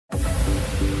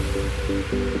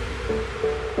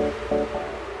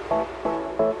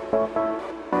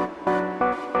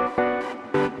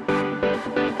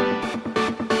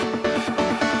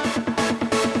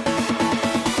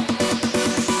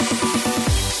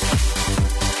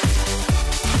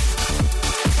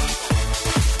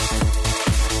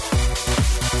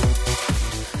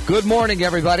Good morning,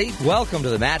 everybody. Welcome to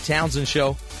the Matt Townsend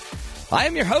Show. I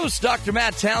am your host, Dr.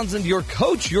 Matt Townsend, your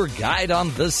coach, your guide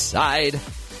on the side.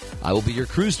 I will be your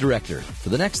cruise director for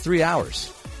the next 3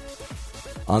 hours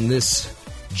on this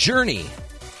journey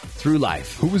through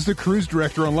life. Who was the cruise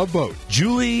director on Love Boat?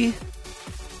 Julie. Was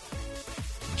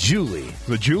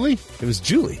it Julie? It was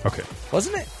Julie. Okay.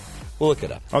 Wasn't it? We'll look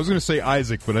it up. I was going to say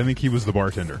Isaac, but I think he was the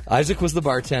bartender. Isaac was the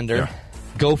bartender. Yeah.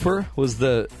 Gopher was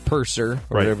the purser,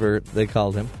 or whatever they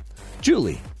called him.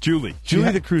 Julie,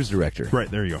 the cruise director. Right,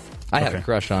 there you go. I had a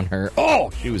crush on her.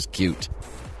 Oh, she was cute.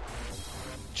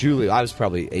 Julie, I was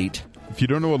probably 8. If you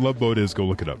don't know what Love Boat is, go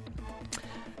look it up.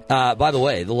 By the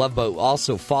way, the Love Boat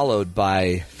also followed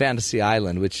by Fantasy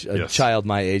Island, which a child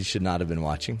my age should not have been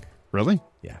watching. Really?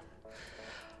 Yeah.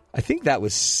 I think that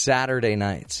was Saturday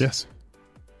nights. Yes.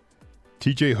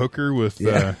 TJ Hooker with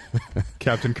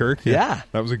Captain Kirk. Yeah.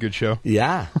 That was a good show.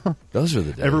 Yeah. Those were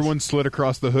the days. Everyone slid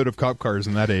across the hood of cop cars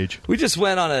in that age. We just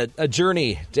went on a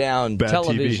journey down Bad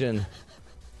television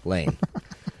lane.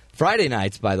 Friday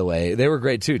nights, by the way, they were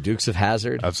great too. Dukes of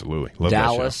Hazzard. Absolutely. Love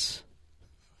Dallas.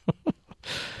 That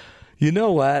show. You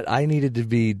know what? I needed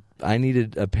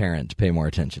a parent to pay more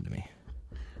attention to me.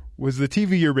 Was the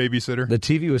TV your babysitter? The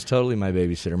TV was totally my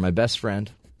babysitter, my best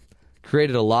friend.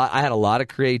 Created a lot. I had a lot of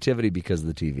creativity because of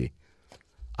the TV.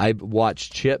 I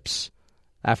watched Chips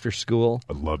after school.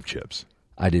 I love Chips.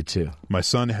 I did too. My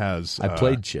son has... I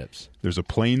played Chips. There's a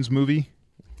Planes movie.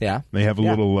 Yeah. They have a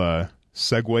little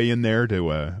segue in there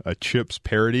to a Chips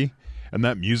parody. And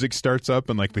that music starts up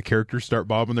and like the characters start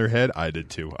bobbing their head. I did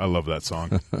too. I love that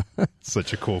song.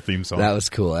 Such a cool theme song. That was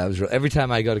cool. That was every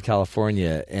time I go to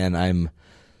California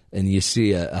and you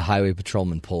see a highway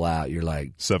patrolman pull out, you're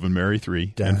like... 7, marry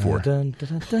 3, and 4. Dun,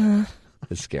 dun, dun, dun.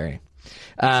 It's scary.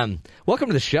 Welcome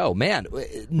to the show. Man,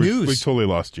 news. We totally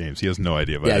lost James. He has no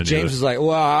idea about it. Yeah, James is like,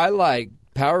 well, I like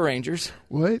Power Rangers.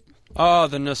 What? Oh,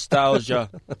 the nostalgia.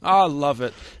 I love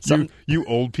it. You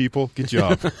old people, good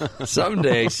job.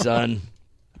 Someday, son,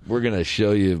 we're going to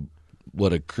show you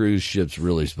what a cruise ship's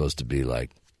really supposed to be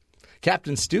like.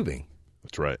 Captain Steubing.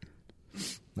 That's right.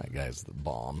 That guy's the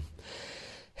bomb.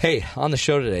 Hey, on the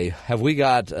show today, have we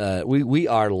got we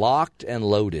are locked and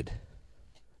loaded.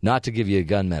 Not to give you a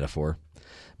gun metaphor,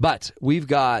 but we're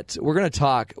going to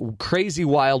talk crazy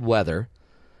wild weather.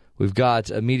 We've got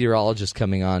a meteorologist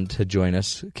coming on to join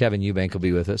us. Kevin Eubank will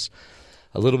be with us.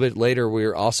 A little bit later,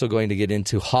 we're also going to get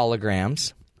into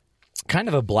holograms. Kind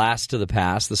of a blast to the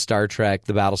past, the Star Trek,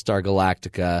 the Battlestar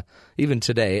Galactica, even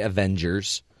today,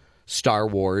 Avengers, Star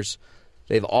Wars.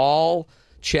 They've all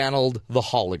channeled the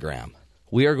hologram.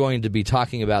 We are going to be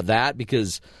talking about that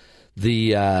because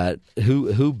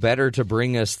who better to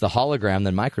bring us the hologram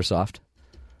than Microsoft?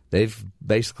 They've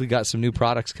basically got some new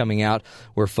products coming out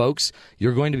where, folks,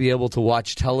 you're going to be able to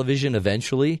watch television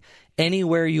eventually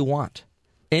anywhere you want.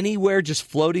 Anywhere just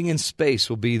floating in space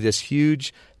will be this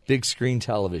huge big screen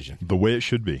television. The way it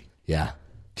should be. Yeah.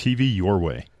 TV your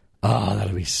way. Oh,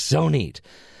 that'll be so neat.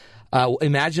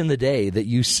 Imagine the day that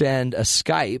you send a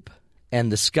Skype and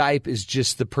the Skype is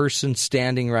just the person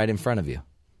standing right in front of you.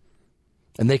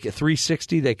 And they could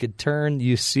 360, they could turn,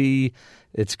 you see,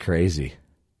 it's crazy.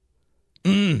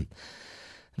 Then,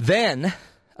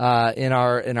 in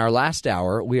our last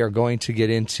hour, we are going to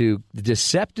get into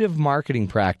deceptive marketing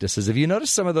practices. Have you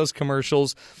noticed some of those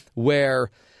commercials where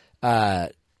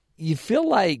you feel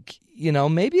like,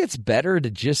 maybe it's better to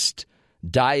just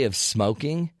die of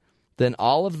smoking than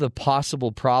all of the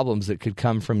possible problems that could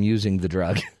come from using the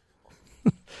drug?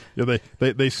 Yeah,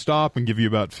 they stop and give you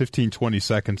about 15, 20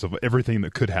 seconds of everything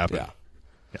that could happen. Yeah.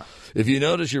 If you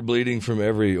notice you're bleeding from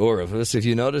every orifice, if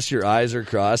you notice your eyes are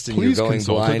crossed and please you're going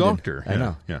consult blind. a doctor. I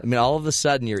know. Yeah. I mean, all of a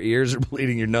sudden your ears are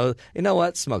bleeding, your nose. You know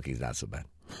what? Smoking's not so bad.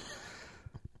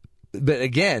 But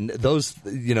again, those,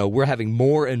 we're having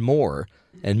more and more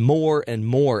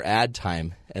ad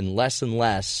time and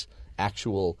less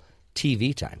actual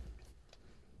TV time.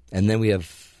 And then we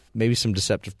have maybe some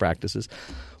deceptive practices.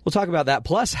 We'll talk about that.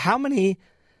 Plus, how many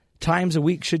times a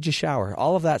week should you shower?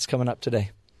 All of that's coming up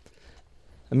today.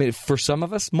 I mean, for some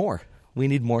of us, more. We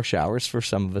need more showers. For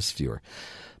some of us, fewer.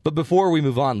 But before we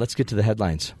move on, let's get to the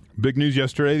headlines. Big news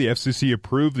yesterday. The FCC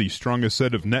approved the strongest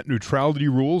set of net neutrality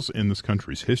rules in this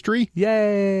country's history.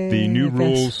 Yay! The new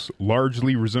rules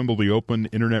largely resemble the open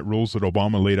internet rules that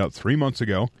Obama laid out 3 months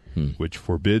ago, which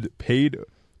forbid paid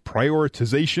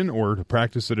prioritization, or a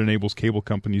practice that enables cable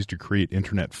companies to create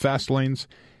internet fast lanes,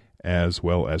 as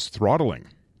well as throttling.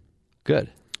 Good.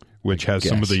 Which has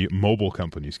some of the mobile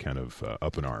companies kind of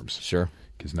up in arms. Sure.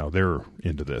 Because now they're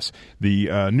into this.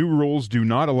 The new rules do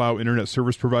not allow internet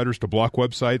service providers to block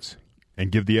websites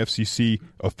and give the FCC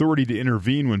authority to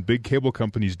intervene when big cable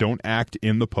companies don't act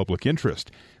in the public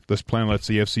interest. This plan lets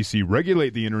the FCC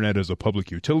regulate the internet as a public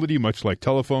utility, much like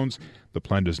telephones. The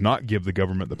plan does not give the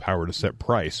government the power to set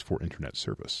price for internet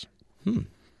service.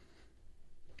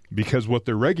 Because what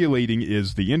they're regulating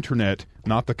is the internet,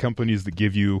 not the companies that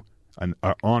give you an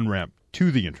on-ramp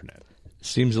to the internet.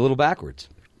 Seems a little backwards.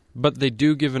 But they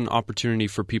do give an opportunity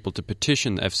for people to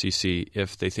petition the FCC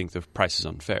if they think the price is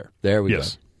unfair. There we go.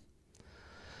 Yes.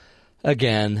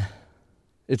 Again,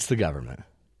 it's the government.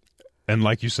 And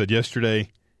like you said yesterday,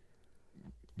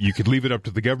 you could leave it up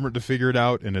to the government to figure it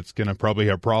out, and it's going to probably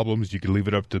have problems. You could leave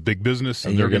it up to big business,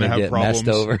 and they're going to have problems.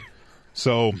 Messed over.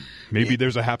 So maybe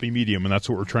there's a happy medium, and that's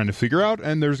what we're trying to figure out,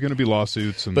 and there's going to be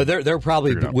lawsuits. But there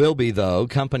probably will be, though,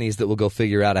 companies that will go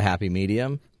figure out a happy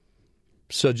medium.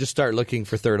 So just start looking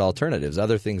for third alternatives.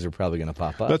 Other things are probably going to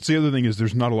pop up. That's the other thing, is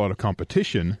there's not a lot of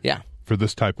competition for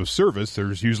this type of service.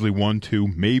 There's usually one, two,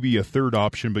 maybe a third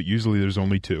option, but usually there's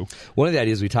only two. One of the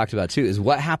ideas we talked about, too, is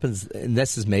what happens, and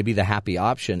this is maybe the happy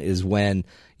option, is when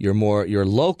your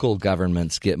local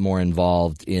governments get more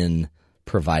involved in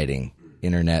providing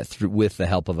internet with the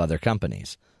help of other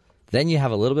companies. Then you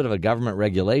have a little bit of a government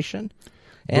regulation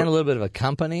and a little bit of a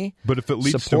company But if it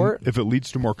leads support. if it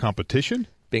leads to more competition,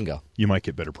 bingo, you might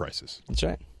get better prices. That's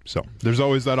right. So there's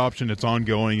always that option. It's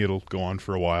ongoing. It'll go on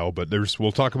for a while. But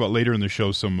we'll talk about later in the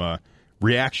show some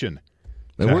reaction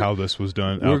to how this was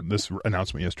done, this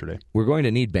announcement yesterday. We're going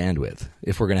to need bandwidth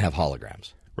if we're going to have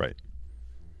holograms. Right.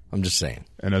 I'm just saying.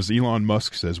 And as Elon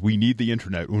Musk says, we need the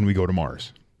internet when we go to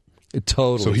Mars.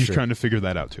 Totally. So he's trying to figure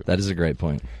that out, too. That is a great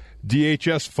point.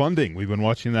 DHS funding. We've been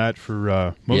watching that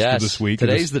for most of this week.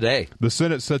 Today's the day. The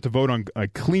Senate's set to vote on a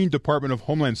clean Department of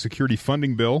Homeland Security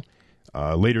funding bill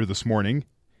later this morning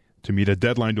to meet a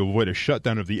deadline to avoid a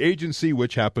shutdown of the agency,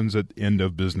 which happens at the end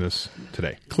of business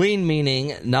today. Clean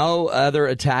meaning no other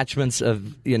attachments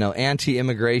of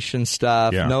anti-immigration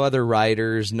stuff, no other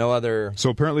riders, no other. So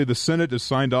apparently the Senate is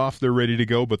signed off. They're ready to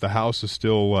go, but the House is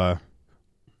still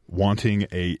wanting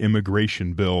a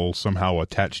immigration bill somehow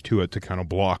attached to it to kind of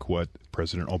block what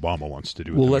President Obama wants to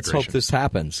do with Well, let's hope this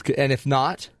happens. And if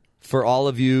not, for all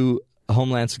of you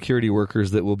Homeland Security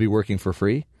workers that will be working for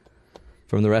free,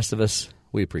 from the rest of us,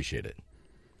 we appreciate it.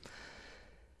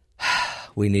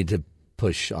 We need to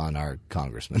push on our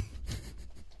congressman.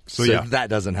 So that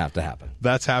doesn't have to happen.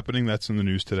 That's happening. That's in the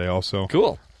news today also.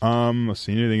 Cool. Let's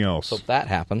see, anything else? Hope that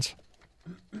happens.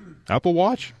 Apple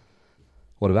Watch?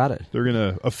 What about it? They're going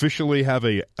to officially have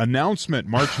a announcement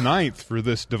March 9th for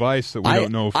this device that we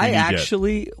don't know if we need yet. I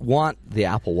actually want the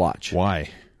Apple Watch. Why?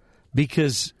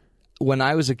 Because when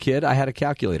I was a kid, I had a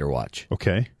calculator watch.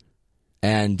 Okay.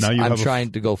 And I'm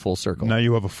trying to go full circle. Now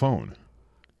you have a phone.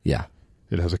 Yeah.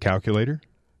 It has a calculator.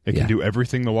 It can do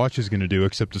everything the watch is going to do,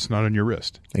 except it's not on your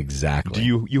wrist. Exactly.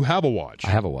 Do you have a watch? I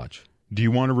have a watch. Do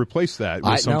you want to replace that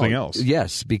with something else?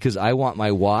 Yes, because I want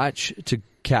my watch to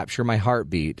capture my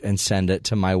heartbeat and send it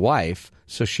to my wife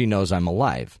so she knows I'm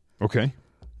alive. Okay.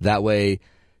 That way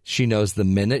she knows the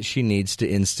minute she needs to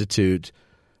institute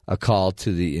a call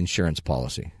to the insurance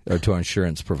policy or to our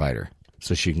insurance provider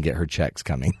so she can get her checks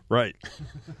coming. Right.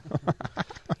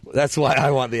 That's why I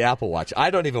want the Apple Watch.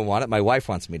 I don't even want it. My wife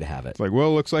wants me to have it. It's like,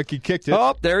 well, looks like he kicked it.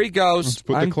 Oh, there he goes. Let's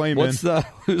put the claim in.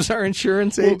 Who's our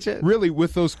insurance agent? Really,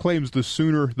 with those claims, the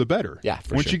sooner the better. Yeah,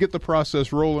 for Once sure. you get the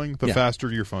process rolling, the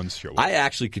faster your funds show up. I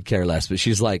actually could care less, but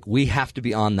she's like, we have to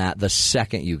be on that the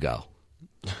second you go.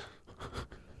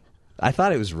 I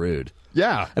thought it was rude.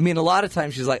 Yeah. I mean, a lot of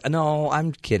times she's like, no,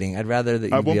 I'm kidding. I'd rather that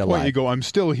you At be one alive. point you go, I'm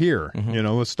still here.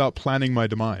 Let's stop planning my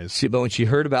demise. But when she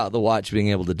heard about the watch being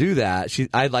able to do that,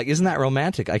 I'd like, isn't that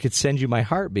romantic? I could send you my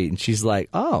heartbeat. And she's like,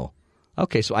 oh,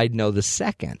 okay, so I'd know the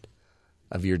second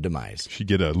of your demise. She'd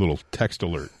get a little text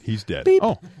alert. He's dead. Beep,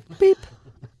 oh. beep,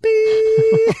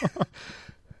 beep.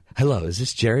 Hello, is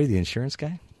this Jerry, the insurance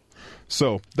guy?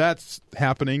 So that's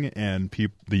happening, and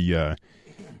the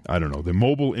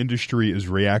mobile industry is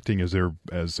reacting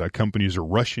as companies are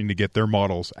rushing to get their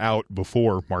models out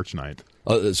before March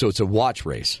 9th. So it's a watch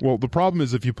race. Well, the problem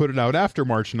is if you put it out after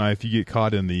March 9th, you get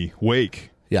caught in the wake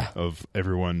of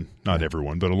everyone, not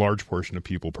everyone, but a large portion of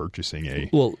people purchasing a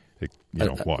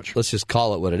watch. Let's just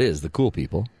call it what it is, the cool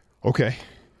people. Okay.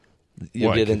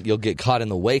 You'll get caught in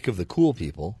the wake of the cool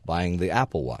people buying the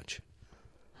Apple Watch.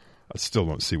 I still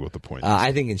don't see what the point is.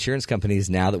 I think insurance companies,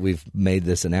 now that we've made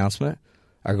this announcement,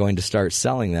 are going to start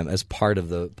selling them as part of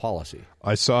the policy.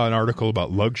 I saw an article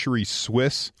about luxury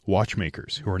Swiss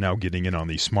watchmakers who are now getting in on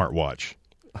the smartwatch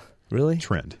Really?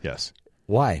 trend. Yes.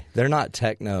 Why? They're not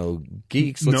techno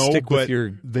geeks. Let's stick with your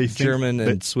German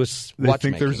and Swiss watchmaking. They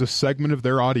think there's a segment of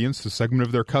their audience, a segment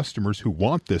of their customers who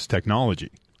want this technology.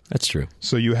 That's true.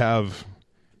 So you have,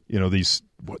 these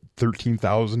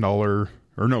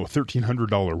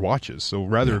 $1,300 watches, so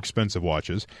rather expensive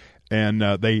watches, and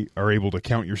they are able to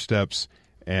count your steps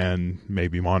and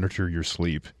maybe monitor your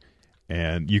sleep.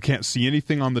 And you can't see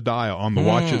anything on the dial on the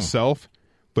watch itself,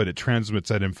 but it transmits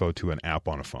that info to an app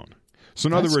on a phone. So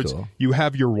in other words, you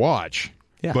have your watch,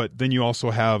 but then you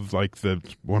also have like the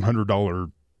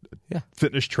 $100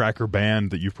 fitness tracker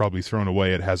band that you've probably thrown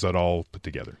away. It has that all put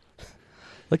together.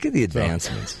 Look at the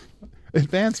advancements.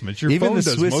 Advancements. Your phone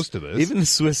does most of this. Even the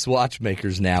Swiss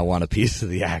watchmakers now want a piece of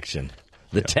the action,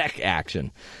 the tech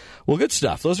action. Well, good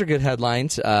stuff. Those are good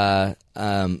headlines.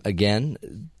 Again,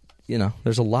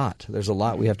 there's a lot. There's a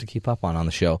lot we have to keep up on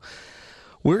the show.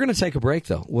 We're going to take a break,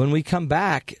 though. When we come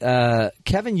back,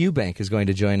 Kevin Eubank is going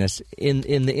to join us. In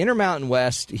the Intermountain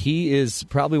West, he is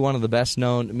probably one of the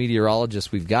best-known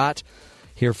meteorologists we've got.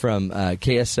 Here from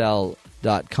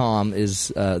KSL.com is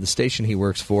the station he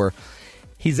works for.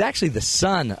 He's actually the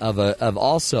son of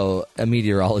also a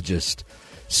meteorologist.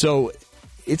 So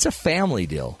it's a family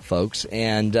deal, folks,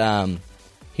 and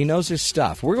he knows his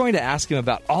stuff. We're going to ask him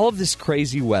about all of this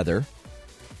crazy weather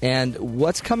and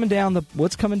what's coming down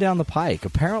the pike.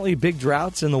 Apparently, big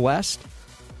droughts in the west.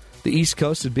 The East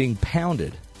Coast is being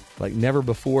pounded like never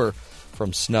before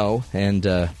from snow and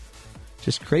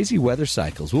just crazy weather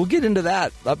cycles. We'll get into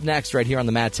that up next right here on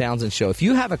the Matt Townsend Show. If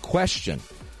you have a question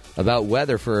about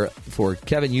weather for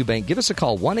Kevin Eubank, give us a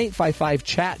call,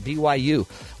 1-855-CHAT-BYU.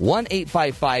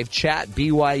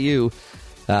 1-855-CHAT-BYU.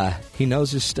 He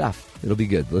knows his stuff. It'll be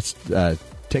good. Let's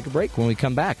take a break. When we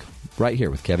come back, right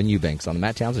here with Kevin Eubanks on the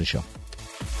Matt Townsend Show.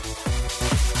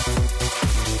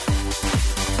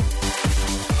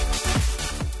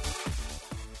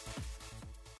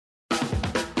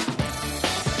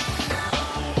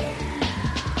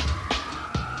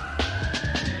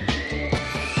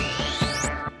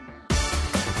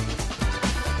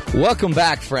 Welcome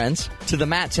back, friends, to the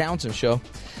Matt Townsend Show.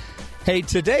 Hey,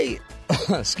 today,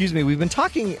 excuse me, we've been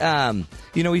talking,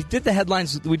 we did the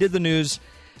headlines, we did the news.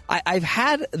 I've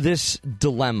had this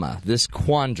dilemma, this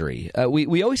quandary.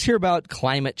 We always hear about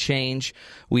climate change.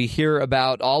 We hear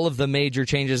about all of the major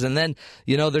changes, and then,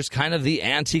 there's kind of the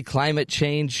anti-climate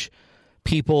change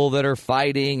people that are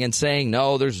fighting and saying,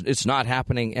 no, it's not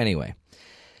happening anyway.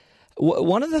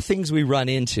 One of the things we run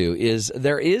into is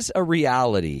there is a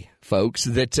reality, folks,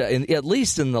 that at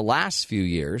least in the last few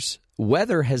years,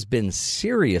 weather has been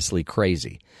seriously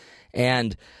crazy.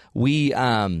 And we,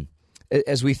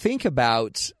 as we think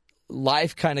about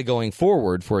life kind of going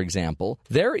forward, for example,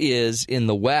 there is in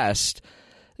the West,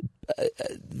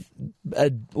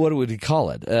 what would we call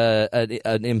it?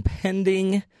 An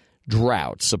impending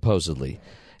drought, supposedly.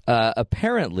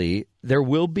 Apparently, there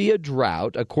will be a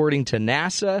drought, according to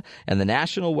NASA and the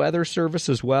National Weather Service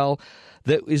as well,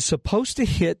 that is supposed to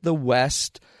hit the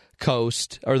West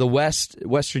Coast, or the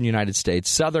western United States,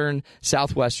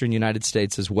 southwestern United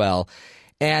States as well.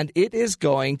 And it is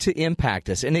going to impact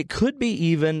us. And it could be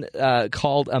even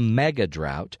called a mega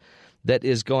drought that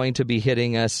is going to be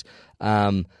hitting us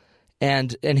and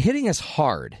hitting us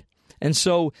hard. And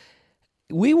so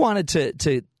we wanted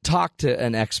to talk to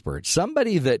an expert,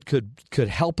 somebody that could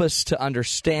help us to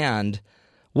understand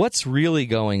what's really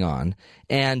going on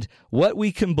and what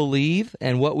we can believe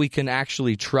and what we can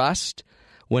actually trust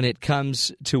when it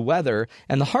comes to weather.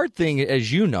 And the hard thing,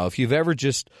 as you know, if you've ever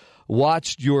just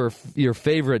watched your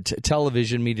favorite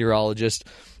television meteorologist,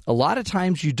 a lot of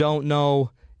times you don't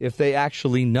know if they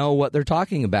actually know what they're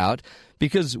talking about.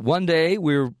 Because one day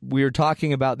we were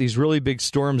talking about these really big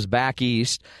storms back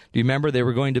east. Do you remember they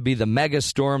were going to be the mega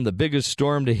storm, the biggest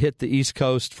storm to hit the East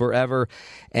Coast forever?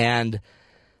 And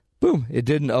boom, it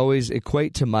didn't always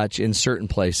equate to much in certain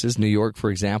places. New York, for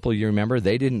example, you remember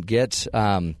they didn't get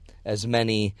as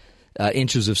many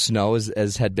inches of snow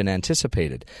as had been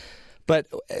anticipated. But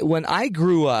when I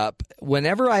grew up,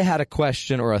 whenever I had a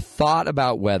question or a thought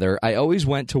about weather, I always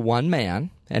went to one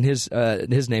man, and his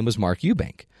name was Mark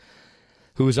Eubank,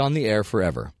 who was on the air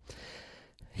forever.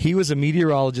 He was a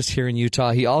meteorologist here in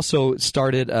Utah. He also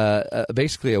started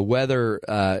basically a weather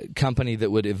company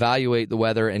that would evaluate the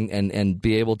weather and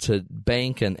be able to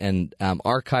bank and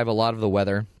archive a lot of the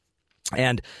weather.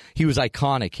 And he was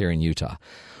iconic here in Utah.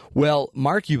 Well,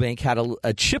 Mark Eubank had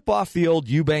a chip off the old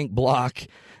Eubank block.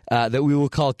 that we will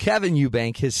call Kevin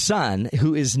Eubank, his son,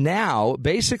 who is now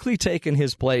basically taken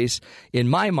his place, in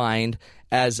my mind,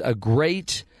 as a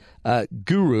great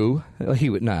guru. They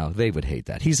would hate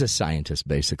that. He's a scientist,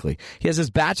 basically. He has his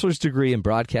bachelor's degree in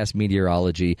broadcast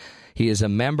meteorology. He is a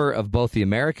member of both the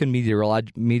American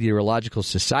Meteorological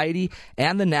Society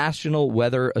and the National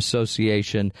Weather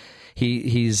Association.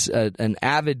 He's an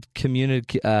avid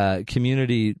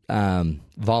community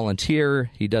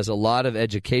volunteer. He does a lot of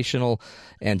educational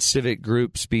and civic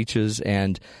group speeches,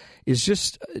 and is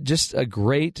just a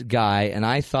great guy. And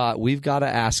I thought, we've got to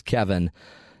ask Kevin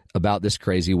about this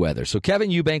crazy weather. So, Kevin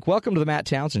Eubank, welcome to the Matt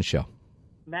Townsend Show.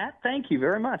 Matt, thank you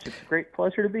very much. It's a great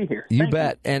pleasure to be here. You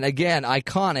bet. And again,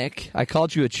 iconic. I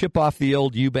called you a chip off the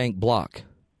old Eubank block.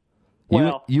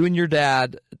 Well, you and your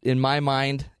dad, in my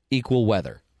mind, equal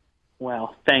weather.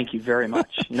 Well, thank you very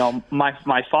much.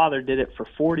 My father did it for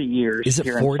 40 years. Is it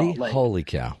here 40? In Salt Lake. Holy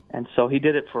cow. And so he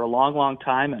did it for a long, long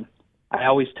time, and I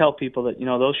always tell people that,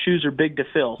 those shoes are big to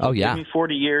fill. So oh, yeah. Give me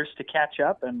 40 years to catch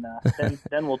up, and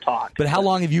then we'll talk. But how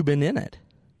long have you been in it?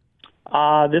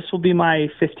 This will be my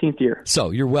 15th year.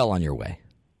 So you're well on your way.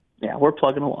 Yeah, we're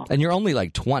plugging along. And you're only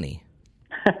like 20.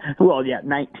 Well, yeah,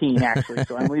 19 actually,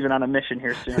 so I'm leaving on a mission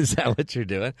here soon. Is that what you're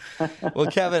doing? Well,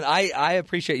 Kevin, I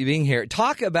appreciate you being here.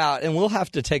 Talk about, and we'll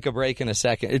have to take a break in a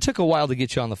second. It took a while to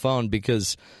get you on the phone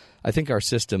because I think our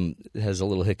system has a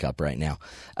little hiccup right now.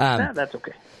 That's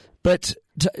okay. But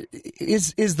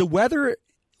is the weather,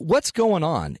 what's going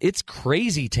on? It's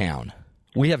crazy town.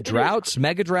 We have droughts,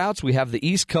 mega droughts. We have the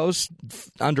East Coast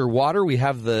underwater. We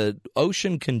have the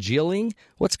ocean congealing.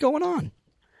 What's going on?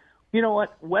 You know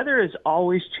what? Weather is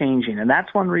always changing, and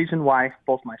that's one reason why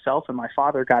both myself and my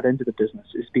father got into the business,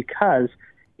 is because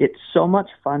it's so much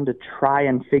fun to try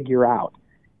and figure out.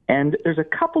 And there's a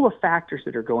couple of factors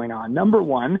that are going on. Number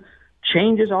one,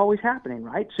 change is always happening,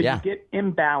 right? So yeah. You get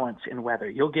imbalance in weather.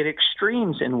 You'll get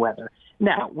extremes in weather.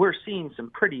 Now, we're seeing some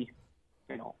pretty,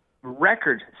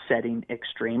 record-setting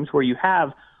extremes where you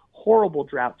have horrible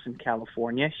droughts in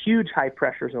California, huge high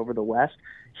pressures over the west,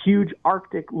 huge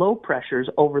Arctic low pressures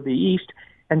over the east,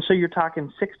 and so you're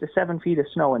talking 6 to 7 feet of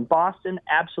snow in Boston,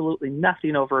 absolutely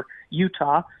nothing over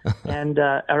Utah, and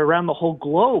around the whole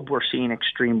globe we're seeing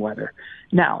extreme weather.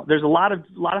 Now, there's a lot of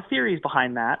theories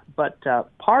behind that, but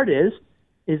part is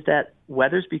that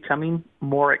weather's becoming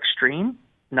more extreme.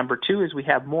 Number two is we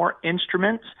have more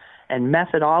instruments and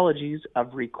methodologies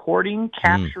of recording,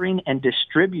 capturing, and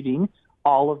distributing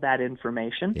all of that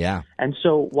information. Yeah. And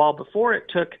so while before it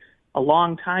took a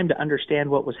long time to understand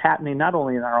what was happening not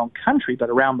only in our own country but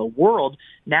around the world,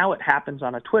 now it happens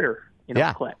on a Twitter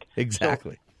click.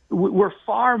 Exactly. So we're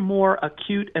far more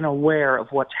acute and aware of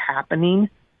what's happening,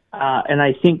 and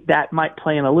I think that might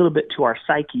play in a little bit to our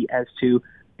psyche as to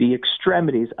the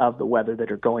extremities of the weather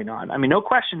that are going on. I mean, no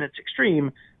question it's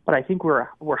extreme, but I think we're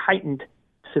heightened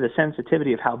to the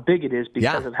sensitivity of how big it is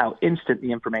because of how instant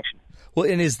the information is. Well,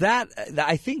 and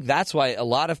I think that's why a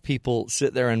lot of people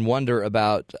sit there and wonder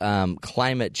about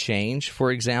climate change, for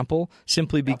example,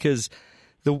 simply because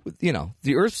the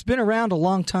Earth's been around a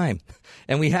long time,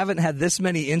 and we haven't had this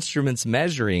many instruments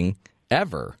measuring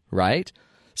ever, right?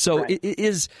 So right.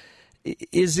 It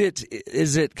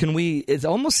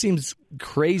almost seems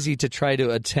crazy to try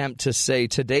to attempt to say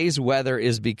today's weather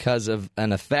is because of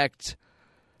an effect.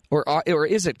 Or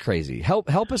is it crazy? Help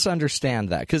us understand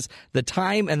that, because the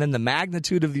time and then the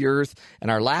magnitude of the Earth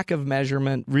and our lack of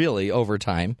measurement really over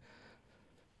time.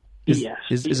 Is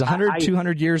 100,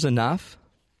 200 years enough?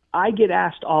 I get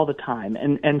asked all the time,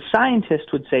 and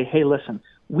scientists would say, hey, listen,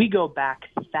 we go back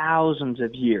thousands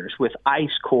of years with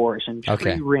ice cores and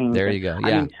tree rings. There you go. Yeah.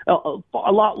 I mean,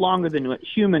 a lot longer than what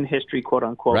human history, quote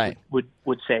unquote, right.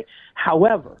 would say.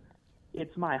 However,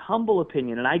 it's my humble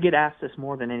opinion, and I get asked this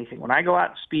more than anything. When I go out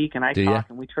and speak and I talk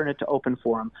and we turn it to open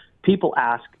forum, people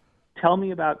ask, tell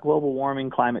me about global warming,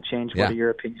 climate change. What are your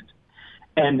opinions?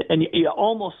 And you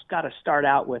almost got to start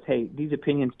out with, hey, these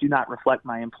opinions do not reflect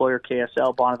my employer,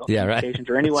 KSL, Bonneville Communications,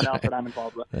 or anyone else that I'm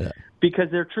involved with, because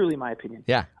they're truly my opinion.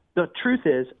 Yeah. The truth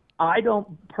is, I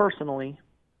don't personally,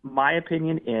 my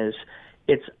opinion is,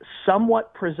 it's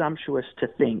somewhat presumptuous to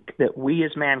think that we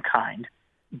as mankind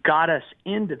got us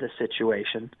into the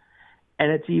situation,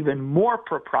 and it's even more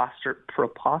preposterous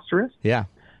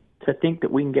to think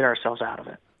that we can get ourselves out of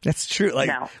it. That's true.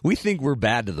 We think we're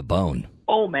bad to the bone.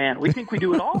 Oh, man, we think we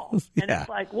do it all. And it's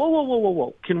like,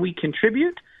 whoa. Can we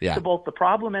contribute to both the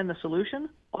problem and the solution?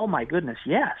 Oh, my goodness,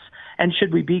 yes. And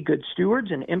should we be good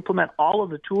stewards and implement all of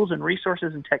the tools and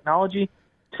resources and technology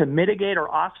to mitigate or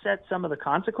offset some of the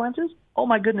consequences? Oh,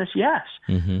 my goodness, yes.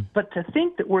 Mm-hmm. But to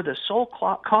think that we're the sole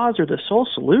cause or the sole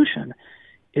solution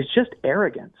is just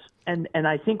arrogance. And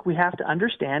I think we have to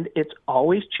understand it's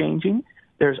always changing.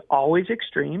 There's always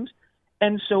extremes.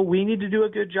 And so we need to do a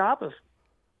good job of,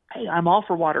 hey, I'm all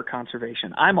for water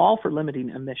conservation. I'm all for limiting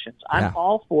emissions. I'm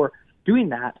all for doing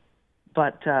that.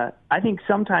 But I think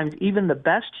sometimes even the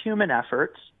best human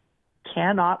efforts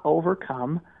cannot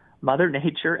overcome Mother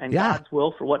Nature and God's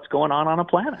will for what's going on a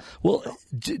planet. Well,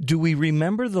 do we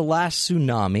remember the last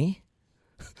tsunami?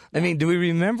 I mean, do we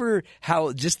remember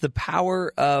how just the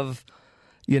power of,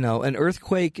 an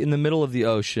earthquake in the middle of the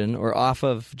ocean or off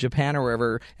of Japan or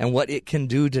wherever, and what it can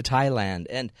do to Thailand?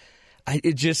 And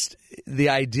the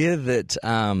idea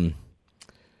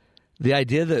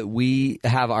that we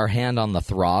have our hand on the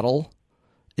throttle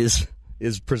is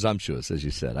presumptuous, as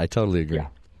you said. I totally agree. Yeah.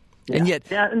 And yet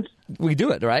we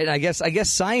do it, right? I guess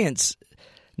science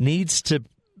needs to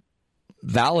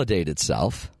validate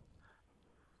itself.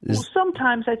 Well,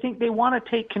 sometimes I think they want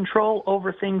to take control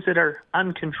over things that are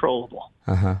uncontrollable.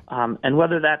 And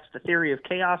whether that's the theory of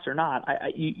chaos or not,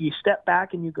 you step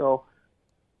back and you go,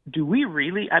 do we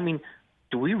really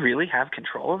have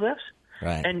control of this?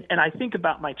 Right. And I think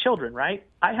about my children, right?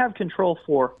 I have control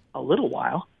for a little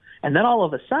while, and then all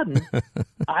of a sudden,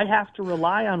 I have to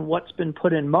rely on what's been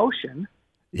put in motion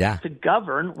to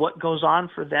govern what goes on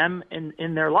for them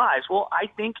in their lives. Well, I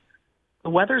think the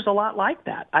weather's a lot like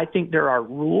that. I think there are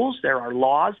rules, there are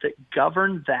laws that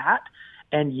govern that.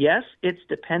 And yes, it's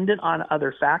dependent on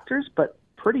other factors, but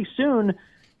pretty soon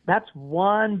that's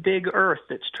one big earth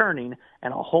that's turning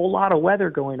and a whole lot of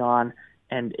weather going on.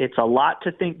 And it's a lot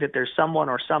to think that there's someone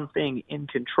or something in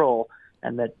control,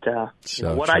 and that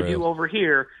what I do over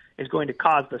here is going to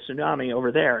cause the tsunami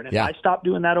over there. And if I stop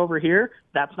doing that over here,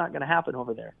 that's not going to happen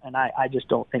over there. And I just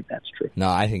don't think that's true. No,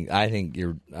 I think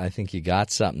you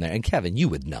got something there. And Kevin, you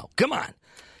would know. Come on.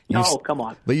 Come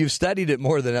on. But you've studied it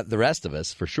more than the rest of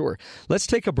us, for sure. Let's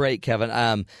take a break, Kevin.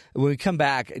 When we come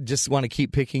back, just want to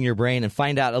keep picking your brain and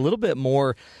find out a little bit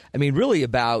more, really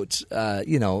about,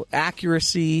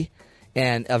 accuracy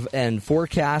and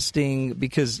forecasting,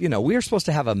 because, we are supposed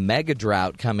to have a mega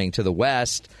drought coming to the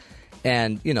West.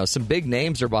 And, some big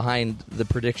names are behind the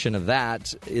prediction of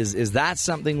that. Is that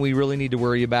something we really need to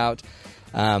worry about?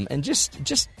 And just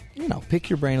pick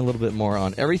your brain a little bit more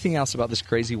on everything else about this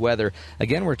crazy weather.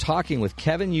 Again, we're talking with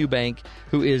Kevin Eubank,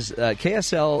 who is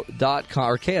KSL.com,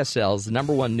 or KSL's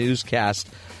number one newscast.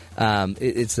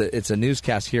 It's a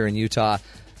newscast here in Utah.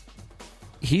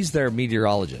 He's their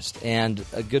meteorologist and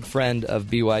a good friend of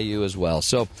BYU as well.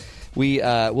 So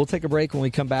we'll take a break. When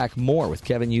we come back, more with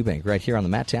Kevin Eubank right here on the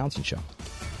Matt Townsend Show.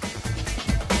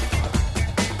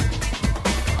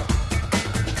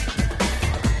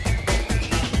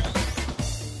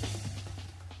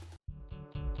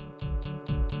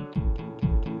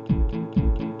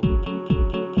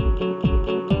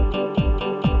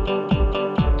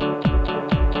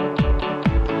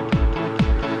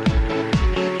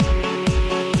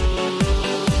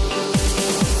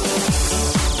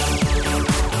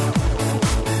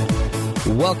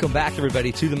 Welcome back,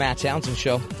 everybody, to the Matt Townsend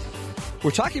Show.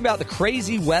 We're talking about the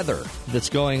crazy weather that's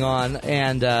going on,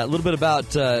 and a little bit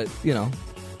about,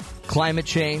 climate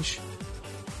change.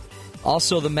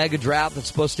 Also, the mega drought that's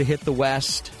supposed to hit the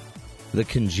West. The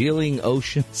congealing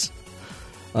oceans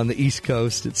on the East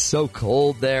Coast. It's so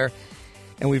cold there.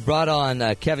 And we brought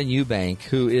on Kevin Eubank,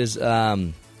 who is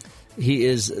he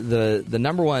is the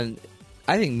number one,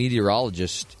 I think,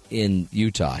 meteorologist in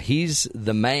Utah. He's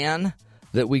the man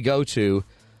that we go to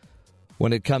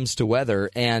when it comes to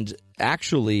weather, and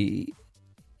actually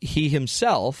he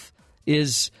himself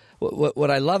is what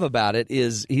I love about it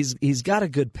is he's got a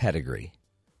good pedigree.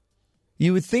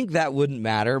 You would think that wouldn't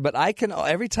matter, but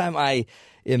every time I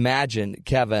imagine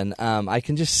Kevin, I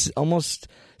can just almost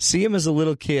see him as a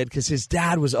little kid, because his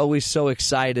dad was always so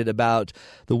excited about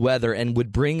the weather and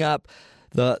would bring up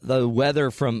the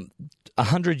weather from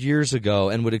 100 years ago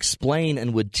and would explain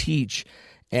and would teach.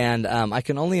 And I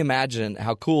can only imagine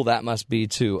how cool that must be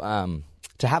to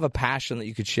have a passion that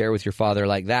you could share with your father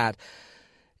like that.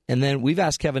 And then we've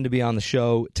asked Kevin to be on the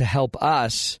show to help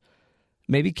us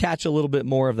maybe catch a little bit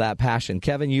more of that passion.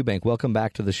 Kevin Eubank, welcome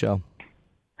back to the show.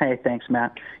 Hey, thanks,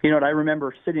 Matt. You know what? I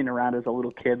remember sitting around as a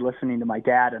little kid listening to my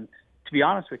dad, and to be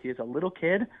honest with you, as a little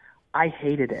kid, I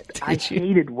hated it. I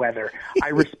hated weather. I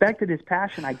respected his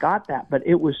passion. I got that, but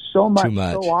it was so much.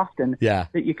 So often that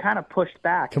you kind of pushed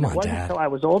back. Come on, it wasn't Dad. until I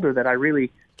was older that I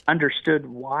really understood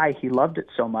why he loved it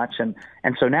so much. And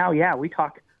so now, we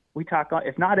talk,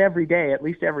 if not every day, at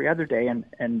least every other day.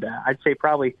 And I'd say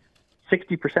probably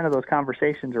 60% of those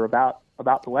conversations are about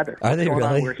the weather. Are they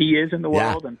really? Where he is in the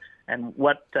world, and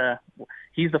what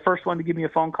he's the first one to give me a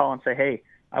phone call and say, hey,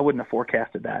 I wouldn't have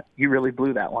forecasted that. You really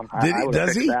blew that one. Did he? I would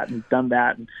have fixed that and done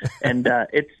that, and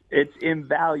it's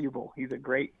invaluable. He's a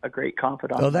great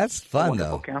confidant. Oh, that's fun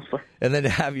though. Counselor. And then to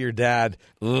have your dad,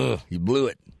 you blew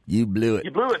it. You blew it.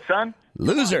 You blew it, son.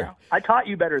 Loser. I taught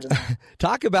you better than that.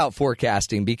 Talk about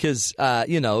forecasting because,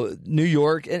 New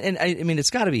York, and I mean, it's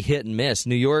got to be hit and miss.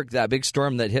 New York, that big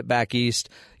storm that hit back east,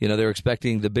 they were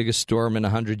expecting the biggest storm in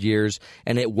 100 years,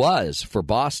 and it was for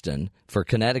Boston, for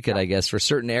Connecticut, I guess, for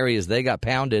certain areas. They got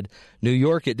pounded. New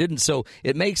York, it didn't. So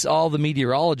it makes all the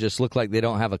meteorologists look like they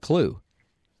don't have a clue.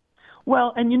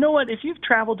 Well, and you know what? If you've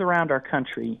traveled around our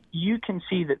country, you can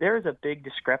see that there is a big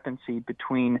discrepancy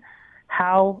between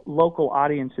how local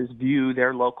audiences view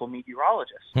their local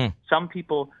meteorologists. Some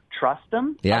people trust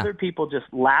them. Yeah. Other people just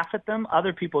laugh at them.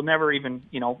 Other people never even,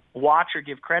 watch or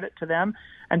give credit to them.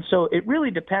 And so it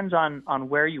really depends on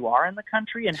where you are in the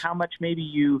country and how much maybe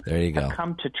you have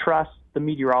come to trust the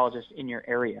meteorologist in your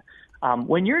area.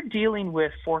 When you're dealing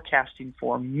with forecasting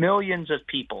for millions of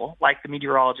people, like the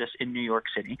meteorologists in New York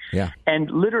City, and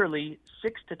literally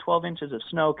 6 to 12 inches of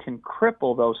snow can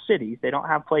cripple those cities. They don't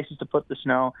have places to put the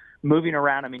snow moving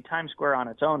around. I mean, Times Square on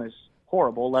its own is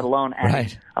horrible, let alone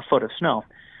adding a foot of snow.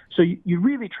 So you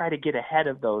really try to get ahead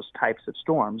of those types of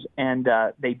storms, and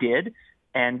they did.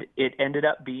 And it ended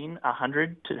up being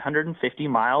 100 to 150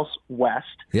 miles west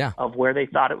of where they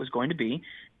thought it was going to be.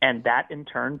 And that, in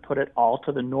turn, put it all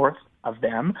to the north of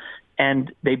them,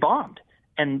 and they bombed.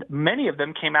 And many of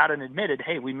them came out and admitted,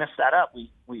 hey, we messed that up.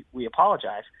 We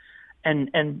apologize.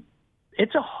 And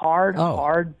it's a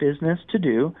hard business to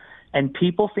do, and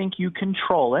people think you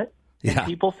control it. And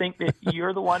people think that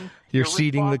you're the one you're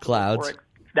seeding the clouds.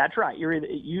 That's right.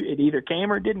 It either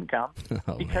came or didn't come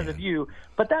because of you.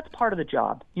 But that's part of the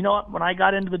job. You know what? When I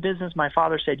got into the business, my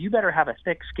father said, you better have a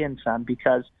thick skin, son,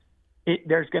 because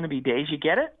there's going to be days you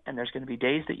get it, and there's going to be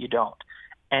days that you don't.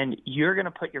 And you're going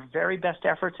to put your very best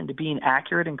efforts into being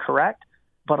accurate and correct.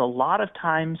 But a lot of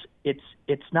times it's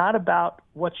not about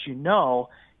what you know.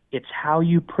 It's how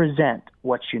you present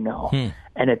what you know.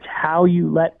 And it's how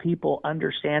you let people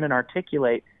understand and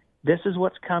articulate, this is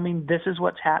what's coming, this is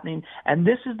what's happening, and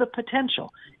this is the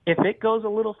potential. If it goes a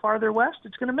little farther west,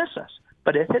 it's going to miss us.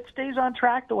 But if it stays on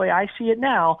track the way I see it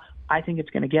now, I think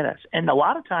it's going to get us. And a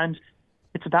lot of times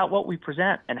it's about what we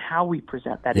present and how we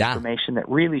present that information that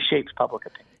really shapes public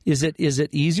opinion. Is it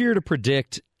easier to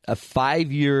predict a 5-day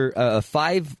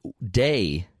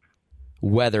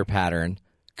weather pattern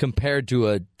compared to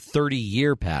a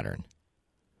 30-year pattern?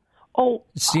 Oh,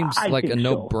 it seems like a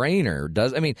no-brainer.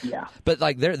 But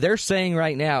like they're saying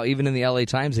right now, even in the LA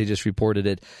Times, they just reported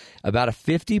it, about a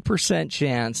 50%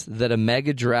 chance that a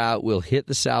mega drought will hit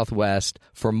the Southwest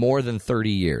for more than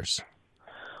 30 years.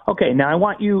 Okay, now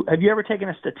have you ever taken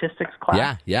a statistics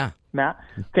class? Yeah. Matt?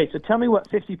 Okay, so tell me what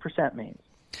 50% means.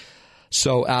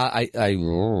 So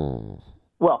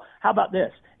Well, how about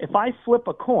this? If I flip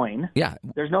a coin,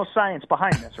 there's no science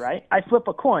behind this, right? I flip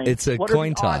a coin. It's a what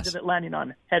coin are the toss. odds of it landing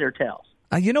on head or tails?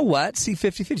 You know what? See,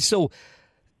 50-50. So,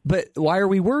 but why are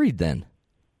we worried then?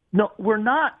 No, we're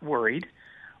not worried.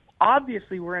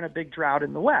 Obviously, we're in a big drought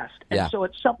in the West, and so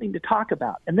it's something to talk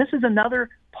about. And this is another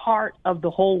part of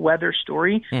the whole weather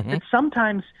story that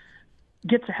sometimes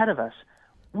gets ahead of us.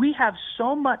 We have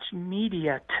so much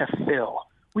media to fill.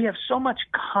 We have so much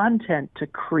content to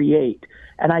create,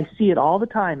 and I see it all the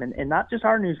time, and not just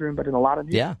our newsroom, but in a lot of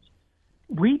newsrooms.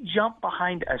 We jump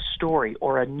behind a story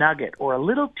or a nugget or a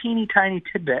little teeny tiny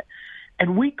tidbit,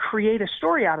 and we create a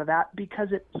story out of that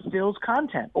because it fills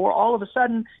content, or all of a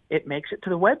sudden it makes it to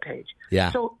the webpage.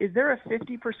 So is there a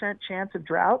 50% chance of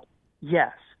drought?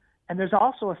 Yes. And there's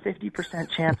also a 50%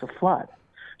 chance of flood.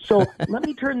 So let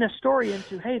me turn this story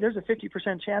into, hey, there's a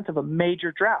 50% chance of a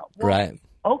major drought. Well, right.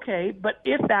 Okay, but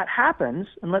if that happens,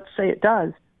 and let's say it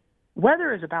does,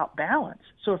 weather is about balance.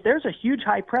 So if there's a huge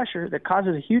high pressure that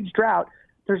causes a huge drought,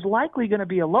 there's likely going to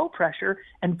be a low pressure,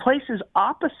 and places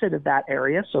opposite of that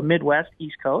area, so Midwest,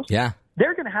 East Coast, they're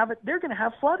going to have it. They're going to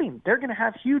have flooding. They're going to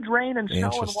have huge rain and snow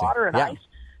and water and ice.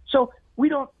 So we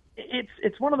don't.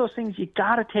 It's one of those things you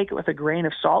got to take it with a grain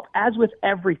of salt, as with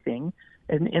everything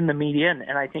in the media,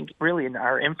 and I think really in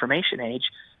our information age.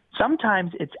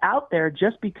 Sometimes it's out there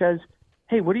just because,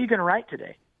 hey, what are you going to write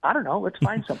today? I don't know. Let's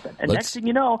find something. And next thing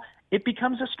you know, it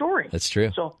becomes a story. That's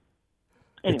true. So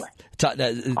anyway,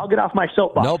 I'll get off my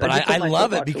soapbox. No, but I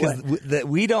love it because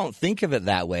we don't think of it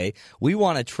that way. We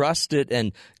want to trust it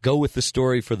and go with the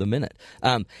story for the minute.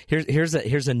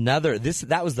 Here's another.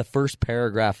 That was the first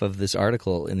paragraph of this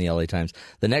article in the LA Times.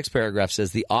 The next paragraph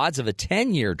says the odds of a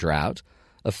 10-year drought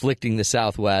afflicting the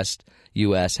Southwest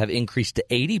U.S. have increased to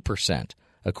 80%,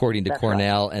 according to That's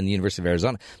Cornell and the University of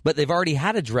Arizona. But they've already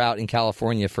had a drought in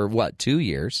California for, 2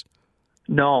 years?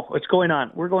 No, it's going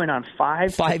on. We're going on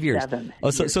 5 years. 7 Oh,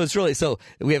 years. so it's really, so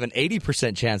we have an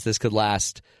 80% chance this could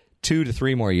last 2 to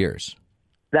 3 more years.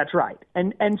 That's right.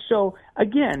 And so,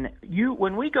 again,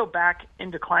 when we go back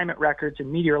into climate records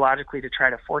and meteorologically to try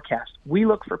to forecast, we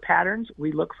look for patterns,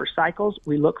 we look for cycles,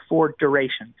 we look for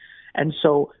duration. And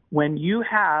so when you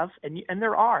have, and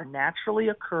there are naturally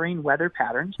occurring weather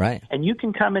patterns, right, and you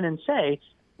can come in and say,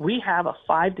 we have a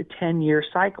 5 to 10 year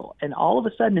cycle. And all of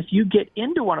a sudden, if you get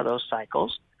into one of those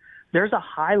cycles, there's a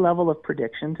high level of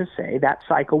prediction to say that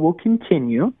cycle will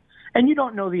continue. And you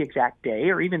don't know the exact day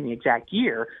or even the exact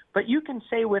year, but you can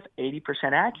say with 80%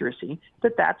 accuracy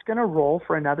that that's going to roll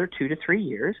for another 2 to 3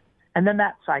 years, and then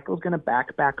that cycle is going to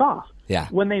back off. Yeah.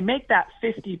 When they make that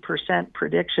 50%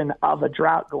 prediction of a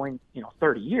drought going,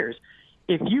 30 years,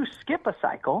 if you skip a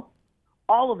cycle,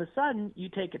 all of a sudden you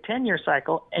take a 10-year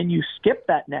cycle and you skip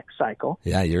that next cycle,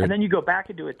 and then you go back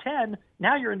into a 10.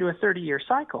 Now you're into a 30-year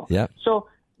cycle. Yeah. So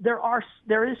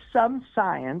there is some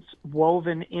science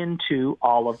woven into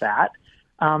all of that,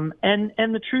 and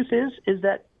the truth is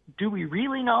that, do we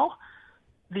really know?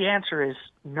 The answer is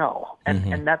no,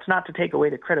 and that's not to take away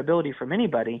the credibility from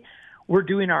anybody. We're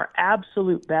doing our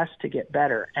absolute best to get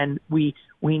better, and we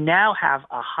now have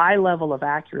a high level of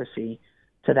accuracy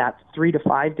to that 3 to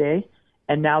 5 day,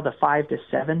 and now the 5 to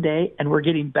 7 day, and we're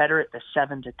getting better at the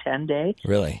 7 to 10 day.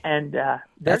 Really, and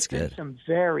that's been good. Some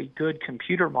very good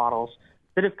computer models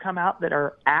that have come out that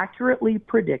are accurately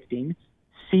predicting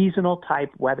seasonal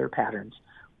type weather patterns,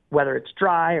 whether it's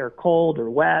dry or cold or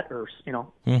wet or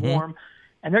warm,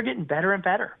 and they're getting better and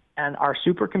better. And our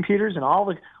supercomputers and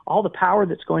all the power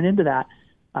that's going into that,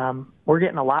 we're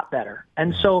getting a lot better.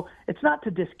 And so it's not to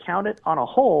discount it on a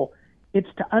whole; it's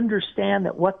to understand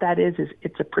that what that is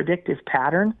it's a predictive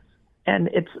pattern, and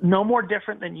it's no more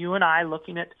different than you and I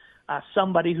looking at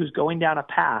somebody who's going down a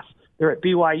path. They're at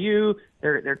BYU.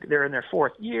 They're in their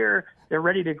 4th year. They're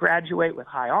ready to graduate with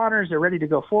high honors. They're ready to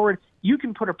go forward. You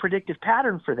can put a predictive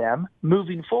pattern for them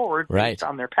moving forward based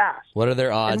on their past. What are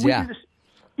their odds? We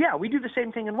do the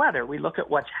same thing in weather. We look at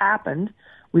what's happened.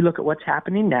 We look at what's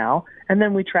happening now, and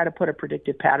then we try to put a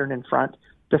predictive pattern in front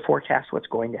to forecast what's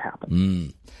going to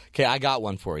happen. Okay, I got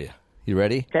one for you. You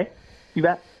ready? Okay, you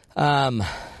bet. We're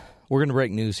going to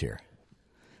break news here.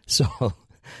 So,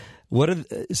 what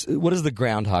does the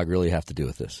groundhog really have to do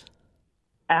with this?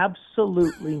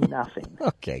 Absolutely nothing.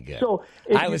 Okay, good. So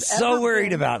I was so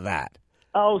worried about that.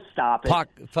 Oh, stop it.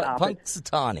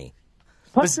 Punxsutawney.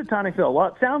 Punxsutawneyville. Well,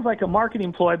 it sounds like a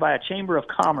marketing ploy by a chamber of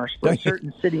commerce for a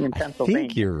certain city in Pennsylvania. I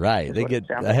think you're right. They get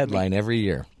a headline every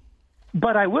year.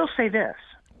 But I will say this.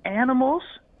 Animals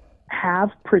have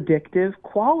predictive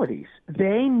qualities.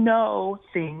 They know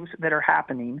things that are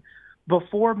happening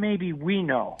before maybe we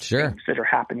know things that are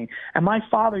happening. And my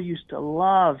father used to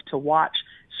love to watch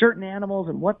certain animals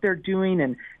and what they're doing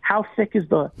and how thick is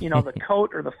the the coat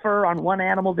or the fur on one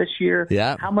animal this year.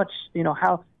 Yeah. How much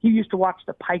how he used to watch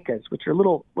the pikas, which are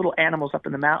little animals up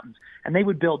in the mountains, and they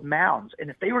would build mounds. And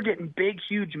if they were getting big,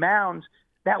 huge mounds,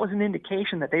 that was an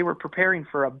indication that they were preparing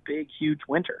for a big, huge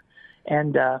winter.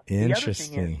 And the other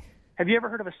thing is, have you ever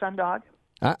heard of a sundog?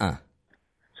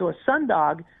 So a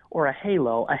sundog or a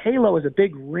halo is a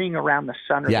big ring around the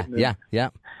sun or the moon. Yeah.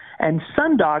 And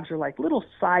sundogs are like little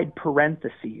side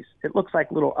parentheses. It looks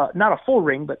like little, not a full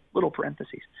ring, but little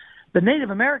parentheses. The Native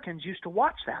Americans used to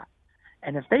watch that.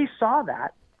 And if they saw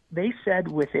that, they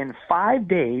said within 5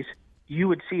 days, you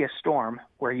would see a storm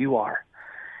where you are.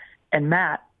 And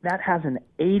Matt, that has an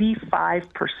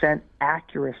 85%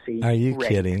 accuracy Are you rate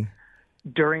kidding?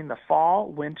 During the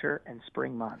fall, winter, and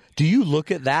spring months. Do you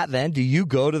look at that then? Do you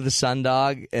go to the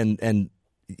sundog and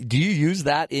do you use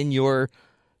that in your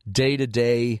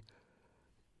day-to-day,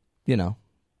 forecast?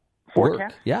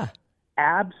 Work? Yeah.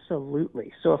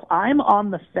 Absolutely. So if I'm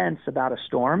on the fence about a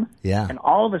storm, and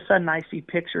all of a sudden I see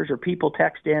pictures or people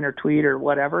text in or tweet or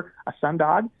whatever, a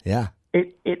sundog,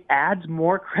 it adds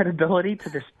more credibility to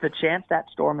the chance that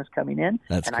storm is coming in.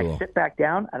 That's cool. I sit back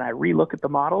down and I relook at the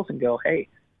models and go, hey,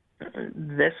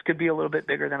 this could be a little bit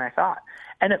bigger than I thought.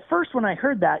 And at first when I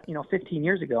heard that, 15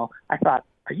 years ago, I thought,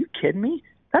 are you kidding me?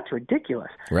 That's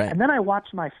ridiculous. Right. And then I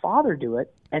watched my father do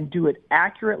it and do it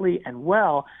accurately and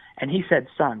well. And he said,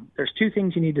 son, there's 2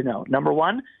 things you need to know. Number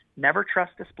 1, never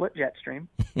trust a split jet stream.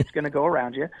 It's going to go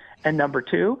around you. And number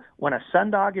 2, when a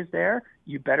sundog is there,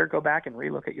 you better go back and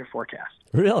relook at your forecast.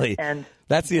 Really? And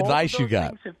that's the advice you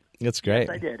got. That's great. Yes,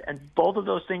 I did. And both of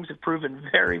those things have proven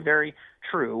very, very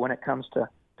true when it comes to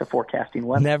forecasting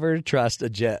weather. Never trust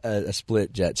a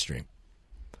split jet stream.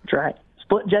 That's right.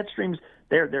 Split jet streams,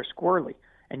 they're squirrely.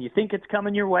 and you think it's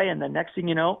coming your way, and the next thing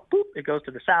you know, boop, it goes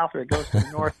to the south or it goes to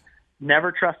the north.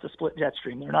 Never trust a split jet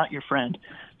stream. They're not your friend.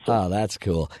 Oh, that's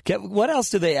cool. What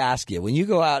else do they ask you when you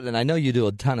go out? And I know you do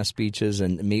a ton of speeches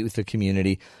and meet with the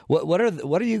community.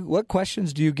 What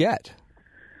questions do you get?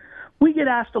 We get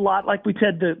asked a lot. Like we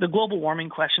said, the global warming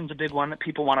question is a big one that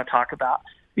people want to talk about.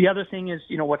 The other thing is,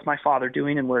 what's my father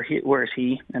doing and where is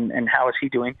he and how is he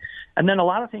doing? And then a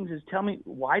lot of things is, tell me,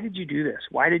 why did you do this?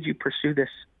 Why did you pursue this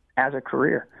as a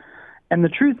career? And the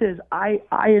truth is, I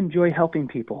enjoy helping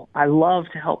people. I love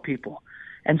to help people.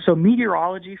 And so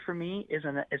meteorology for me is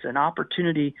an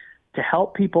opportunity to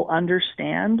help people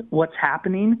understand what's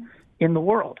happening in the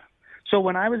world. So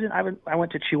when I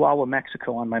went to Chihuahua,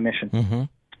 Mexico on my mission. Mm-hmm.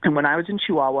 And when I was in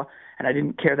Chihuahua, and I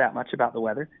didn't care that much about the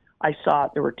weather, I saw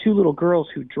there were 2 little girls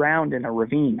who drowned in a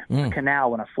ravine, a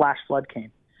canal, when a flash flood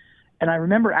came. And I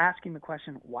remember asking the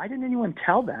question, why didn't anyone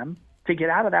tell them to get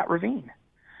out of that ravine?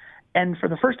 And for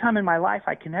the first time in my life,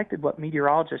 I connected what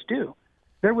meteorologists do.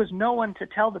 There was no one to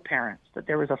tell the parents that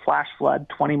there was a flash flood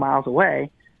 20 miles away,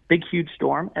 big, huge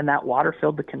storm, and that water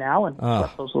filled the canal and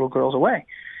swept those little girls away.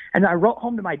 And I wrote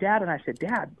home to my dad, and I said,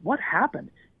 Dad, what happened?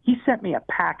 He sent me a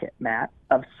packet, Matt,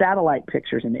 of satellite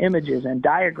pictures and images and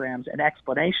diagrams and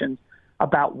explanations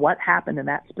about what happened in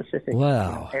that specific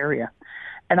area.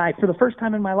 And for the first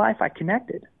time in my life, I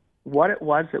connected what it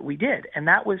was that we did, and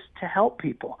that was to help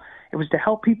people. It was to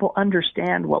help people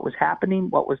understand what was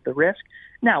happening, what was the risk.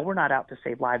 Now, we're not out to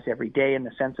save lives every day in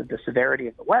the sense of the severity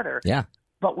of the weather,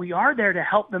 but we are there to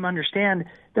help them understand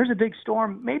there's a big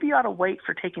storm. Maybe you ought to wait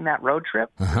for taking that road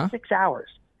trip for 6 hours,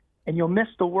 and you'll miss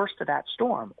the worst of that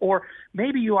storm. Or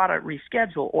maybe you ought to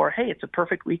reschedule, or, hey, it's a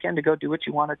perfect weekend to go do what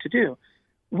you wanted to do.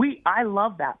 I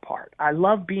love that part. I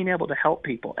love being able to help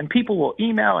people. And people will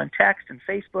email and text and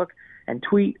Facebook and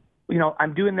tweet,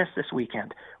 I'm doing this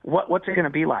weekend. What's it going to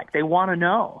be like? They want to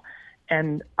know.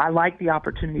 And I like the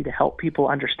opportunity to help people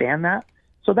understand that.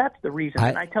 So that's the reason.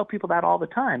 And I tell people that all the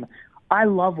time. I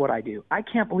love what I do. I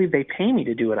can't believe they pay me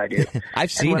to do what I do.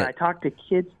 I've seen it. When I talk to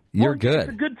kids, you're good. It's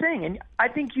a good thing. And I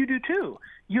think you do too.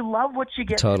 You love what you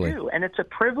get to do. And it's a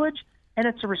privilege and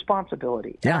it's a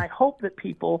responsibility. Yeah. And I hope that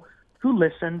people who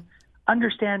listen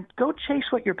understand, go chase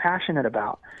what you're passionate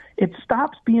about. It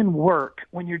stops being work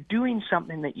when you're doing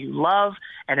something that you love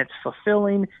and it's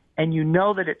fulfilling and you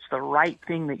know that it's the right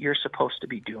thing that you're supposed to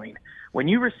be doing. When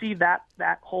you receive that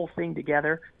whole thing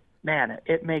together, man,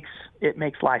 it makes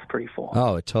life pretty full.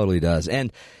 Oh, it totally does.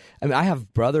 And I mean, I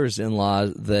have brothers-in-law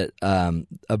that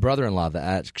a brother-in-law that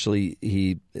actually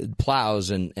he plows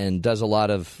and does a lot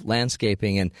of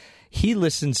landscaping, and he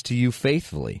listens to you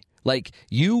faithfully. Like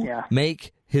you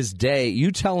make his day.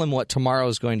 You tell him what tomorrow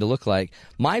is going to look like.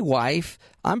 My wife,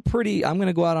 I'm going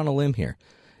to go out on a limb here.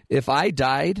 If I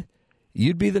died,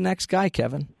 you'd be the next guy,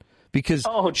 Kevin, because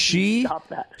she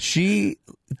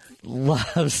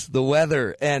loves the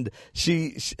weather, and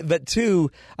but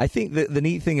too, I think that the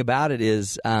neat thing about it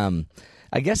is,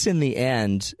 I guess in the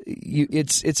end,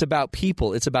 it's about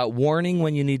people. It's about warning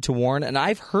when you need to warn. And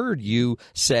I've heard you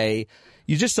say,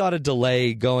 you just ought to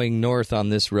delay going north on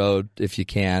this road if you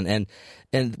can.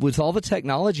 And with all the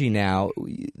technology now,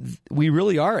 we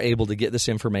really are able to get this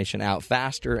information out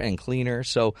faster and cleaner.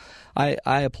 So I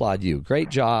applaud you. Great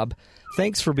job.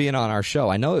 Thanks for being on our show.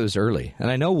 I know it was early, and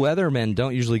I know weathermen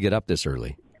don't usually get up this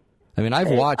early. I mean, I've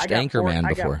watched Anchorman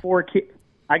before.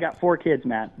 I got 4 kids,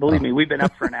 Matt. Believe me, we've been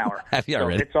up for an hour. Have you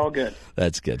already? It's all good.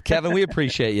 That's good. Kevin, we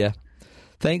appreciate you.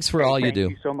 Thanks for all you do.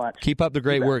 Thank you so much. Keep up the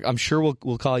great work. I'm sure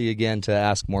we'll call you again to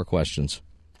ask more questions.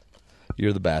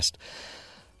 You're the best.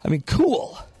 I mean,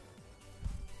 cool.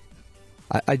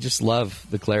 I just love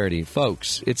the clarity.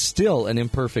 Folks, it's still an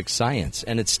imperfect science,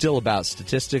 and it's still about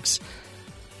statistics.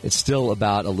 It's still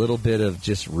about a little bit of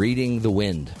just reading the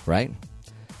wind, right?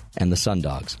 And the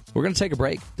sundogs. We're going to take a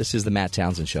break. This is the Matt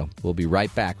Townsend Show. We'll be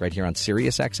right back right here on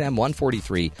Sirius XM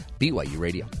 143 BYU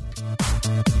Radio.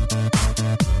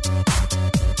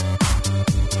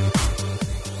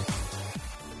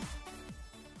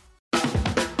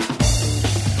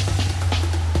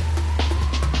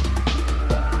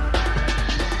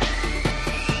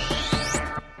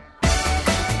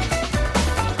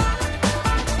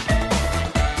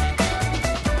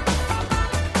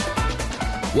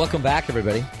 Welcome back,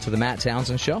 everybody, to the Matt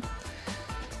Townsend Show.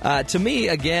 To me,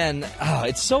 again,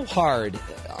 it's so hard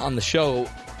on the show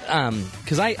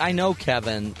because I know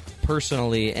Kevin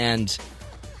personally, and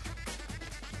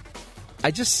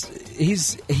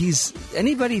he's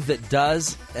anybody that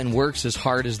does and works as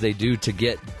hard as they do to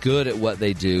get good at what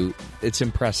they do. It's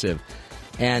impressive,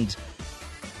 and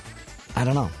I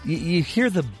don't know. You hear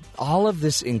all of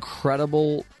this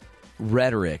incredible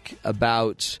rhetoric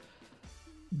about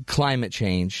climate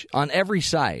change on every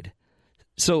side.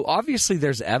 So obviously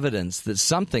there's evidence that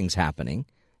something's happening,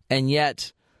 and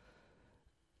yet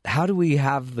how do we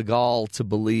have the gall to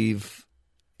believe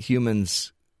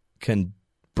humans can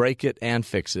break it and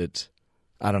fix it?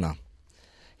 I don't know.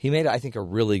 He made, I think, a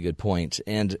really good point.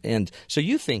 And so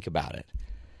you think about it.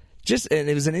 And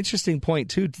it was an interesting point,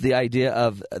 too, to the idea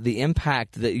of the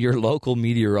impact that your local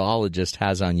meteorologist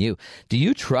has on you. Do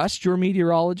you trust your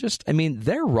meteorologist? I mean,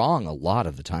 they're wrong a lot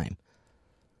of the time.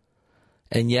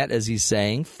 And yet, as he's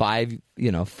saying,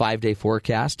 5-day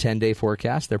forecast, 10-day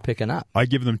forecast, they're picking up. I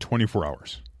give them 24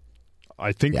 hours.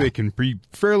 I think they can be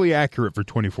fairly accurate for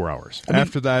 24 hours.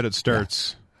 After that, it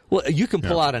starts... Well, you can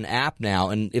pull out an app now,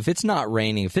 and if it's not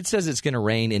raining, if it says it's going to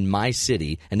rain in my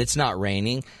city and it's not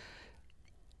raining,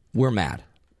 we're mad.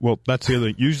 Well, that's the other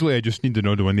thing. Usually I just need to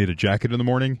know, do I need a jacket in the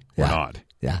morning or not?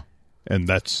 Yeah. And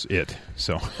that's it.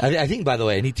 So I think, by the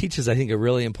way, and he teaches, I think, a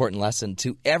really important lesson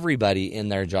to everybody in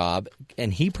their job,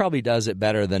 and he probably does it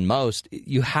better than most.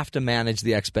 You have to manage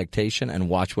the expectation and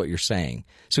watch what you're saying.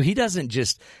 So he doesn't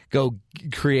just go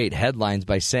create headlines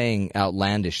by saying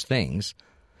outlandish things.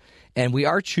 And we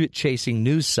are chasing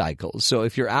news cycles. So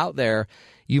if you're out there,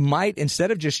 you might,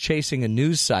 instead of just chasing a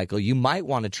news cycle, you might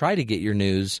want to try to get your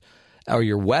news or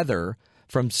your weather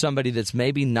from somebody that's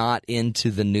maybe not into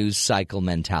the news cycle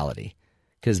mentality.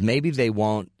 Because maybe they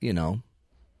won't,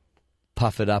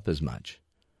 puff it up as much.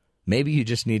 Maybe you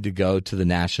just need to go to the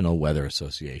National Weather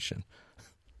Association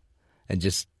and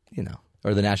just,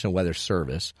 or the National Weather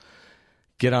Service.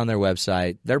 Get on their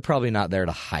website. They're probably not there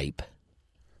to hype.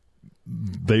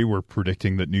 They were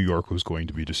predicting that New York was going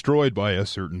to be destroyed by a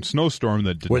certain snowstorm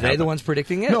that didn't Were they happen. the ones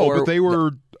predicting it? No, but they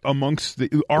were amongst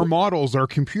our models. Our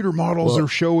computer models are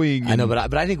showing. I know,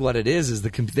 but I think what it is the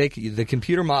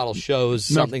computer model shows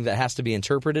something that has to be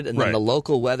interpreted, and then the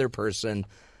local weather person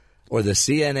or the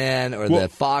CNN or the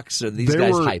Fox or these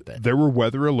guys hype it. There were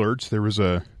weather alerts. There was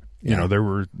there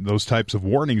were those types of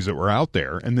warnings that were out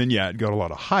there, and then it got a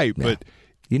lot of hype, but.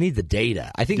 You need the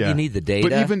data. I think you need the data.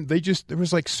 But even there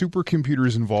was like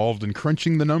supercomputers involved in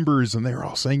crunching the numbers, and they were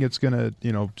all saying it's going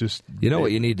to, just...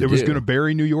 what you need to do? It was going to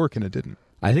bury New York, and it didn't.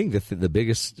 I think the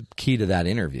biggest key to that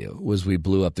interview was we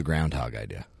blew up the groundhog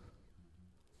idea.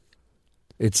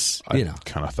 It's, I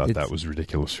kind of thought that was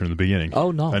ridiculous from the beginning.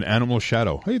 Oh, no. An animal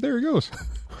shadow. Hey, there he goes.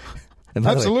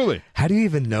 Absolutely. Way, how do you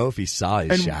even know if he saw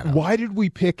his shadow? Why did we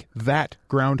pick that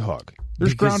groundhog?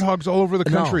 There's groundhogs all over the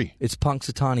country. No, it's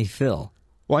Punxsutawney Phil.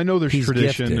 Well, I know there's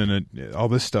tradition and all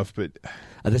this stuff, but...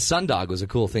 the sundog was a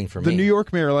cool thing for me. The New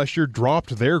York mayor last year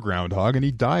dropped their groundhog, and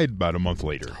he died about a month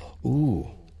later. Ooh.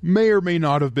 May or may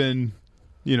not have been,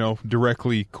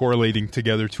 directly correlating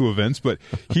together two events, but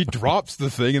he drops the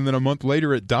thing, and then a month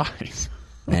later it dies.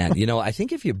 Man, I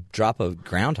think if you drop a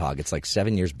groundhog, it's like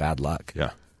 7 years bad luck. Yeah.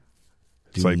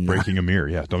 It's like breaking a mirror.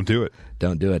 Yeah, don't do it.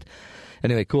 Don't do it.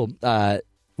 Anyway, cool.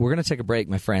 We're going to take a break,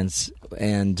 my friends,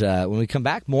 and when we come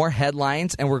back, more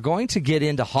headlines, and we're going to get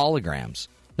into holograms.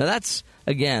 Now, that's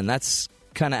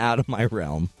kind of out of my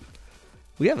realm.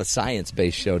 We have a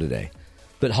science-based show today,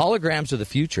 but holograms are the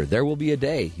future. There will be a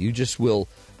day you just will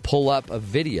pull up a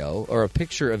video or a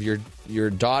picture of your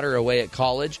daughter away at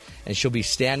college, and she'll be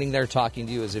standing there talking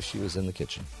to you as if she was in the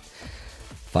kitchen.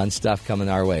 Fun stuff coming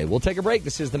our way. We'll take a break.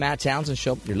 This is the Matt Townsend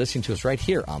Show. You're listening to us right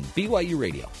here on BYU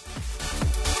Radio.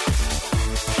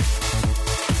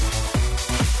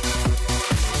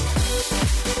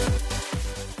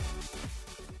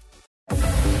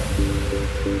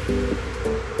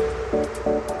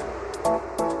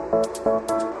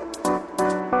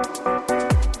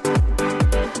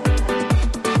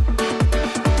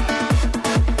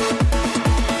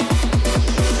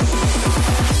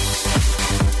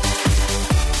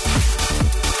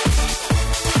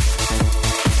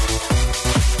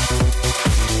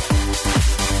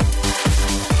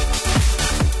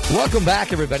 Welcome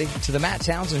back, everybody, to the Matt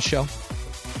Townsend Show.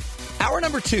 Hour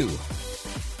number 2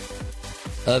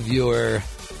 of your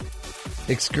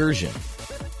excursion.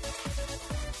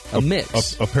 A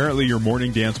mix. Apparently your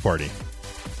morning dance party.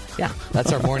 Yeah,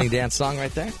 that's our morning dance song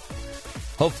right there.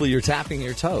 Hopefully you're tapping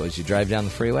your toe as you drive down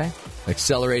the freeway,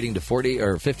 accelerating to 40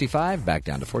 or 55, back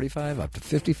down to 45, up to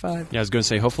 55. Yeah, I was going to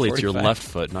say, hopefully 45. It's your left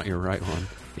foot, not your right one.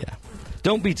 Yeah.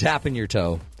 Don't be tapping your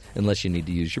toe unless you need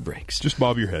to use your brakes. Just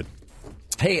bob your head.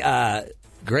 Hey,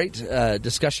 great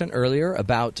discussion earlier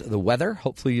about the weather.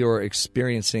 Hopefully you're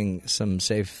experiencing some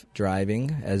safe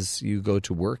driving as you go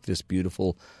to work this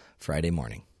beautiful Friday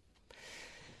morning.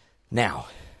 Now,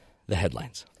 the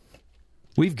headlines.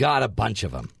 We've got a bunch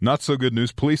of them. Not so good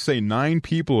news. Police say 9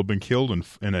 people have been killed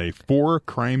in a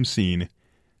 4-crime scene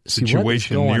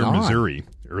situation near Missouri.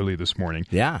 early this morning.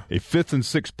 Yeah. A fifth and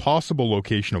sixth possible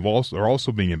location are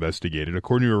also being investigated.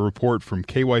 According to a report from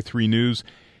KY3 News,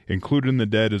 included in the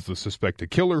dead is the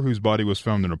suspected killer whose body was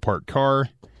found in a parked car.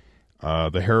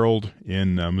 The Herald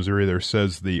in Missouri there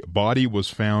says the body was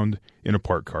found in a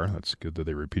parked car. That's good that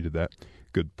they repeated that.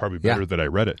 Good, probably better that I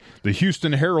read it. The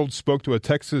Houston Herald spoke to a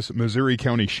Texas-Missouri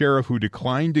County sheriff who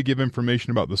declined to give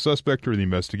information about the suspect or the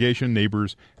investigation.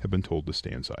 Neighbors have been told to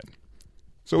stay inside.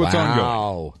 So it's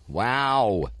ongoing.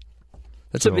 Wow.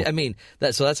 That's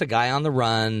that's a guy on the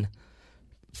run,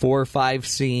 4 or 5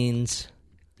 scenes.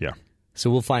 Yeah. So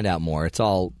we'll find out more. It's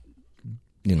all,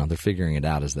 they're figuring it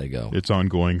out as they go. It's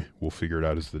ongoing. We'll figure it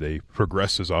out as the day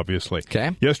progresses, obviously.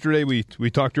 Okay. Yesterday, we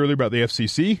talked earlier about the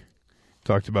FCC.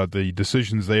 Talked about the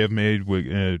decisions they have made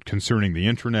concerning the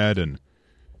internet and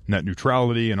net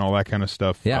neutrality and all that kind of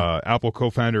stuff. Yeah. Apple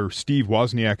co-founder Steve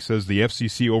Wozniak says the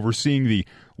FCC overseeing the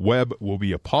web will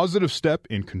be a positive step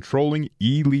in controlling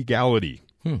illegality.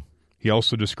 He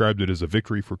also described it as a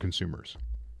victory for consumers.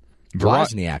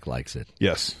 Wozniak likes it.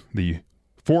 Yes. The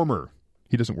former,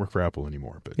 he doesn't work for Apple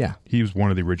anymore, but he was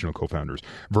one of the original co-founders.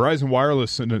 Verizon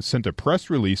Wireless sent a press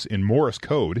release in Morse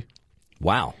code.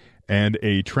 Wow. And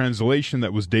a translation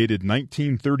that was dated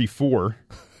 1934,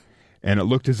 and it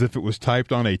looked as if it was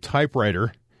typed on a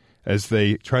typewriter as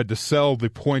they tried to sell the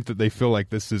point that they feel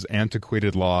like this is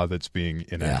antiquated law that's being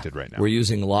enacted right now. We're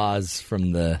using laws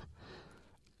from the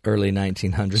early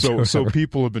 1900s. So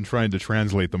people have been trying to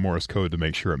translate the Morse code to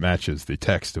make sure it matches the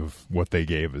text of what they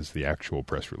gave as the actual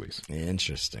press release.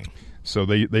 Interesting. So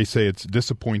they say it's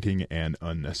disappointing and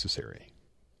unnecessary.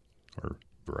 Or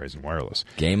Verizon Wireless.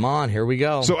 Game on. Here we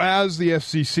go. So as the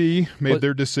FCC made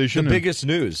their decision... The biggest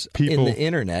news in the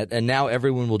internet, and now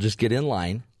everyone will just get in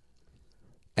line,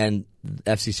 and the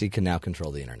FCC can now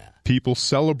control the internet. People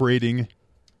celebrating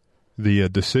the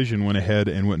decision went ahead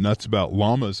and went nuts about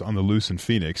llamas on the loose in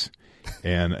Phoenix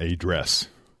and a dress.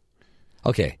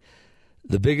 Okay.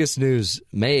 The biggest news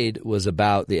made was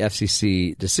about the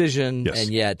FCC decision, and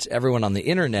yet everyone on the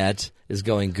internet is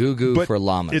going goo-goo for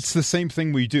llamas. It's the same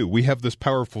thing we do. We have this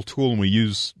powerful tool, and we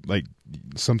use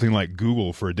something like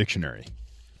Google for a dictionary.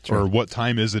 Sure. Or what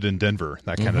time is it in Denver,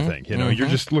 that kind of thing. You're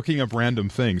just looking up random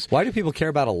things. Why do people care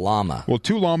about a llama? Well,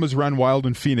 2 llamas ran wild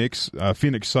in Phoenix,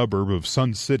 Phoenix suburb of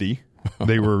Sun City.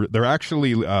 They're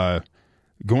actually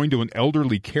going to an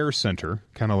elderly care center,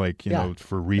 kind of like,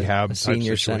 for rehab. A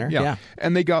senior center, yeah.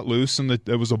 And they got loose, and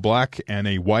there was a black and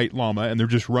a white llama, and they're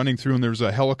just running through, and there's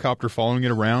a helicopter following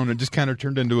it around, and it just kind of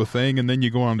turned into a thing, and then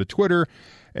you go on to Twitter,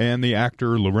 and the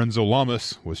actor Lorenzo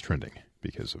Lamas was trending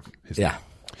because of his name.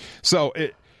 So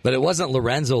But it wasn't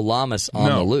Lorenzo Lamas on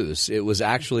the loose. It was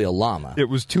actually a llama. It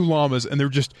was 2 llamas, and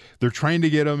they're trying to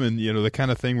get them, and the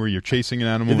kind of thing where you're chasing an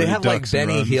animal. Did they have like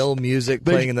Benny Hill music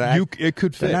playing in the back? It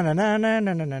could fit.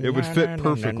 It would fit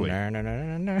perfectly.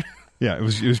 Yeah, it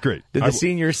was great. Did the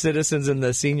senior citizens in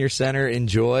the senior center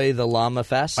enjoy the Llama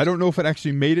Fest? I don't know if it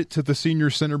actually made it to the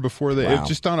senior center before they. Wow. It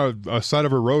just on a side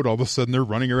of a road, all of a sudden they're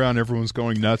running around, everyone's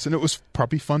going nuts, and it was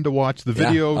probably fun to watch. The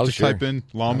video, type in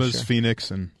Llamas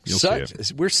Phoenix, and you'll see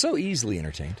it. We're so easily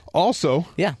entertained. Also,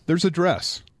 there's a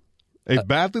dress. A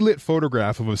badly lit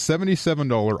photograph of a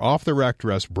 $77 off-the-rack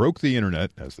dress broke the internet,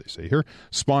 as they say here,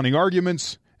 spawning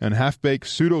arguments and half-baked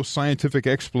pseudoscientific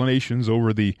explanations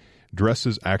over the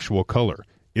dress's actual color.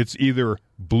 It's either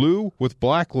blue with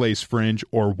black lace fringe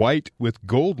or white with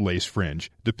gold lace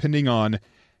fringe, depending on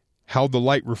how the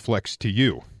light reflects to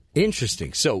you.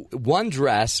 Interesting. So one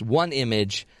dress, one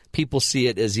image, people see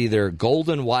it as either gold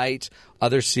and white,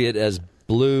 others see it as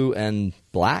blue and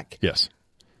black? Yes.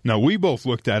 Now, we both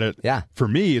looked at it. Yeah. For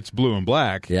me, it's blue and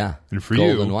black. Yeah. And for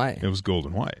gold you, and white. It was gold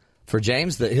and white. For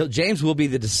James, James will be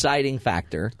the deciding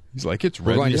factor. He's like, it's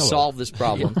red and yellow. We're going to solve this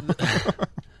problem.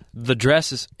 The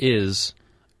dress is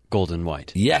gold and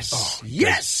white. Yes. Oh,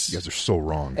 yes. You guys are so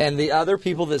wrong. And the other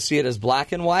people that see it as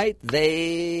black and white,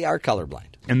 they are colorblind.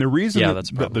 And the reason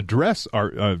that the dress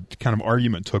kind of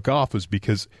argument took off was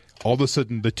because all of a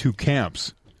sudden the 2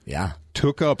 camps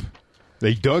took up,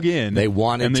 they dug in. They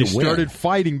wanted and to they win. started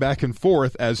fighting back and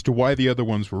forth as to why the other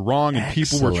ones were wrong. And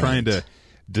people were trying to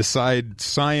decide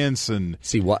science and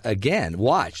see what again.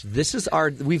 Watch, this is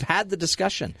we've had the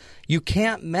discussion. You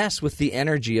can't mess with the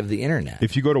energy of the internet.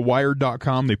 If you go to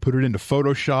Wired.com, they put it into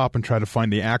Photoshop and try to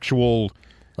find the actual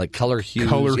like color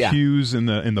hues in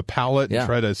the palette and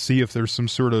try to see if there's some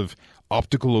sort of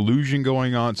optical illusion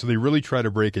going on. So they really try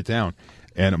to break it down,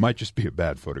 and it might just be a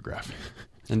bad photograph.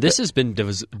 And this has been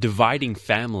dividing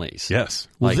families. Yes.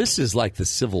 Well, this is like the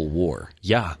Civil War.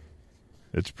 Yeah.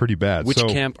 It's pretty bad. Which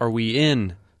camp are we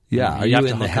in? Yeah, are you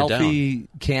in the healthy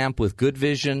camp with good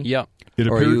vision? Yeah.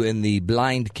 Or are you in the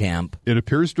blind camp? It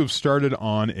appears to have started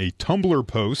on a Tumblr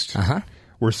post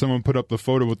where someone put up the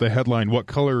photo with the headline, "What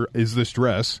color is this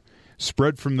dress?"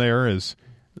 Spread from there as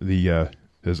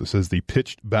it says, the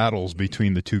pitched battles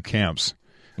between the two camps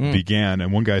began.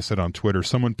 And one guy said on Twitter,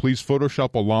 "Someone please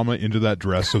Photoshop a llama into that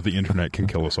dress so the internet can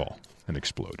kill us all and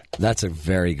explode." That's a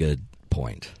very good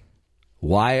point.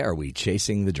 Why are we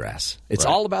chasing the dress? It's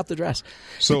all about the dress.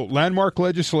 So landmark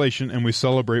legislation, and we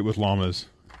celebrate with llamas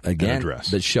again, in a dress.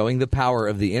 But showing the power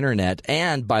of the internet,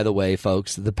 and by the way,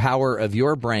 folks, the power of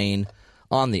your brain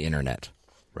on the internet.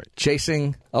 Right.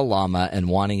 Chasing a llama and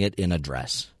wanting it in a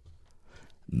dress.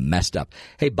 Messed up.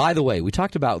 Hey, by the way, we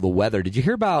talked about the weather. Did you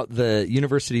hear about the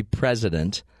university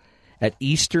president at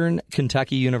Eastern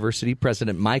Kentucky University,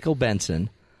 President Michael Benson?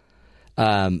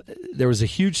 There was a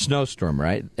huge snowstorm,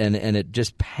 right? And it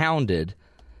just pounded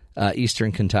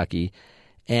Eastern Kentucky.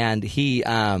 And he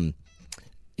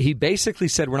basically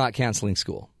said, we're not canceling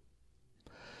school.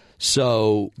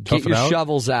 So get your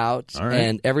shovels out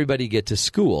and everybody get to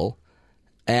school.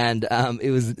 And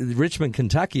it was Richmond,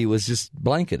 Kentucky was just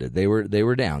blanketed. They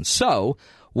were down. So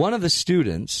one of the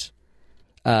students,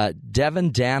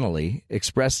 Devin Dannelly,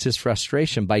 expressed his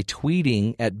frustration by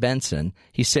tweeting at Benson.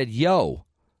 He said, "Yo,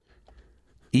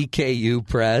 EKU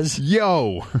Prez,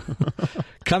 yo,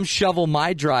 come shovel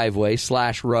my driveway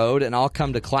 / road, and I'll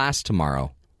come to class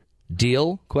tomorrow.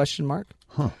 Deal? ?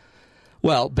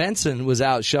 Well, Benson was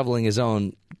out shoveling his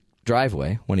own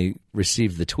driveway when he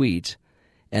received the tweet.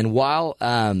 And while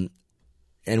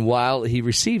he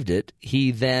received it,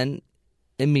 he then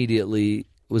immediately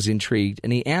was intrigued,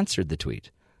 and he answered the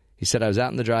tweet. He said, "I was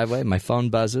out in the driveway. My phone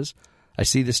buzzes. I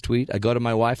see this tweet. I go to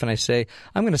my wife, and I say,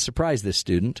 I'm going to surprise this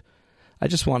student. I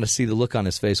just want to see the look on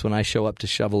his face when I show up to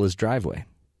shovel his driveway."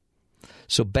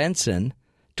 So Benson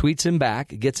tweets him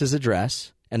back, gets his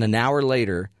address, and an hour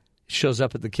later shows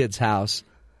up at the kid's house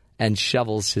and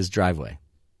shovels his driveway.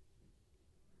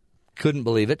 Couldn't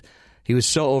believe it. He was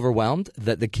so overwhelmed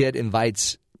that the kid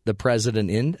invites the president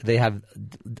in. They have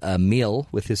a meal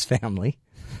with his family.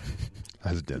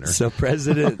 As dinner. So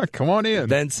President come on in.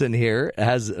 Benson here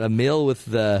has a meal with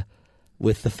the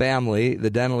family, the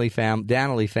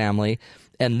Dannelly family,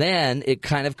 and then it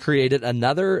kind of created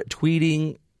another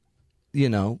tweeting,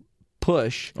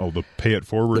 push. Oh, the pay it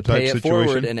forward type situation.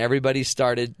 Forward, and everybody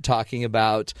started talking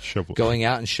about going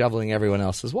out and shoveling everyone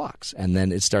else's walks, and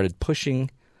then it started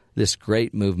pushing this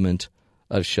great movement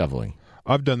of shoveling.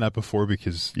 I've done that before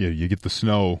because you get the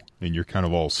snow and you're kind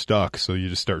of all stuck, so you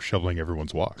just start shoveling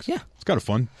everyone's walks. Yeah. It's kind of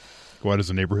fun. Go out as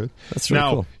a neighborhood. That's really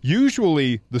cool.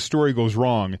 Usually the story goes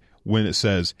wrong when it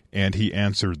says, "and he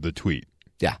answered the tweet."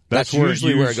 Yeah, that's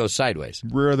usually where it goes sideways.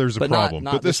 Where there's a problem.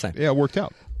 Not this time. Yeah, it worked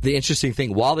out. The interesting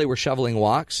thing, while they were shoveling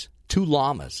walks, 2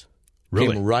 llamas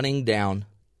came running down.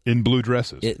 In blue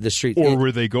dresses? The street. Or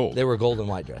were they gold? They were gold and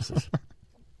white dresses.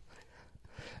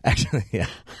 Actually, yeah.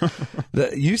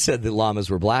 You said the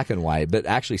llamas were black and white, but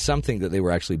actually some think that they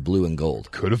were actually blue and gold.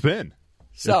 Could have been.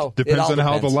 So it depends on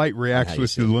how the light reacts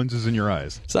with the lenses in your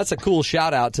eyes. So that's a cool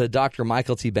shout out to Dr.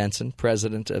 Michael T. Benson,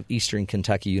 president of Eastern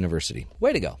Kentucky University.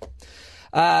 Way to go.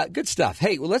 Good stuff.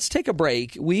 Hey, well, let's take a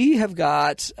break. We have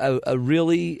got a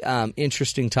really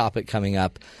interesting topic coming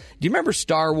up. Do you remember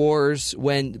Star Wars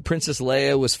when Princess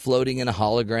Leia was floating in a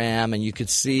hologram and you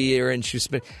could see her and she was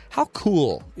spinning? How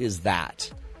cool is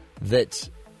that? That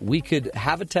we could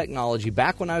have a technology.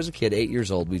 Back when I was a kid, 8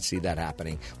 years old, we'd see that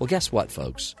happening. Well, guess what,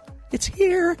 folks? It's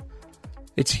here.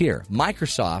 It's here.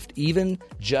 Microsoft even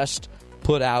just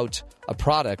put out a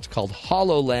product called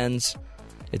HoloLens.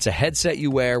 It's a headset you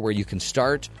wear where you can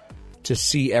start to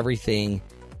see everything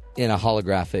in a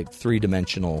holographic,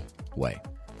 3-dimensional way.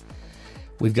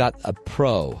 We've got a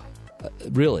pro,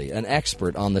 really an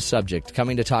expert on the subject,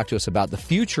 coming to talk to us about the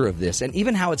future of this and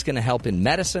even how it's going to help in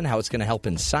medicine, how it's going to help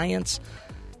in science.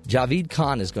 Javid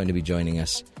Khan is going to be joining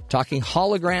us, talking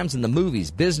holograms in the movies,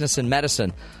 business, and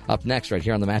medicine. Up next, right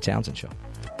here on The Matt Townsend Show.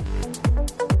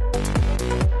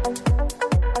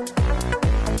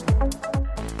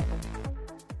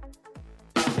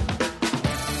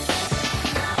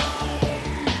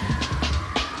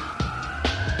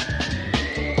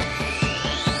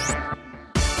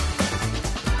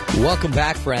 Welcome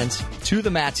back, friends, to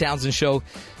the Matt Townsend Show.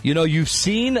 You know, you've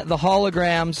seen the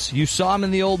holograms. You saw them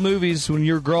in the old movies when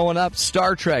you were growing up.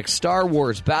 Star Trek, Star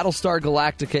Wars, Battlestar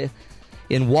Galactica.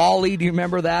 In WALL-E, do you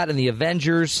remember that? And the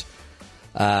Avengers.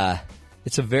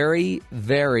 It's a very,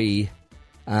 very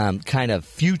kind of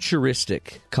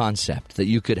futuristic concept that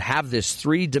you could have this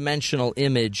 3-dimensional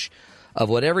image of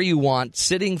whatever you want,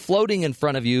 sitting, floating in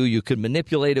front of you. You could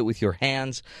manipulate it with your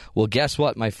hands. Well, guess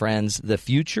what, my friends? The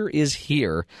future is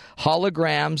here.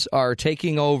 Holograms are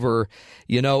taking over.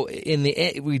 You know,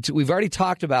 we've already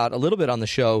talked about a little bit on the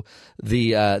show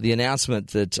the announcement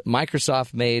that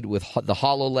Microsoft made with the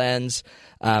HoloLens.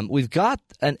 We've got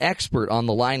an expert on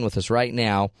the line with us right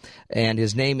now, and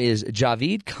his name is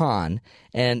Javid Khan.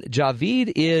 And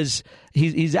Javid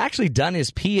he's actually done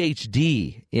his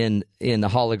PhD in the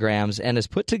holograms and has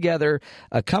put together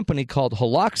a company called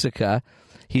Hiloxicva.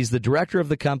 He's the director of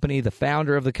the company, the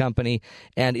founder of the company,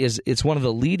 and it's one of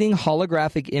the leading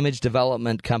holographic image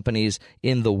development companies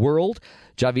in the world.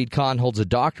 Javid Khan holds a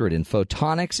doctorate in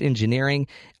photonics engineering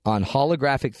on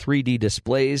holographic 3D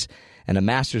displays and a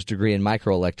master's degree in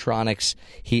microelectronics.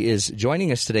 He is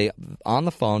joining us today on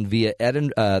the phone via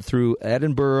through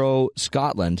Edinburgh,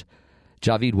 Scotland.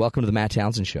 Javid, welcome to the Matt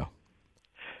Townsend Show.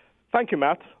 Thank you,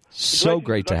 Matt. So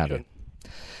great to have you.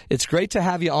 It's great to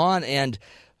have you on, and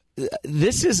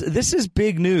this is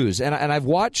big news. And I've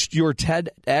watched your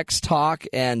TEDx talk,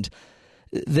 and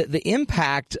the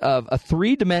impact of a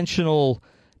three-dimensional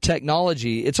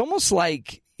technology. It's almost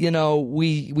like, you know,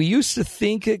 we used to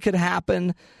think it could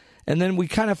happen, and then we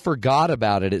kind of forgot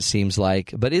about it, it seems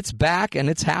like. But it's back, and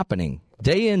it's happening.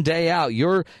 Day in, day out,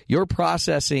 you're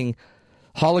processing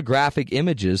holographic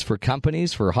images for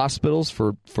companies, for hospitals,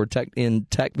 for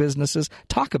tech businesses.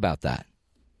 Talk about that.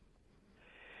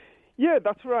 Yeah,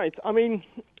 that's right. I mean,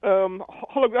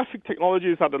 holographic technology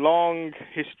has had a long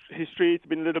history. It's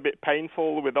been a little bit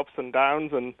painful with ups and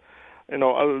downs, and you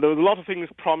know, there was a lot of things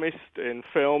promised in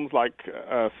films like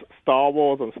Star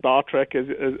Wars and Star Trek,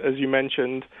 as you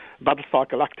mentioned, Battlestar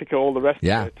Galactica, all the rest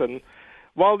of it. And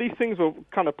while these things were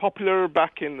kind of popular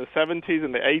back in the 70s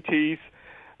and the 80s,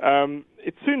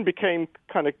 it soon became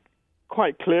kind of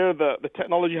quite clear that the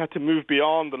technology had to move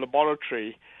beyond the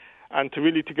laboratory and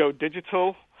to go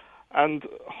digital. And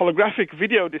holographic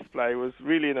video display was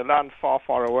really in a land far,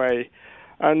 far away.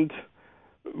 And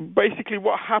basically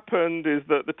what happened is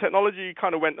that the technology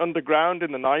kind of went underground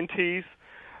in the 90s,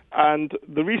 and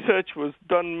the research was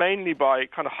done mainly by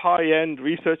kind of high-end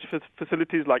research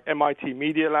facilities like MIT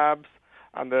Media Labs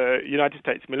and the United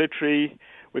States military,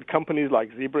 with companies like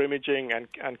Zebra Imaging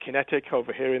and Kinetic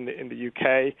over here in the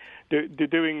UK,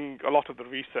 doing a lot of the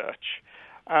research.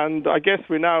 And I guess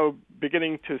we're now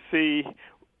beginning to see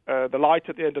the light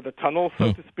at the end of the tunnel,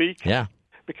 so to speak. Yeah.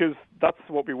 Because that's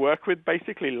what we work with,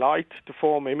 basically light to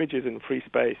form images in free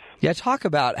space. Yeah, talk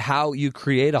about how you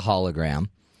create a hologram.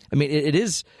 I mean,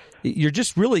 you're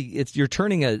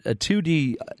turning a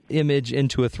 2D image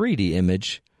into a 3D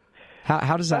image.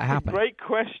 How does that happen? That's a great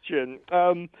question.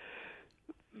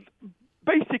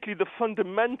 Basically, the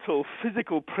fundamental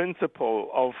physical principle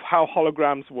of how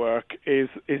holograms work is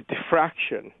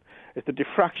diffraction. It's the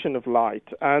diffraction of light.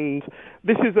 And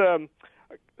this is a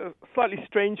slightly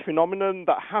strange phenomenon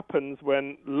that happens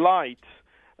when light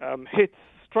hits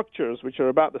structures which are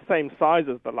about the same size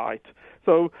as the light.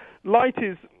 So light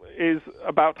is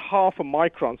about half a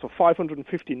micron, so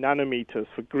 550 nanometers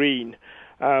for green.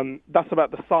 That's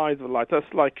about the size of the light.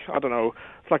 That's like, I don't know,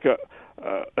 it's like a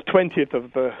 20th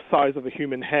of the size of a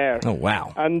human hair. Oh,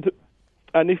 wow. And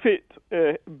if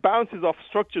it bounces off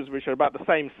structures which are about the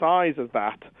same size as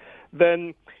that,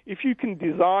 then if you can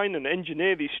design and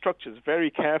engineer these structures very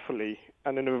carefully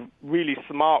and in a really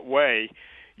smart way,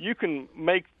 you can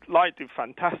make light do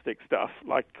fantastic stuff,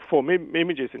 like form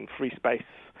images in free space.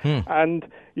 And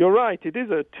you're right, it is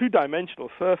a two-dimensional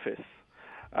surface,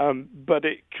 but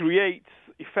it creates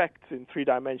effects in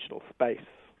three-dimensional space.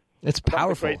 It's powerful.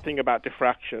 That's the great thing about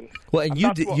diffraction. Well, and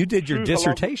you did your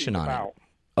dissertation on it.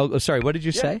 Oh, sorry, what did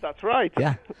you say? Yes, that's right.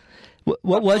 Yeah.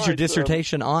 What was your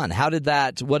dissertation on?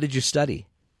 What did you study?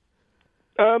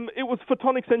 It was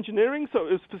photonics engineering, so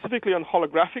it was specifically on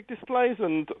holographic displays,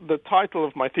 and the title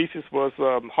of my thesis was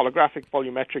Holographic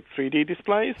Volumetric 3D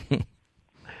Displays.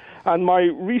 And my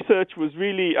research was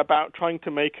really about trying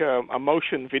to make a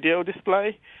motion video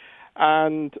display,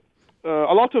 and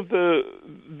a lot of the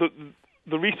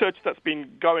research that's been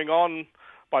going on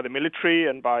by the military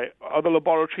and by other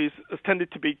laboratories has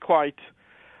tended to be quite,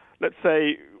 let's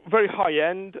say, very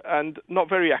high-end and not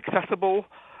very accessible.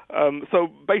 So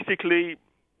basically,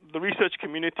 the research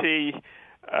community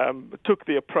took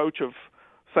the approach of,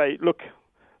 say, look,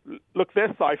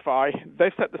 there's sci-fi,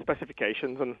 they've set the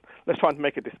specifications, and let's try and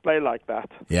make a display like that.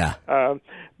 Yeah.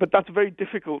 But that's very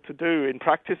difficult to do in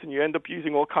practice, and you end up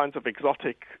using all kinds of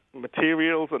exotic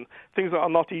materials and things that are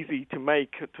not easy to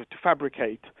make, to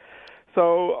fabricate.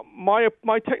 So my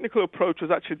technical approach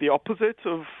was actually the opposite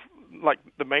of like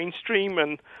the mainstream,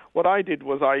 and what I did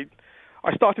was I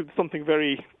started with something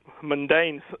very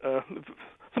mundane,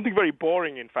 something very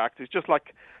boring, in fact. It's just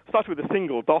like, start with a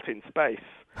single dot in space,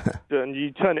 and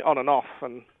you turn it on and off,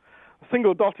 and a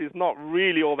single dot is not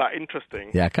really all that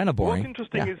interesting. Yeah, kind of boring. What's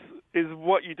interesting is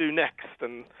what you do next,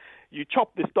 and you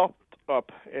chop this dot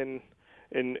up in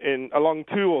along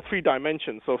 2 or 3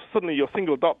 dimensions. So suddenly your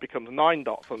single dot becomes 9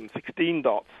 dots and 16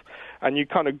 dots, and you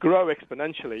kind of grow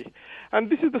exponentially. And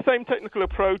this is the same technical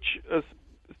approach as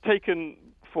taken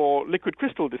for liquid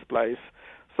crystal displays.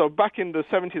 So back in the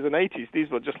 70s and 80s, these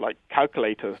were just like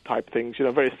calculator type things,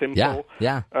 very simple,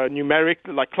 numeric,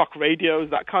 like clock radios,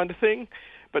 that kind of thing.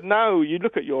 But now you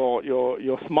look at your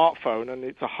smartphone, and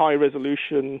it's a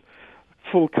high-resolution,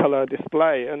 full-color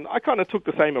display. And I kind of took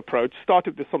the same approach,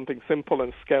 started with something simple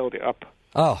and scaled it up.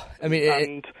 Oh, I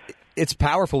mean, it's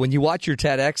powerful when you watch your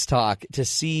TEDx talk to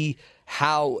see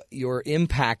how you're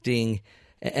impacting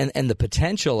and the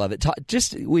potential of it.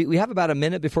 We have about a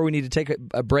minute before we need to take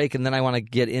a break, and then I want to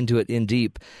get into it in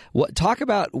deep. Talk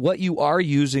about what you are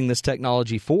using this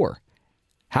technology for.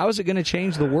 How is it going to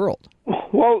change the world?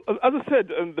 Well, as I said,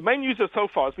 the main user so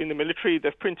far has been the military.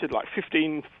 They've printed like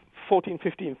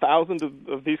 15,000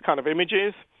 of these kind of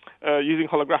images using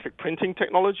holographic printing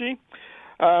technology.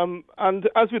 And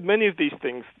as with many of these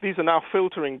things, these are now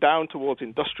filtering down towards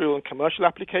industrial and commercial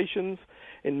applications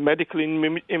in medical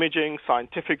imaging,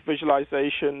 scientific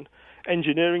visualization,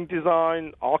 engineering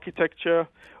design, architecture.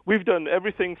 We've done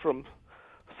everything from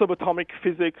subatomic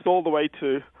physics all the way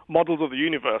to models of the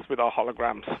universe with our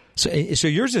holograms. So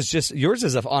yours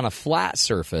is on a flat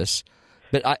surface,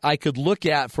 but I could look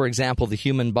at, for example, the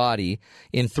human body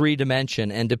in 3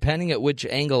 dimension, and depending at which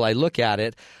angle I look at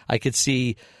it, I could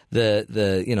see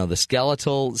the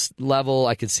skeletal level.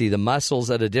 I could see the muscles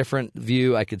at a different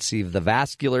view. I could see the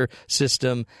vascular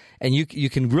system, and you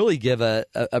can really give a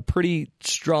pretty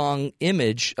strong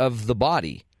image of the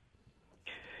body.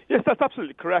 Yes, that's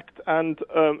absolutely correct. And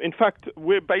in fact,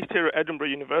 we're based here at Edinburgh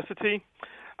University,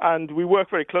 and we work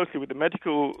very closely with the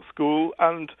medical school,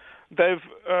 and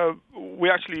we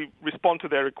actually respond to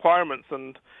their requirements.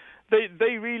 And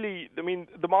they really,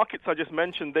 the markets I just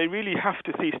mentioned, they really have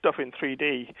to see stuff in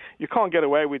 3D. You can't get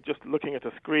away with just looking at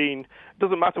a screen. It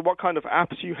doesn't matter what kind of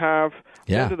apps you have. At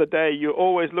the end of the day, you're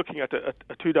always looking at a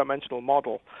 2-dimensional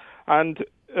model. And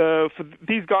for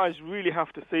these guys really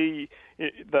have to see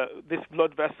that this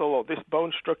blood vessel or this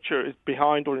bone structure is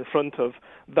behind or in front of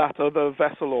that other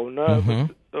vessel or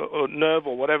nerve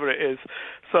or whatever it is.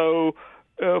 So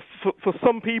for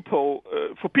some people,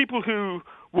 for people who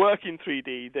work in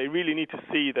 3D, they really need to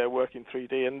see their work in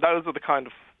 3D, and those are the kind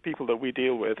of people that we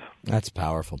deal with. That's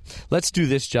powerful. Let's do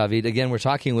this, Javid. Again, we're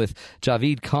talking with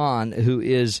Javid Khan, who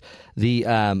is the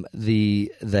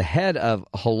head of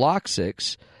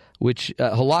Hiloxicva,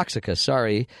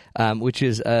 which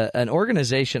is an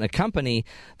organization, a company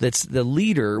that's the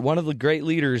leader, one of the great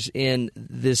leaders in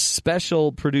this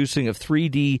special producing of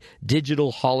 3D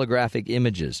digital holographic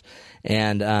images.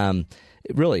 And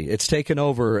really, it's taken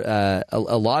over a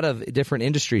lot of different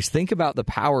industries. Think about the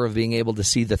power of being able to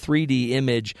see the 3D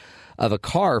image of a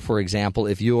car, for example.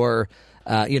 If you're,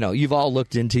 you've all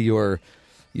looked into your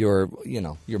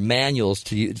manuals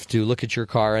to look at your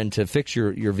car and to fix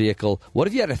your vehicle. What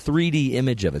if you had a 3D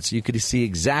image of it, so you could see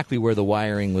exactly where the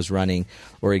wiring was running,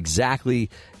 or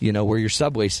exactly where your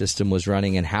subway system was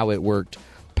running and how it worked?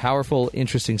 Powerful,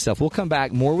 interesting stuff. We'll come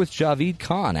back more with Javid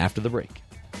Khan after the break.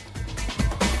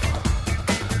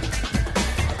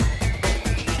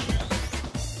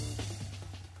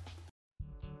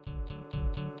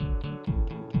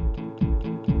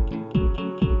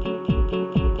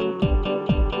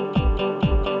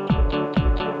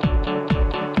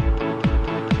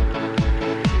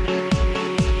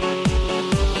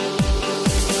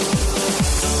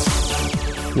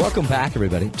 Welcome back,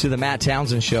 everybody, to the Matt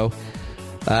Townsend Show.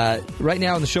 Right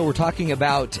now on the show, we're talking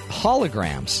about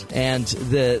holograms and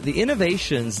the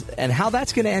innovations and how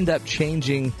that's going to end up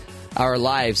changing our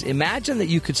lives. Imagine that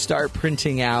you could start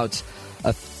printing out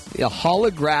a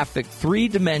holographic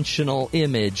 3-dimensional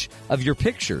image of your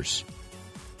pictures.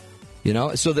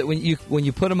 So that when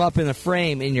you put them up in a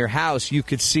frame in your house, you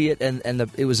could see it, and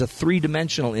it was a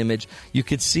 3-dimensional image. You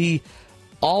could see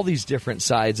all these different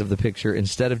sides of the picture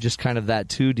instead of just kind of that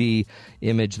 2D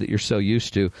image that you're so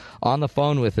used to. On the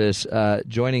phone with us,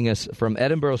 joining us from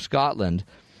Edinburgh, Scotland,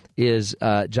 is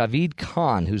Javid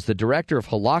Khan, who's the director of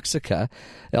Hiloxicva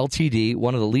Ltd.,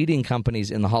 one of the leading companies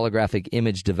in the holographic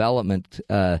image development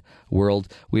world.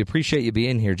 We appreciate you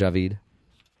being here, Javid.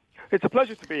 It's a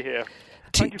pleasure to be here.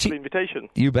 Thank you for the invitation.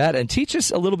 You bet. And teach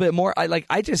us a little bit more.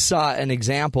 I just saw an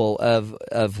example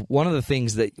of one of the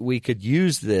things that we could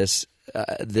use this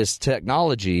this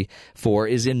technology for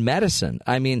is in medicine.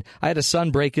 I mean, I had a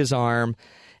son break his arm,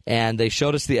 and they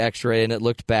showed us the X-ray, and it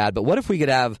looked bad. But what if we could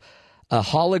have a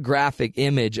holographic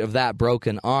image of that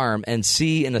broken arm and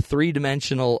see in a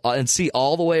three-dimensional and see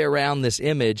all the way around this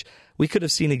image? We could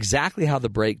have seen exactly how the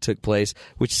break took place,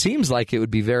 which seems like it would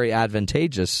be very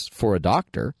advantageous for a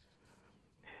doctor.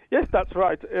 Yes, that's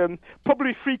right.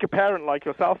 Probably freak a parent like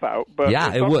yourself out, but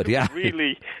yeah, it would. Yeah,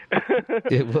 really,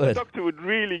 it would. The doctor would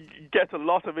really get a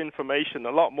lot of information,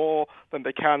 a lot more than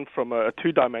they can from a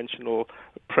two-dimensional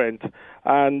print.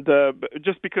 And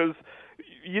just because,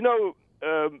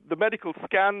 the medical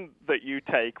scan that you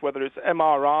take, whether it's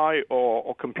MRI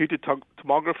or computed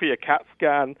tomography, a CAT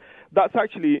scan, that's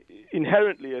actually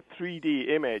inherently a 3D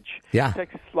image. Yeah. It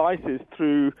takes slices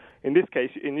through, in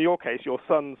your case, your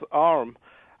son's arm.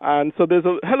 And so there's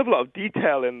a hell of a lot of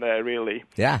detail in there, really.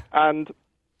 Yeah. And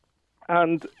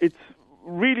it's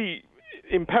really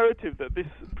imperative that this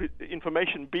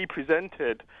information be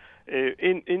presented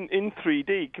in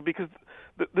 3D, because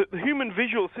the human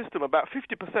visual system, about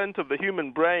 50% of the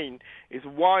human brain is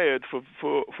wired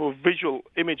for visual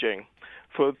imaging,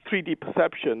 for 3D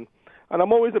perception. And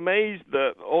I'm always amazed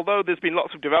that although there's been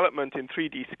lots of development in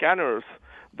 3D scanners,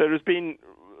 there has been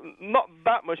not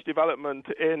that much development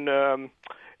in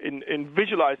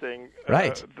visualizing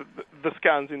the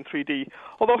scans in 3D.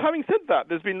 Although having said that,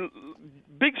 there's been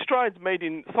big strides made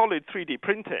in solid 3D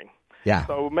printing. Yeah.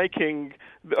 So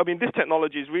this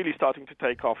technology is really starting to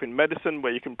take off in medicine,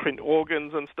 where you can print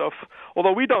organs and stuff.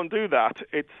 Although we don't do that,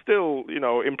 it's still,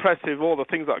 impressive, all the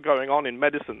things that are going on in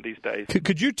medicine these days.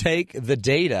 Could you take the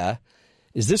data?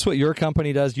 Is this what your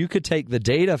company does? You could take the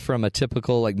data from a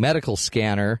typical medical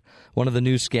scanner, one of the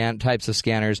new types of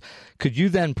scanners. Could you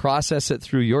then process it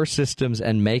through your systems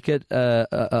and make it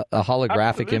a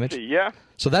holographic image? Yeah.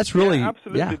 So that's really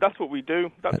absolutely. Yeah. That's what we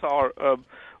do. That's our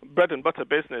bread and butter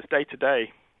business day to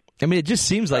day. I mean, it just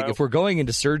seems like if we're going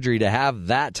into surgery to have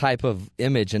that type of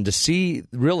image and to see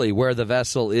really where the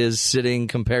vessel is sitting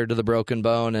compared to the broken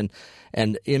bone, and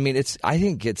I mean, I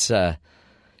think it's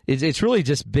really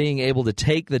just being able to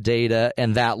take the data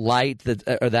and that light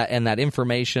that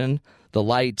information, the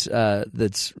light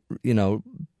that's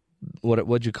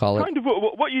what'd you call it? Kind of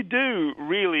what you do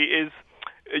really is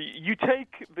you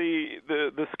take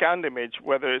the scanned image,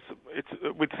 whether it's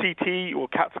with CT or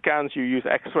CAT scans, you use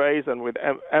X-rays, and with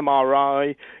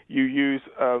MRI you use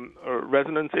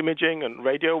resonance imaging and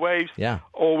radio waves. Yeah.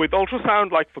 Or with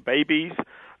ultrasound, like for babies,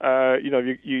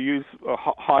 you use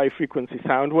high frequency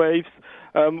sound waves.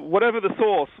 Whatever the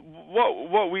source,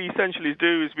 what we essentially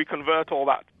do is we convert all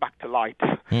that back to light.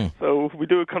 So we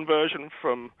do a conversion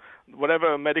from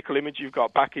whatever medical image you've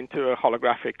got back into a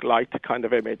holographic light kind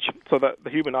of image, so that the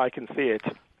human eye can see it.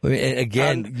 I mean,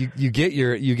 again, you get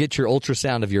your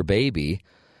ultrasound of your baby,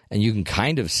 and you can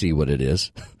kind of see what it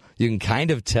is. You can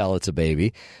kind of tell it's a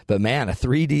baby, but man, a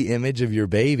 3D image of your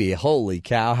baby, holy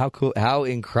cow, how cool, how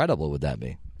incredible would that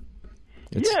be?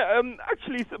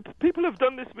 Actually, people have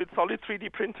done this with solid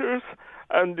 3D printers,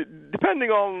 and depending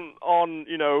on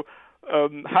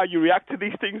how you react to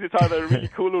these things, it's either really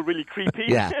cool or really creepy.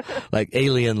 Yeah, like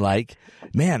alien-like.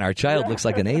 Man, our child looks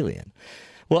like an alien.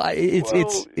 Well,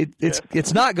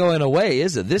 it's not going away,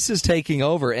 is it? This is taking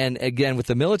over, and again, with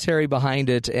the military behind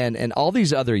it and all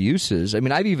these other uses. I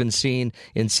mean, I've even seen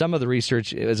in some of the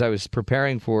research as I was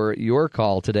preparing for your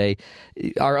call today,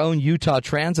 our own Utah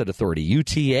Transit Authority,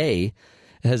 UTA,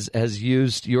 has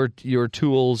used your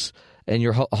tools and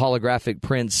your holographic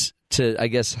prints to, I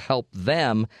guess, help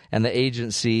them and the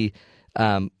agency,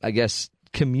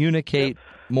 communicate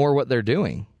more what they're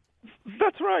doing.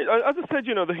 That's right. As I said,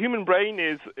 the human brain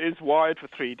is wired for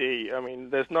 3D. I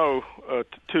mean, there's no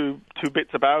two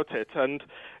bits about it. And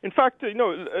in fact,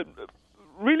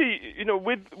 really,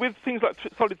 with things like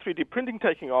solid 3D printing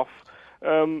taking off,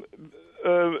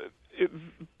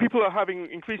 people are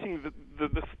increasing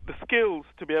the skills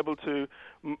to be able to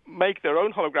make their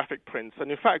own holographic prints.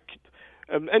 And in fact,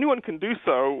 anyone can do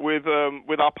so with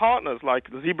our partners like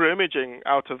Zebra Imaging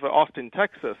out of Austin,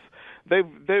 Texas.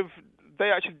 They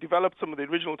actually developed some of the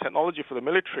original technology for the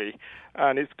military,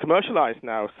 and it's commercialized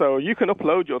now. So you can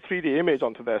upload your 3D image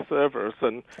onto their servers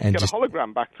and get a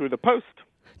hologram back through the post.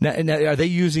 Now, are they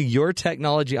using your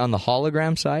technology on the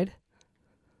hologram side?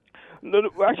 No,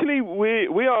 actually, we're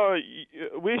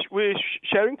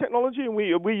sharing technology, and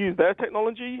we use their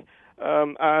technology,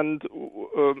 and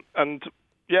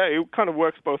it kind of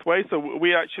works both ways. So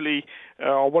we actually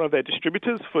are one of their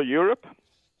distributors for Europe.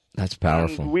 That's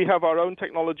powerful. And we have our own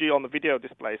technology on the video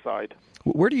display side.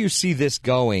 Where do you see this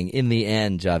going in the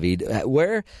end, Javid?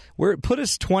 Where put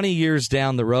us 20 years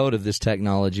down the road of this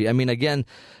technology? I mean, again,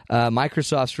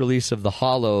 Microsoft's release of the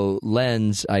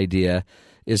HoloLens idea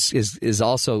is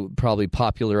also probably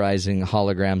popularizing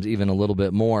holograms even a little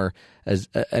bit more.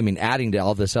 Adding to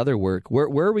all this other work.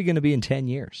 Where are we going to be in 10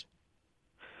 years?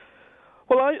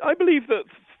 Well, I believe that,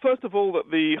 first of all, that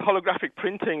the holographic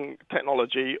printing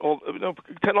technology, or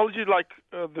technology like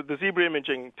the zebra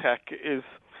imaging tech, is,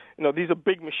 these are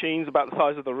big machines about the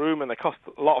size of the room, and they cost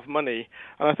a lot of money.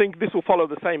 And I think this will follow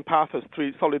the same path as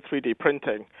solid 3D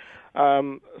printing.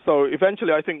 So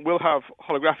eventually, I think we'll have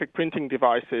holographic printing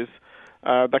devices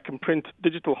that can print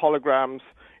digital holograms,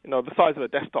 the size of a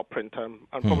desktop printer,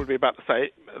 and probably about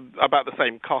the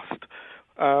same cost,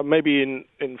 maybe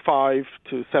in 5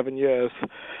 to 7 years.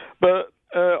 But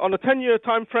on a 10-year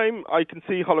time frame, I can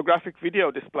see holographic video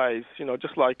displays,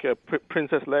 just like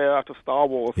Princess Leia out of Star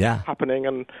Wars happening,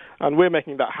 and we're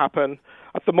making that happen.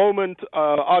 At the moment,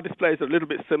 our displays are a little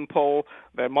bit simple.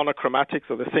 They're monochromatic,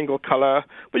 so they're single color.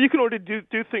 But you can already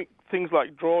do things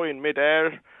like draw in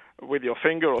midair with your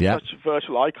finger or touch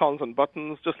virtual icons and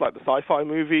buttons, just like the sci-fi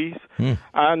movies.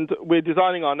 And we're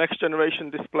designing our next generation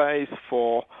displays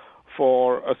for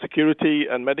security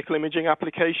and medical imaging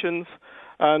applications.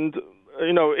 And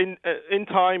in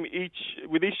time,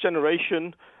 with each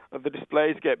generation, the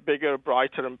displays get bigger,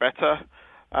 brighter, and better.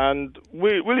 And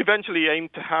we'll eventually aim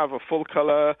to have a full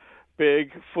color,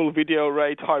 big, full video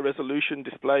rate, high resolution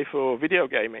display for video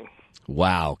gaming.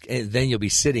 Wow! And then you'll be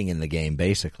sitting in the game,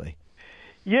 basically.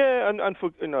 Yeah, and for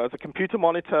as a computer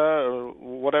monitor or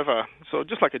whatever. So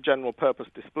just like a general purpose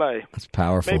display. That's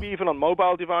powerful. Maybe even on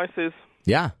mobile devices.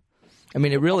 Yeah. I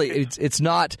mean, it's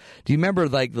not. Do you remember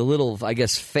like the little, I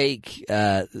guess, fake?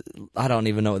 I don't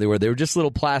even know what they were. They were just little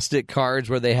plastic cards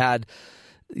where they had,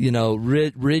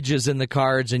 ridges in the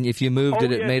cards, and if you moved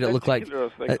it made it look like.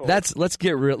 Let's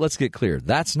get clear.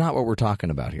 That's not what we're talking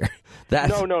about here.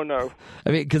 No. I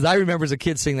mean, because I remember as a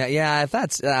kid saying that. Yeah, if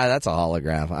that's a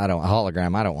hologram. I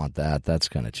don't want that. That's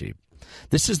kind of cheap.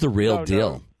 This is the real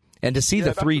deal, no. And to see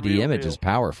the 3D image is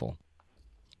powerful.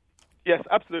 Yes,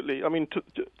 absolutely. I mean,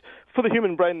 for the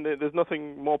human brain, there's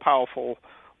nothing more powerful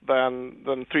than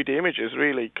 3D images,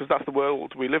 really, because that's the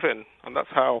world we live in, and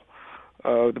that's how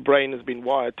the brain has been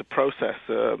wired to process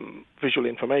visual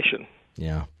information.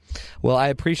 Yeah. Well, I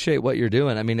appreciate what you're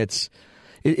doing. I mean,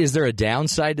 is there a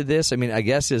downside to this? I mean, I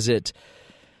guess is it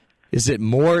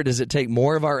more? Does it take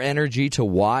more of our energy to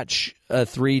watch a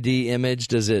 3D image?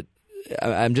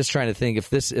 I'm just trying to think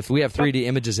if we have 3D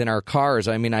images in our cars.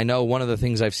 I mean, I know one of the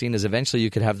things I've seen is eventually you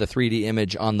could have the 3D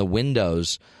image on the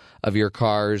windows of your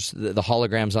cars, the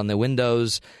holograms on the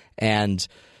windows, and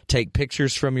take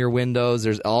pictures from your windows.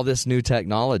 There's all this new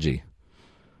technology.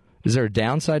 Is there a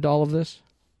downside to all of this?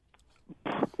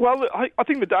 Well, I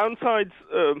think the downsides,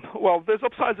 there's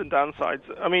upsides and downsides.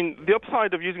 I mean, the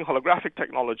upside of using holographic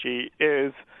technology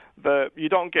is that you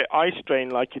don't get eye strain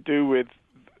like you do with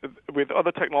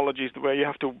other technologies where you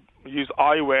have to use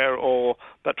eyewear or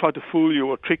that try to fool you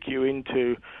or trick you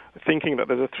into thinking that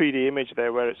there's a 3D image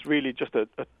there where it's really just a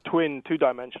twin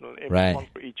two-dimensional image, one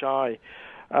for each eye.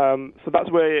 So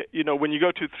that's where, when you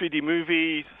go to 3D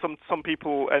movies, some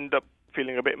people end up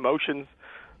feeling a bit motion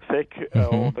sick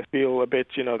or they feel a bit,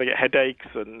 they get headaches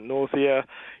and nausea.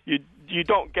 You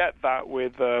don't get that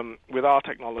with our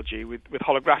technology, with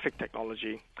holographic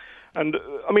technology. And,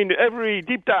 I mean,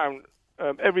 deep down,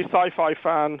 every sci-fi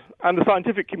fan and the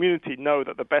scientific community know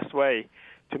that the best way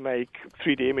to make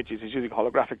 3D images is using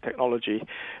holographic technology.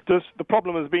 The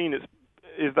problem has been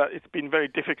is that it's been very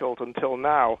difficult until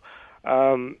now.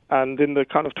 And in the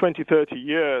kind of 20, 30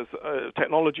 years,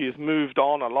 technology has moved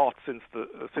on a lot since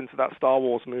that Star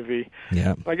Wars movie.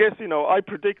 Yeah. I guess, I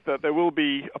predict that there will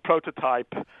be a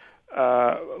prototype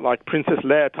like Princess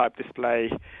Leia type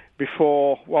display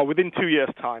within 2 years'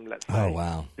 time, let's say. Oh,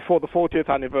 wow. Before the 40th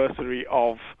anniversary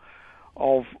of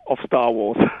Star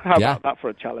Wars. How about that for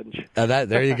a challenge?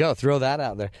 There you go. Throw that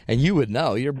out there. And you would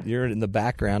know. You're in the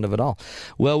background of it all.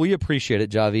 Well, we appreciate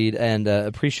it, Javid, and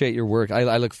appreciate your work.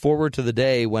 I look forward to the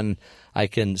day when I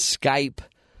can Skype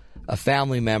a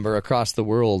family member across the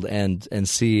world and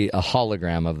see a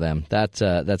hologram of them.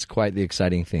 That's quite the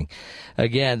exciting thing.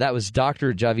 Again, that was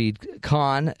Dr. Javid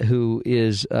Khan, who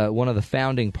is one of the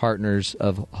founding partners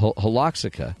of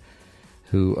Hiloxicva,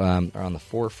 who are on the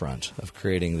forefront of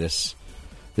creating this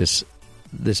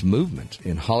movement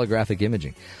in holographic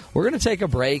imaging. We're going to take a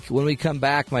break. When we come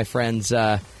back, my friends,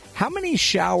 how many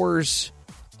showers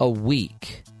a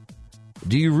week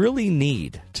do you really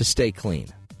need to stay clean?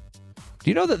 Do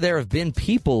you know that there have been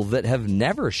people that have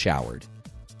never showered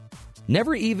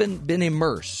never even been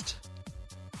immersed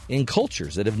in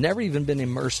cultures that have never even been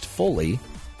immersed fully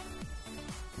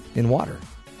in water.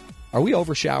 Are we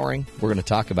overshowering? We're going to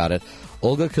talk about it.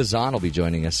 Olga Khazan will be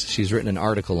joining us. She's written an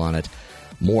article on it.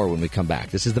 More when we come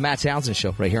back. This is the Matt Townsend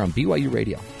Show right here on BYU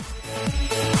Radio.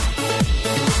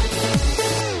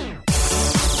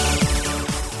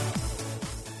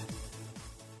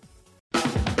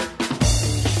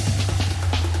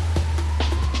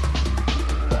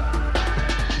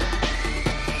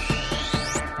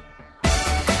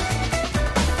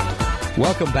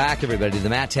 Welcome back, everybody, to the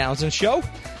Matt Townsend Show.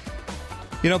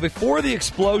 You know, before the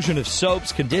explosion of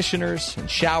soaps, conditioners, and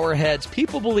shower heads,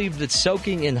 people believed that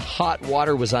soaking in hot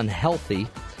water was unhealthy.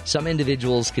 Some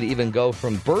individuals could even go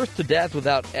from birth to death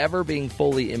without ever being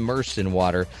fully immersed in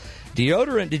water.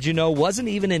 Deodorant, did you know, wasn't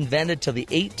even invented till the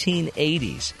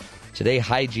 1880s. Today,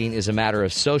 hygiene is a matter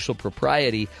of social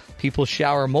propriety. People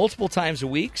shower multiple times a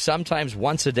week, sometimes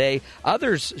once a day.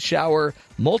 Others shower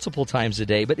multiple times a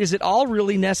day. But is it all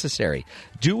really necessary?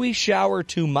 Do we shower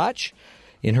too much?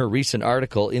 In her recent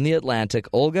article in The Atlantic,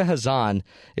 Olga Khazan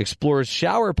explores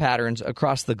shower patterns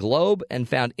across the globe and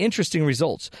found interesting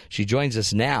results. She joins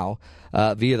us now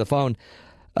via the phone.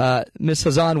 Ms.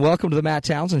 Khazan, welcome to the Matt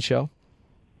Townsend Show.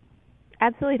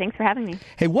 Absolutely. Thanks for having me.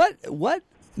 Hey, what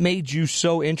made you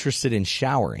so interested in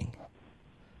showering?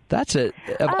 That's it.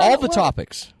 Of all the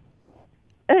topics.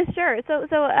 Sure. So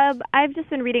I've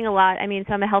just been reading a lot. I mean,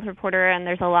 so I'm a health reporter, and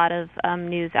there's a lot of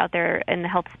news out there in the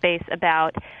health space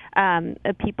about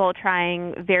people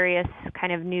trying various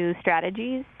kind of new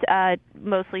strategies,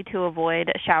 mostly to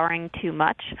avoid showering too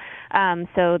much.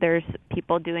 So there's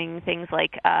people doing things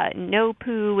like no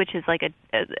poo, which is like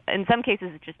in some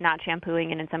cases it's just not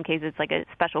shampooing, and in some cases it's like a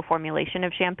special formulation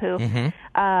of shampoo.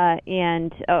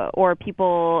 And or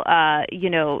people,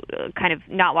 kind of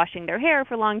not washing their hair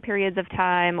for long periods of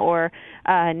time, or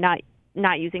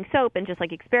not using soap, and just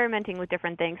like experimenting with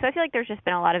different things. So I feel like there's just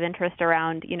been a lot of interest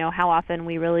around, how often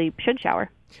we really should shower.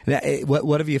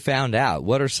 What have you found out?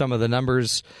 What are some of the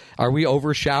numbers? Are we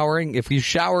over showering? If you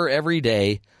shower every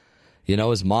day,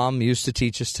 as Mom used to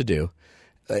teach us to do,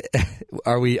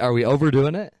 are we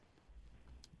overdoing it?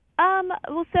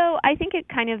 Well, so I think it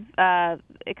kind of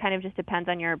just depends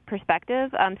on your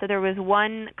perspective. So there was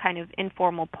one kind of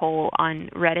informal poll on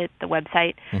Reddit, the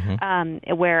website,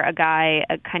 where a guy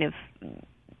kind of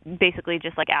basically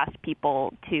just like asked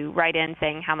people to write in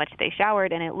saying how much they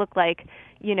showered, and it looked like,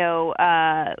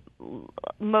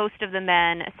 most of the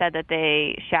men said that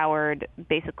they showered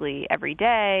basically every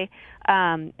day,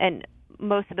 and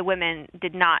most of the women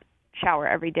did not shower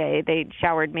every day. They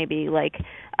showered maybe 4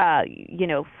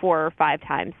 or 5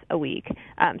 times a week.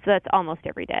 So that's almost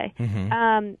every day.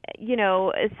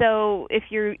 So if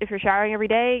you're showering every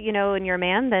day, and you're a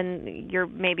man, then you're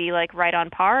maybe like right on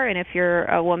par. And if you're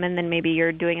a woman, then maybe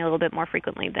you're doing it a little bit more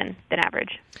frequently than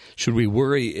average. Should we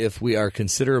worry if we are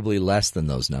considerably less than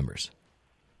those numbers?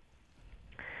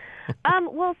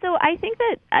 Well, so I think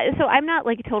that so I'm not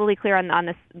totally clear on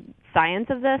the science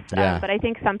of this, but I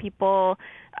think some people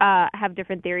have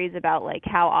different theories about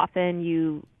how often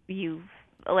you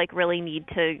really need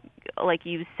to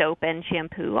use soap and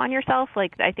shampoo on yourself.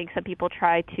 I think some people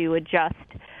try to adjust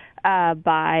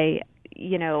by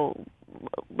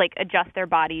adjust their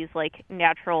body's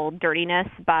natural dirtiness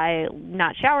by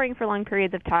not showering for long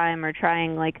periods of time, or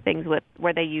trying things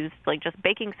where they use just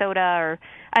baking soda, or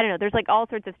I don't know. There's all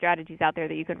sorts of strategies out there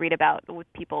that you could read about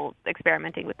with people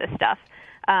experimenting with this stuff.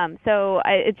 So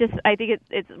I think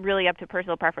it's really up to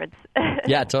personal preference.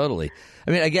 Yeah, totally.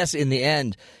 I mean, I guess in the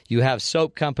end, you have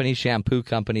soap companies, shampoo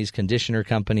companies, conditioner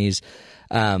companies.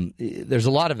 There's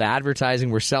a lot of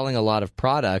advertising. We're selling a lot of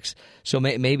products. So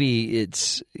maybe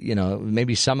it's,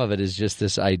 maybe some of it is just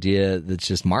this idea that's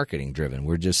just marketing driven.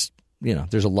 We're just,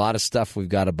 there's a lot of stuff we've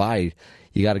got to buy.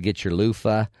 You got to get your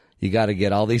loofah. You got to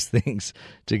get all these things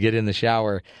to get in the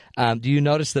shower. Do you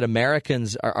notice that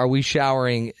Americans, are we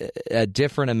showering at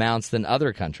different amounts than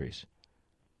other countries?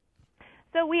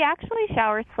 So we actually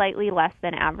shower slightly less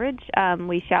than average.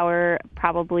 We shower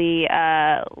probably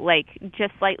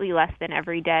just slightly less than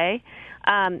every day.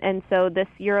 And so this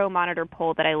Euromonitor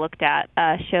poll that I looked at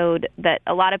showed that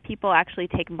a lot of people actually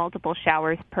take multiple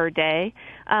showers per day,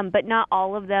 but not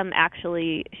all of them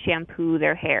actually shampoo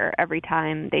their hair every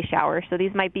time they shower. So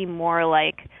these might be more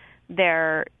like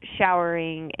they're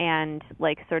showering and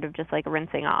sort of just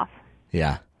rinsing off.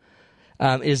 Yeah.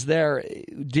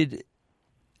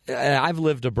 I've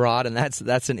lived abroad, and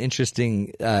that's an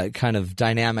interesting kind of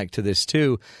dynamic to this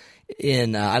too.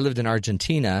 I lived in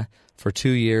Argentina for 2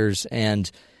 years, and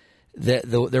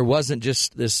there wasn't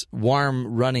just this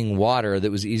warm running water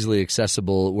that was easily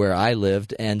accessible where I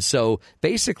lived. And so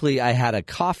basically I had a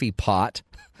coffee pot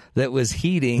that was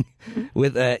heating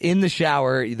with in the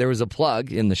shower. There was a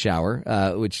plug in the shower,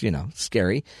 which,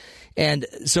 scary. And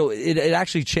so it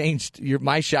actually changed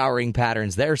my showering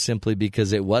patterns there simply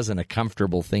because it wasn't a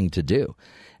comfortable thing to do.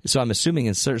 So I'm assuming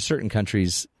in certain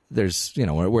countries there's,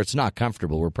 where it's not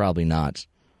comfortable, we're probably not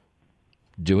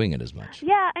doing it as much.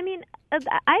 Yeah, I mean,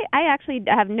 I actually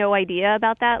have no idea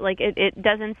about that. Like, it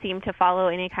doesn't seem to follow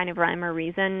any kind of rhyme or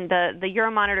reason. The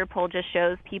Euromonitor poll just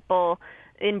shows people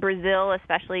in Brazil,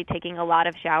 especially, taking a lot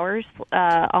of showers,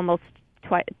 almost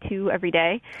 2 every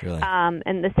day. Really?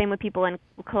 And the same with people in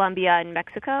Colombia and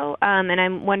Mexico. And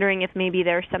I'm wondering if maybe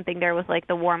there's something there with, like,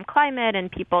 the warm climate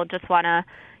and people just want to,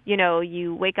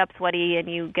 you wake up sweaty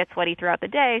and you get sweaty throughout the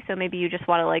day, so maybe you just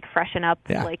want to, like, freshen up,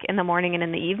 like, in the morning and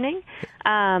in the evening.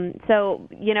 So,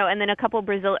 and then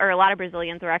a lot of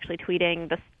Brazilians were actually tweeting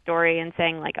the story and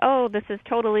saying, like, oh, this is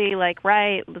totally, like,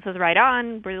 right, this is right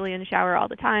on, Brazilians shower all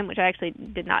the time, which I actually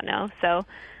did not know. So,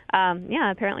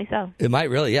 apparently so. It might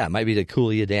be to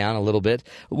cool you down a little bit.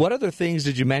 What other things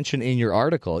did you mention in your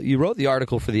article? You wrote the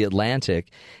article for The Atlantic,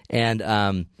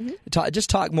 and just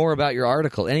talk more about your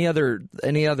article. Any other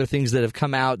things that have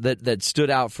come out that stood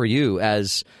out for you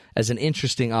as an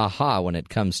interesting aha when it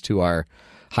comes to our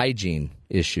hygiene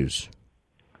issues?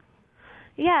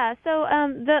 Yeah, so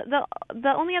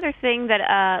the only other thing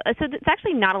that so there's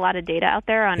actually not a lot of data out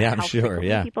there on how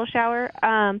frequently people shower.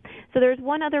 So there's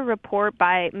one other report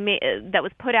that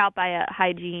was put out by a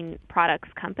hygiene products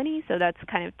company, so that's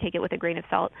kind of take it with a grain of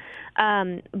salt.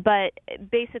 But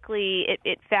basically,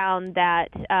 it found that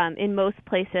in most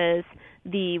places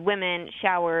the women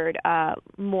showered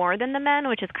more than the men,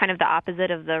 which is kind of the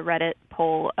opposite of the Reddit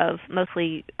poll of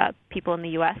mostly people in the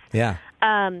U.S. Yeah.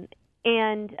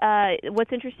 And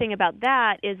what's interesting about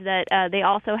that is that they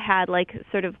also had, like,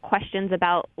 sort of questions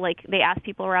about, like, they asked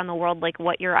people around the world, like,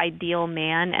 what your ideal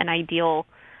man and ideal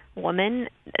woman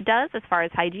does as far as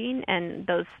hygiene, and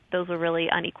those were really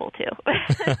unequal too.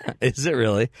 Is it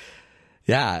really?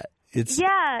 Yeah.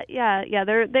 Yeah.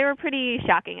 They were pretty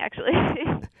shocking, actually.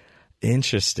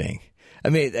 Interesting. I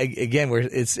mean, again,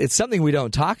 it's something we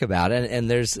don't talk about, and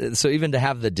there's so even to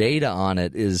have the data on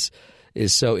it is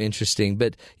so interesting.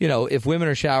 But, if women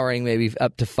are showering maybe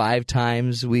up to 5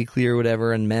 times weekly or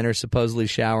whatever, and men are supposedly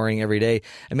showering every day.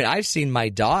 I mean, I've seen my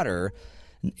daughter,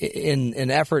 in an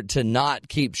effort to not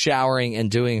keep showering and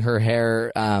doing her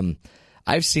hair,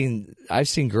 I've seen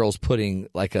girls putting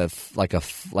like a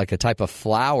type of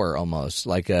flour, almost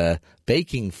like a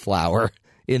baking flour,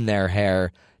 in their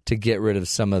hair to get rid of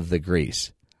some of the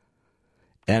grease.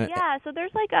 And so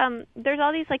there's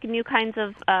all these, like, new kinds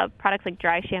of products, like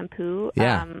dry shampoo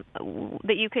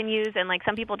that you can use, and, like,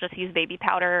 some people just use baby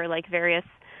powder, like various.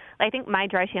 I think my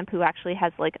dry shampoo actually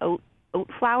has, like, oat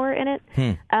flour in it,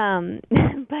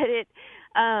 but it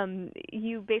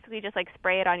you basically just, like,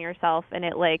 spray it on yourself, and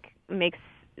it, like, makes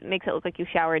it look like you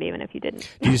showered even if you didn't.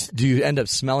 Do you end up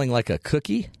smelling like a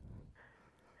cookie?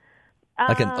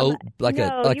 Like an oat,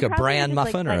 a bran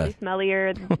muffin, or a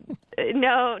smellier.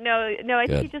 No. I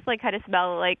think you just, like, kind of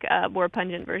smell like a more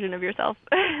pungent version of yourself.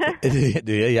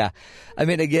 Yeah. I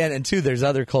mean, again, and two, there's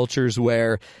other cultures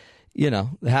where,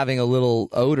 having a little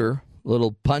odor,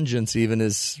 little pungence, even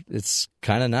it's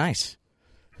kind of nice.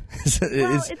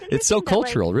 It's so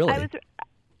cultural, like, really.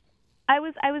 I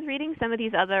was reading some of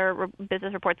these other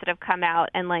business reports that have come out,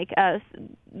 and, like,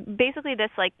 basically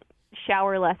this, like,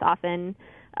 shower less often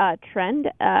trend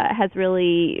has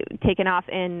really taken off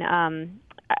in,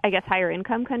 I guess, higher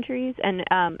income countries, and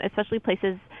especially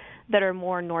places that are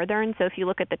more northern. So if you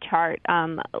look at the chart,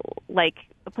 like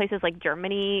places like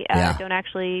Germany don't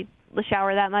actually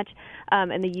shower that much,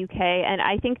 in the UK. And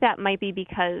I think that might be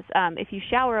because if you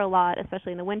shower a lot,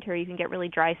 especially in the winter, you can get really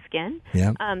dry skin.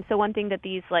 Yeah. So one thing that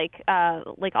these like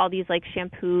all these, like,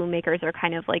 shampoo makers are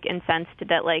kind of, like, incensed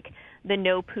that, like, the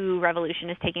no poo revolution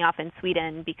is taking off in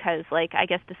Sweden because, like, I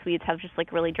guess the Swedes have just,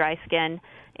 like, really dry skin,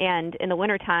 and in the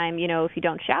wintertime, if you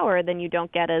don't shower, then you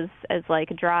don't get as like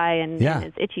dry and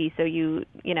as itchy. So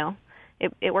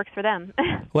it works for them.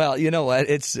 Well, you know what?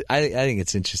 I think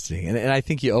it's interesting, and I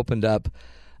think you opened up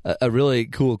a really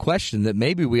cool question that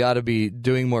maybe we ought to be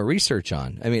doing more research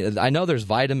on. I mean, I know there's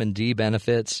vitamin D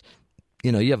benefits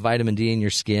you have vitamin D in your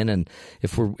skin, and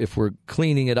if we're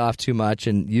cleaning it off too much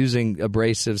and using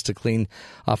abrasives to clean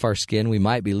off our skin, we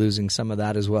might be losing some of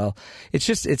that as well.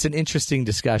 It's an interesting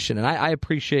discussion, and I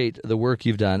appreciate the work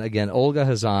you've done. Again, Olga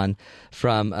Khazan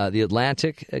from The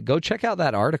Atlantic. Go check out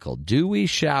that article. Do we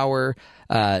shower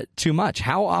too much?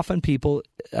 How often people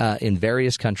in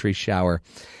various countries shower?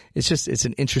 It's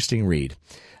an interesting read.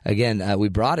 Again, we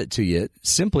brought it to you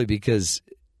simply because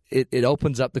it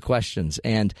opens up the questions.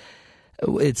 And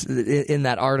it's in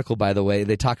that article, by the way,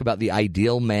 they talk about the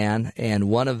ideal man. And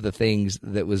one of the things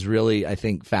that was really, I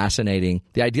think, fascinating,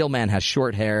 the ideal man has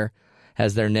short hair,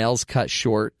 has their nails cut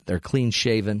short, they're clean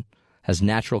shaven, has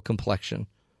natural complexion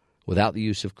without the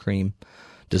use of cream,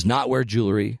 does not wear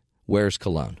jewelry, wears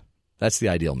cologne. That's the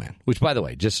ideal man, which, by the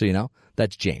way, just so you know,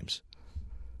 that's James.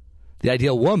 The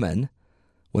ideal woman,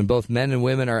 when both men and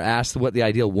women are asked what the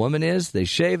ideal woman is, they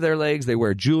shave their legs, they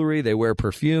wear jewelry, they wear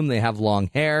perfume, they have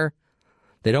long hair.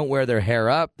 They don't wear their hair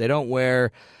up. They don't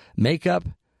wear makeup.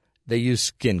 They use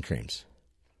skin creams.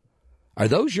 Are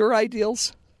those your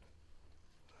ideals?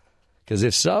 Because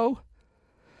if so,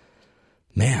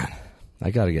 man,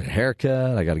 I got to get a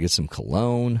haircut. I got to get some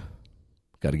cologne.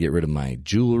 Got to get rid of my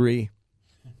jewelry.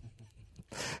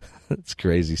 It's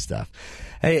crazy stuff.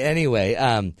 Hey,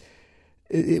 anyway,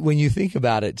 when you think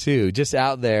about it, too, just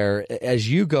out there, as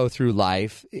you go through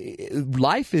life,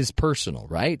 life is personal,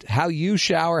 right? How you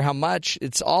shower, how much,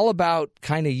 it's all about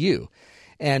kind of you.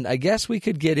 And I guess we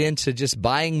could get into just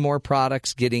buying more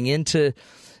products, getting into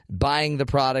buying the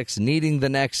products, needing the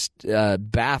next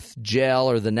bath gel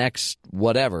or the next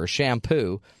whatever,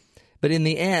 shampoo. But in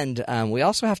the end, we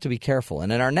also have to be careful.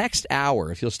 And in our next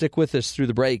hour, if you'll stick with us through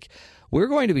the break, we're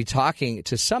going to be talking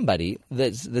to somebody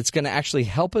that's going to actually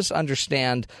help us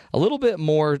understand a little bit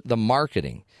more the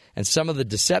marketing and some of the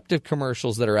deceptive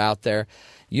commercials that are out there.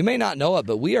 You may not know it,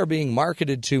 but we are being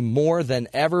marketed to more than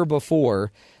ever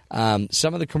before.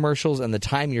 Some of the commercials and the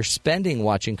time you're spending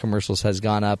watching commercials has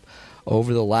gone up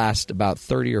over the last about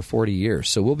 30 or 40 years.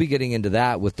 So we'll be getting into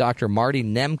that with Dr. Marty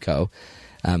Nemko.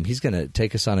 He's going to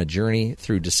take us on a journey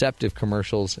through deceptive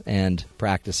commercials and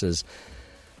practices.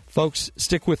 Folks,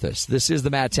 stick with us. This is the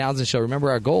Matt Townsend Show. Remember,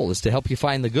 our goal is to help you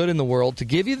find the good in the world, to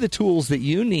give you the tools that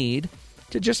you need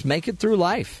to just make it through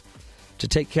life, to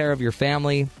take care of your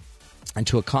family, and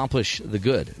to accomplish the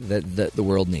good that the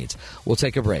world needs. We'll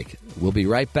take a break. We'll be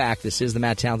right back. This is the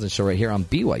Matt Townsend Show right here on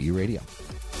BYU Radio.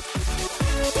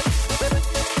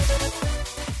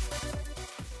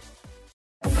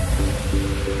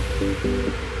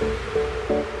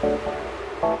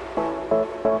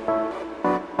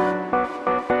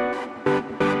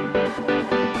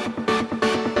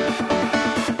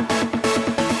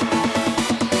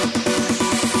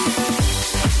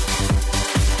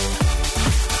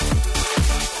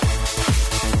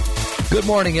 Good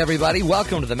morning, everybody.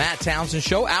 Welcome to the Matt Townsend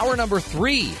Show, hour number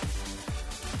 3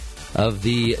 of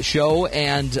the show.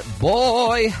 And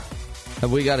boy,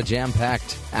 have we got a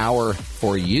jam-packed hour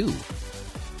for you.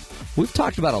 We've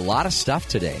talked about a lot of stuff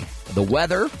today. The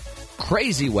weather,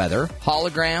 crazy weather,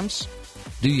 holograms.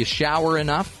 Do you shower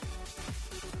enough?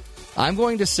 I'm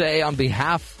going to say on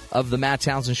behalf of the Matt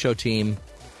Townsend Show team,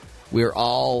 we're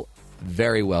all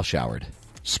very well showered.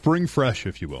 Spring fresh,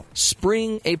 if you will.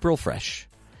 Spring, April fresh.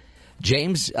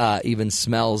 James even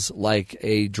smells like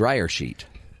a dryer sheet.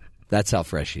 That's how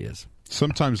fresh he is.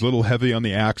 Sometimes a little heavy on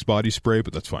the Axe body spray,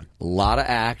 but that's fine. A lot of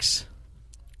Axe.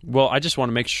 Well, I just want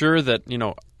to make sure that,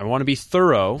 I want to be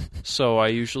thorough, so I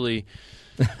usually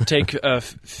take a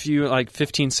few,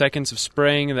 15 seconds of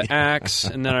spraying the Axe,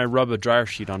 and then I rub a dryer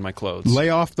sheet on my clothes. Lay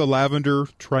off the lavender.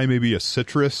 Try maybe a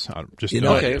citrus.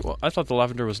 Okay, well, I thought the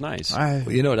lavender was nice.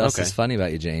 You know what else is funny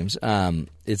about you, James?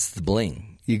 It's the bling.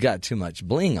 You got too much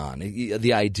bling on.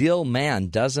 The ideal man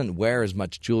doesn't wear as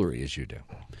much jewelry as you do.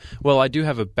 Well, I do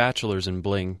have a bachelor's in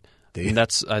bling. And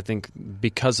that's, I think,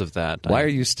 because of that. Why are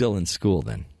you still in school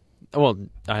then? Well,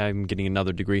 I'm getting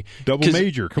another degree. Double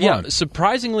major, come on. Yeah,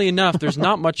 surprisingly enough, there's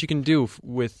not much you can do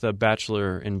with a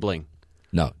bachelor in bling.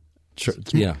 No.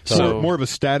 Yeah. So more of a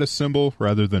status symbol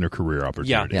rather than a career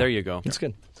opportunity. Yeah, there you go. That's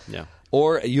good. Yeah.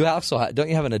 Or you also don't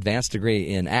you have an advanced degree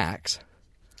in Axe?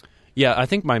 Yeah, I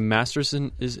think my master's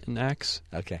is in Axe.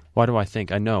 Okay. Why do I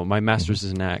think? I know. My master's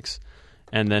is in Axe.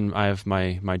 And then I have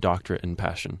my doctorate in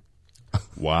passion.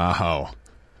 Wow.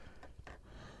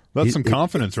 That's some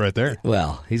confidence right there.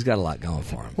 Well, he's got a lot going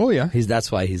for him. Oh, yeah.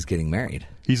 That's why he's getting married.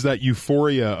 He's that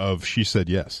euphoria of she said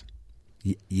yes.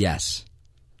 Yes.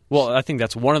 Well, I think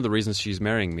that's one of the reasons she's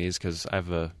marrying me is because I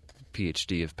have a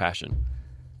PhD of passion.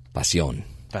 Pasión.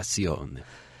 Pasión.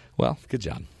 Well, good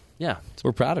job. Yeah,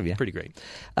 We're proud of you. pretty great.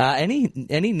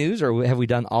 Any news, or have we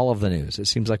done all of the news? It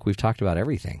seems like we've talked about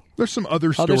everything. There's some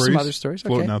other stories. There's some other stories.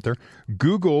 Floating Okay. out there.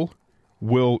 Google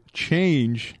will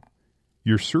change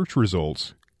your search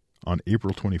results on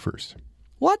April 21st.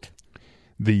 What?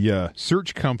 The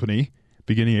search company,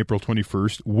 beginning April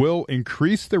 21st, will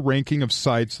increase the ranking of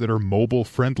sites that are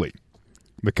mobile-friendly.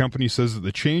 The company says that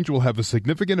the change will have a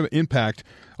significant impact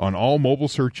on all mobile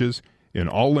searches in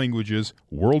all languages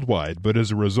worldwide, but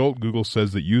as a result, Google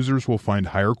says that users will find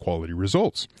higher quality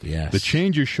results. Yes. The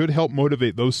changes should help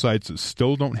motivate those sites that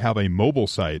still don't have a mobile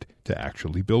site to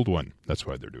actually build one. That's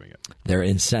why they're doing it. They're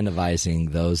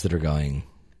incentivizing those that are going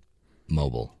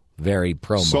mobile. Very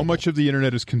pro-mobile. So much of the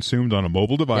internet is consumed on a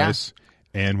mobile device,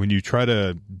 and when you try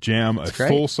to jam a great.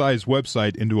 full-size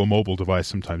website into a mobile device,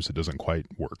 sometimes it doesn't quite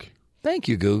work. Thank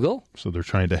you, Google. So they're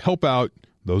trying to help out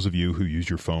those of you who use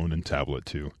your phone and tablet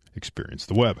to experience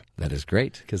the web. That is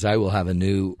great, because I will have a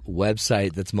new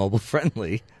website that's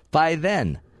mobile-friendly by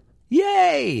then.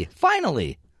 Yay!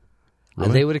 Finally!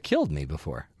 Really? They would have killed me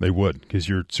before. They would, because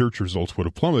your search results would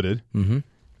have plummeted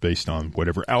based on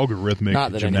whatever algorithmic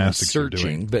Not that anyone's gymnastics you're doing.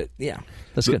 searching, but yeah,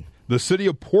 that's good. The city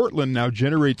of Portland now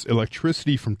generates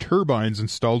electricity from turbines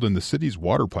installed in the city's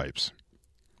water pipes.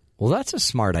 Well, that's a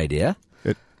smart idea.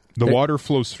 The water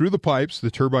flows through the pipes,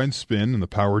 the turbines spin, and the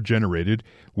power generated,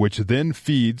 which then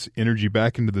feeds energy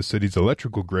back into the city's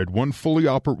electrical grid. Once fully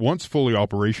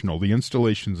operational, the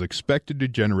installation is expected to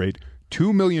generate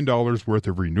 $2 million worth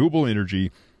of renewable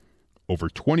energy over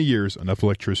 20 years, enough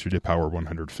electricity to power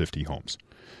 150 homes.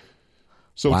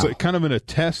 So it's kind of in a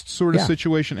test sort of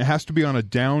situation. It has to be on a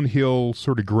downhill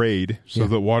sort of grade so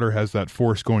that water has that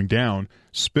force going down,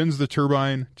 spins the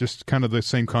turbine, just kind of the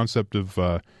same concept of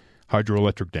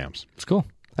hydroelectric dams. It's cool.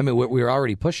 I mean, we're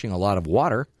already pushing a lot of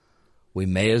water. We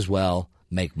may as well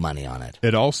make money on it.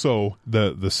 It also,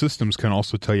 the systems can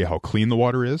also tell you how clean the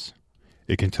water is.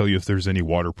 It can tell you if there's any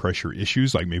water pressure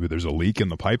issues, like maybe there's a leak in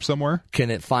the pipe somewhere. Can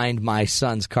it find my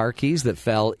son's car keys that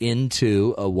fell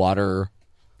into a water?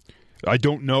 I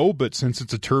don't know, but since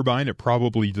it's a turbine, it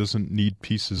probably doesn't need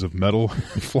pieces of metal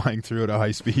flying through at a high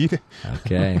speed.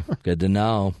 Okay, good to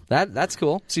know. That's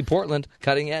cool. See, Portland,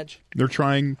 cutting edge. They're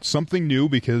trying something new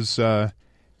because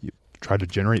you try to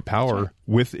generate power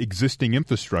with existing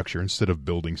infrastructure instead of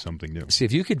building something new. See,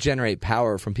 if you could generate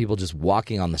power from people just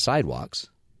walking on the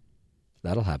sidewalks,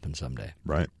 that'll happen someday.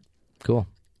 Right. Cool.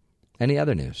 Any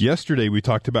other news? Yesterday, we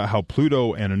talked about how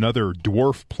Pluto and another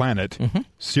dwarf planet,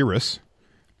 Ceres,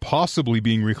 possibly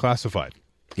being reclassified.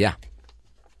 Yeah.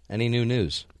 Any new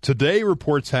news? Today,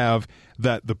 reports have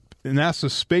that the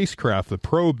NASA spacecraft, the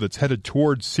probe that's headed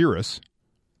towards Ceres,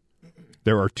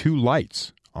 there are 2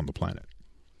 lights on the planet.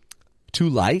 2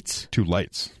 lights? 2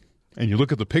 lights. And you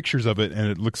look at the pictures of it,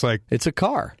 and it looks like It's a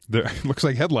car. it looks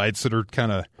like headlights that are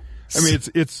kind of. I mean,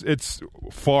 it's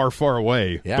far, far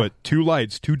away, but 2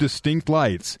 lights, 2 distinct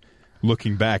lights,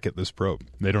 looking back at this probe.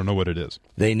 They don't know what it is.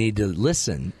 They need to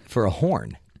listen for a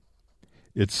horn.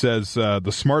 It says the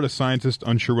smartest scientists,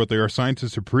 unsure what they are,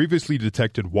 scientists have previously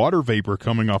detected water vapor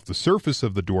coming off the surface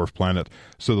of the dwarf planet,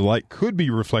 so the light could be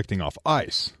reflecting off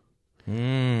ice.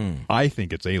 I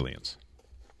think it's aliens.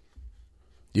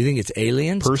 Do you think it's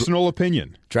aliens? Personal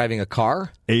opinion. Driving a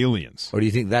car? Aliens. Or do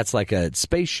you think that's like a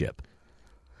spaceship?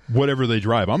 Whatever they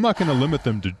drive. I'm not going to limit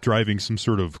them to driving some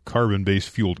sort of carbon-based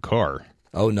fueled car.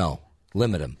 Oh, no.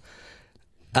 Limit them.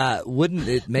 Wouldn't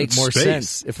it make more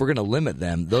sense if we're going to limit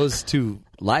them? Those 2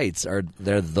 lights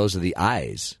those are the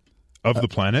eyes of the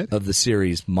planet of the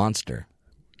Ceres monster.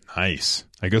 Nice.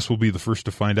 I guess we'll be the first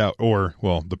to find out, or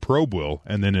well, the probe will,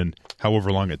 and then in however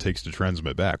long it takes to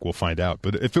transmit back, we'll find out.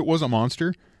 But if it was a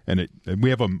monster, and we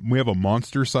have a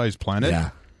monster-sized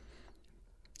planet,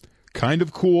 kind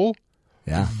of cool,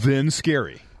 then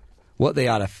scary. What they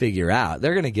ought to figure out,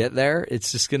 they're going to get there.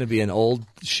 It's just going to be an old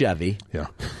Chevy. Yeah.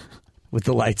 With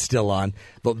the lights still on.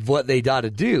 But what they ought to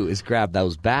do is grab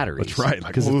those batteries. That's right.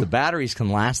 Because if the batteries can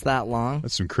last that long,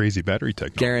 that's some crazy battery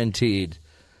technology. Guaranteed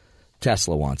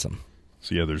Tesla wants them.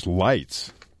 So, yeah, there's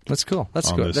lights. That's cool. That's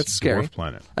good. That's scary. Dwarf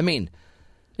planet. I mean,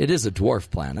 it is a dwarf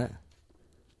planet.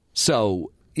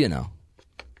 So,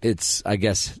 it's, I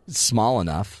guess, small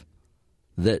enough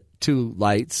that 2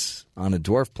 lights on a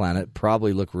dwarf planet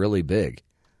probably look really big.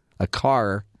 A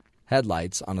car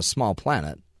headlights on a small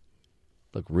planet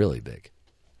look really big.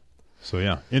 So,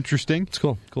 yeah, interesting. It's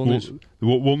cool. Cool news.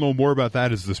 We'll know more about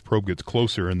that as this probe gets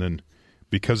closer, and then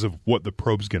because of what the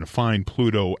probe's going to find,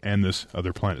 Pluto and this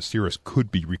other planet, Ceres,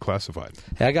 could be reclassified.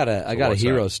 Hey, I got a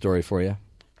hero story for you.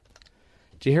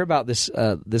 Did you hear about this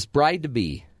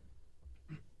bride-to-be,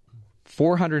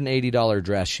 $480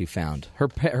 dress she found.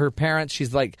 Her parents,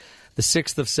 she's like the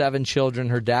sixth of 7 children.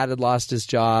 Her dad had lost his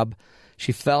job.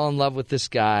 She fell in love with this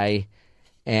guy,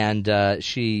 and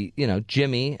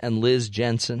Jimmy and Liz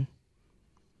Jensen.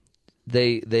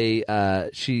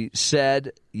 She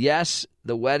said, yes,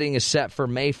 the wedding is set for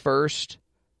May 1st.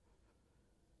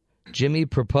 Jimmy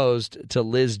proposed to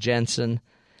Liz Jensen,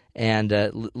 and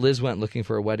Liz went looking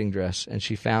for a wedding dress, and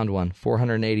she found one,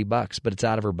 $480, but it's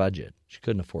out of her budget. She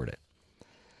couldn't afford it.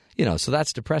 So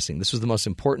that's depressing. This was the most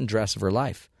important dress of her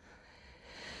life.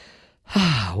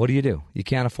 What do? You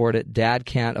can't afford it. Dad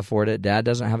can't afford it. Dad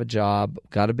doesn't have a job,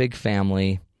 got a big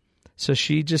family. So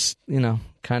she just,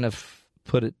 kind of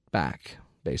put it back,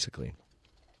 basically.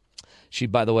 She,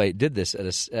 by the way, did this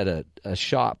at a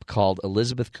shop called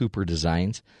Elizabeth Cooper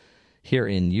Designs here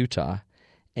in Utah.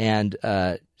 And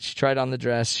she tried on the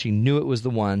dress. She knew it was the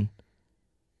one.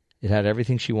 It had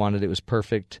everything she wanted. It was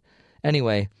perfect.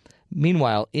 Anyway,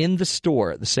 meanwhile, in the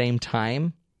store at the same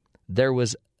time, there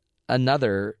was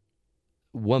another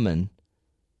woman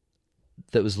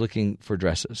that was looking for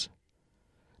dresses.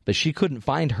 But she couldn't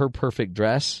find her perfect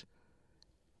dress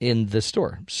in the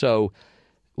store. So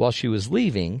while she was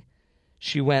leaving,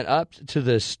 she went up to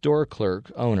the store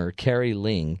clerk owner, Carrie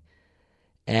Ling,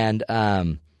 and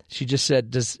she just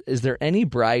said, is there any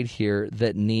bride here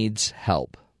that needs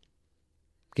help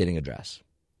getting a dress?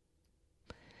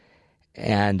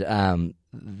 And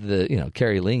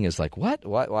Carrie Ling is like, what?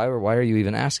 Why are you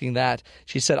even asking that?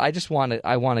 She said,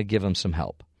 I want to give him some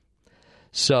help.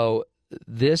 So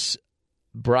this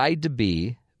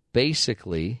bride-to-be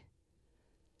basically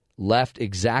left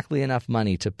exactly enough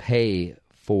money to pay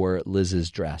for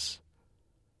Liz's dress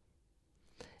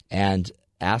and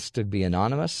asked to be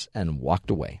anonymous and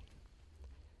walked away.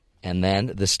 And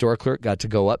then the store clerk got to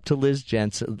go up to Liz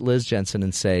Jensen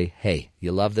and say, hey,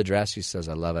 you love the dress? She says,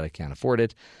 I love it. I can't afford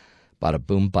it. Bada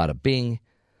boom, bada bing.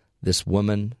 This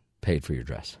woman paid for your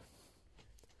dress.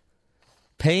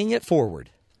 Paying it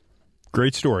forward.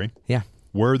 Great story. Yeah.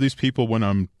 Where are these people when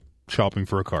I'm shopping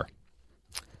for a car?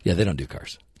 Yeah, they don't do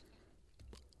cars.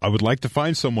 I would like to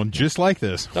find someone just like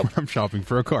this when I'm shopping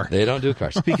for a car. They don't do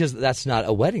cars because that's not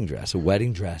a wedding dress. A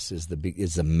wedding dress is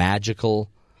the magical,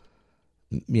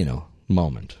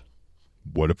 moment.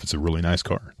 What if it's a really nice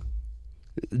car?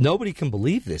 Nobody can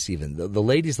believe this. Even the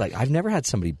lady's like, I've never had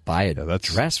somebody buy a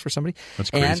dress for somebody. That's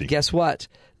crazy. And guess what?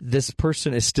 This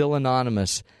person is still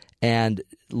anonymous, and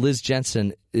Liz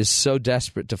Jensen is so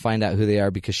desperate to find out who they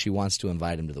are because she wants to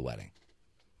invite him to the wedding.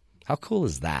 How cool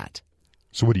is that?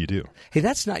 So what do you do? Hey,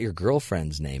 that's not your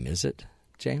girlfriend's name, is it,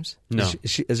 James? No.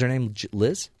 Is her name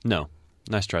Liz? No.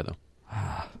 Nice try, though.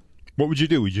 What would you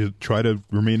do? Would you try to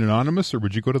remain anonymous, or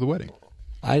would you go to the wedding?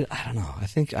 I don't know. I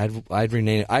think I'd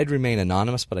remain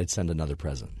anonymous, but I'd send another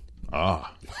present.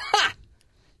 Ah.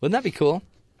 Wouldn't that be cool?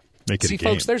 Make it See, a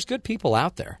game. folks, there's good people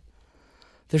out there.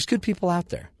 There's good people out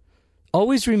there.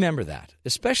 Always remember that,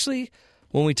 especially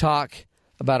when we talk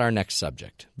about our next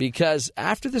subject. Because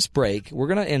after this break, we're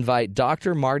going to invite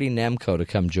Dr. Marty Nemko to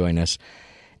come join us.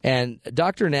 And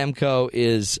Dr. Nemko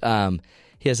is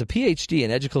he has a PhD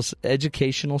in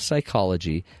educational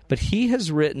psychology, but he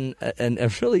has written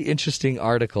a really interesting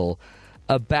article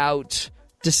about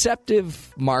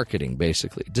deceptive marketing,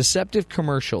 basically, deceptive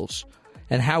commercials,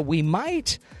 and how we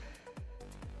might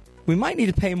need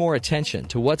to pay more attention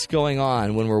to what's going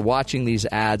on when we're watching these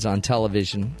ads on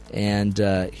television, and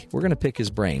we're going to pick his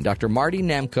brain. Dr. Marty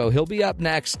Nemko, he'll be up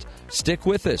next. Stick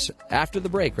with us after the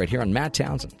break right here on Matt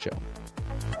Townsend Show.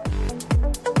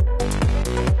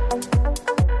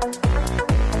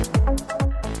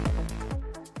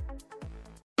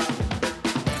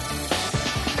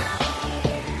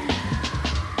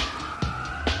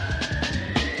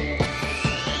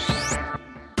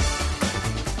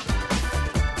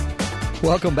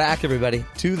 Welcome back, everybody,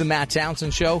 to the Matt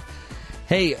Townsend Show.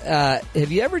 Hey,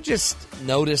 have you ever just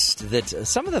noticed that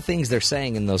some of the things they're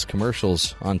saying in those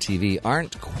commercials on TV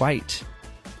aren't quite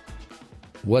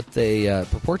what they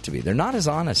purport to be? They're not as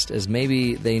honest as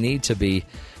maybe they need to be.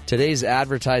 Today's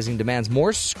advertising demands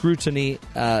more scrutiny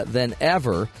than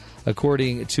ever,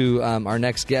 according to our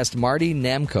next guest, Marty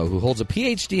Nemko, who holds a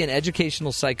PhD in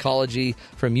educational psychology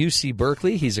from UC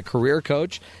Berkeley. He's a career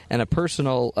coach and a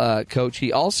personal coach.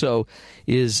 He also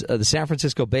is the San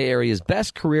Francisco Bay Area's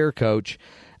best career coach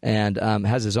and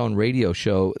has his own radio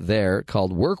show there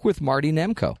called Work with Marty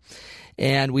Nemko.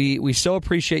 And we so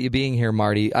appreciate you being here,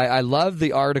 Marty. I love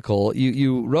the article.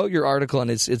 You wrote your article,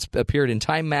 and it's appeared in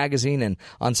Time Magazine and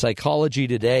on Psychology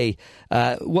Today.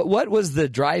 What was the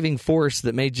driving force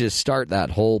that made you start that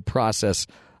whole process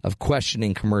of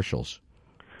questioning commercials?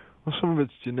 Well, some of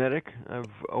it's genetic. I've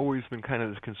always been kind of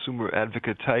this consumer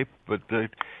advocate type, but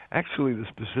actually the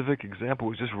specific example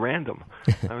was just random.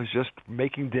 I was just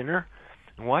making dinner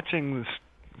and watching this.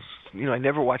 I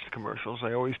never watch the commercials.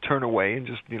 I always turn away and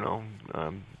just,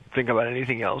 think about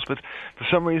anything else. But for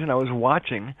some reason I was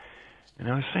watching,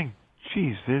 and I was saying,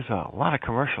 geez, there's a lot of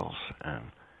commercials. And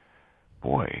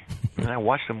boy, and I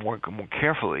watched them more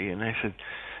carefully, and I said,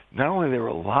 not only there were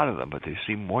a lot of them, but they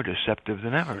seem more deceptive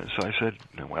than ever. And so I said,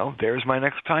 well, there's my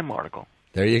next Time article.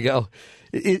 There you go.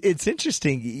 It's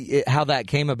interesting how that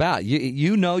came about.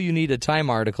 You need a Time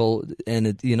article, and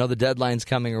the deadline's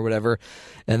coming or whatever,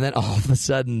 and then all of a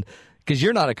sudden, because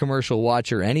you're not a commercial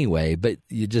watcher anyway, but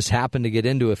you just happen to get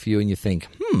into a few, and you think,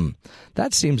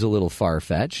 that seems a little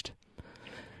far-fetched.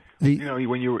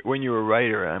 When you're a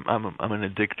writer, I'm an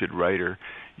addicted writer.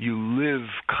 You live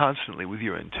constantly with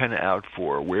your antenna out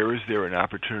for where is there an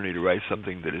opportunity to write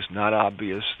something that is not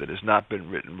obvious, that has not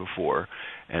been written before,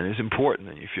 and is important,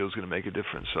 and you feel is going to make a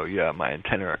difference. So, yeah, my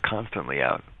antenna are constantly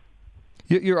out.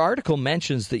 Your article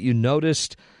mentions that you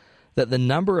noticed that the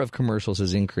number of commercials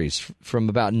has increased from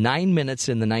about 9 minutes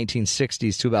in the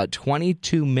 1960s to about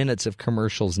 22 minutes of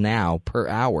commercials now per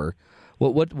hour.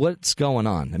 What's going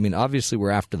on? I mean, obviously we're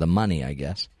after the money, I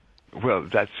guess. Well,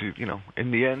 that's,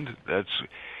 in the end,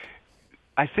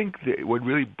 I think that what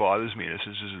really bothers me is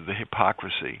the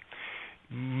hypocrisy.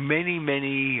 Many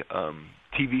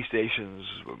TV stations,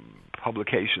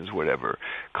 publications, whatever,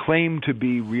 claim to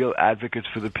be real advocates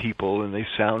for the people, and they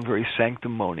sound very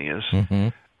sanctimonious. Mm-hmm.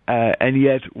 And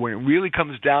yet, when it really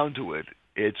comes down to it,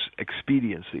 it's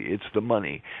expediency. It's the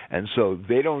money. And so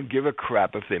they don't give a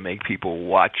crap if they make people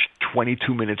watch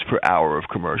 22 minutes per hour of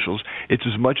commercials. It's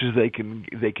as much as they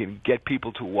can get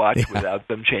people to watch without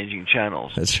them changing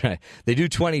channels. That's right. They do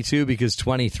 22 because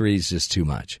 23 is just too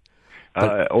much.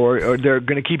 Or they're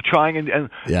going to keep trying, and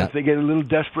if they get a little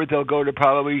desperate, they'll go to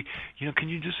probably, can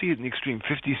you just see it in the extreme,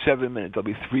 57 minutes. There'll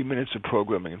be 3 minutes of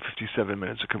programming and 57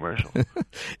 minutes of commercial.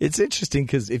 It's interesting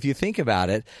because if you think about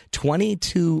it,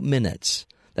 22 minutes,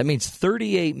 that means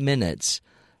 38 minutes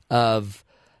of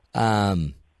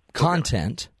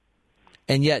content,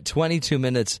 and yet 22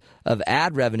 minutes of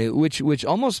ad revenue, which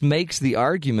almost makes the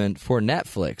argument for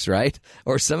Netflix, right?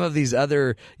 Or some of these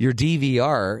other, your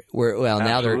DVR, where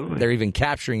now they're even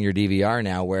capturing your DVR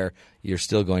now, where you're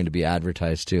still going to be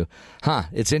advertised to.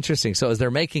 It's interesting. So as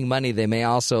they're making money, they may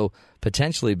also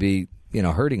potentially be,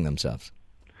 hurting themselves.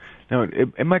 Now,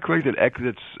 am I correct that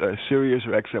it's Sirius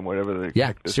or XM, whatever?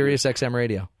 Sirius XM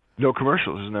radio. No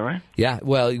commercials, isn't that right? Yeah,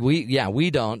 well, we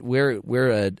don't.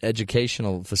 We're an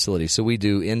educational facility, so we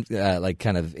do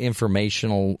kind of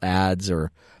informational ads,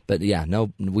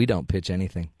 no, we don't pitch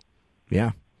anything.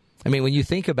 Yeah, I mean, when you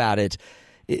think about it,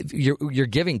 you're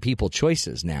giving people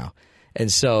choices now,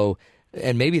 and so,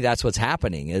 and maybe that's what's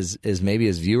happening is maybe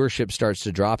as viewership starts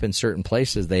to drop in certain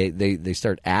places, they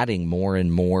start adding more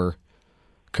and more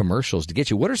commercials to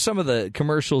get you. What are some of the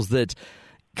commercials that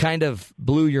kind of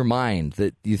blew your mind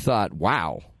that you thought,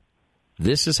 wow,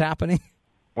 this is happening?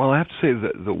 Well, I have to say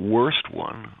that the worst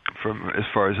one, from as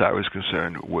far as I was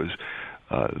concerned, was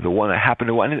the one I happened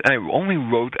to watch. And I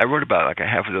wrote about like a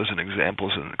half a dozen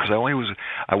examples, because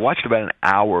I watched about an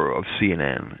hour of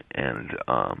CNN, and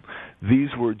these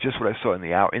were just what I saw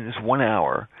in this 1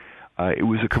 hour. It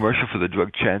was a commercial for the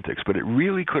drug Chantix, but it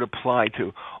really could apply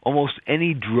to almost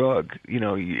any drug.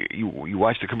 You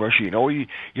watch the commercial, you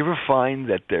ever find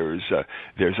that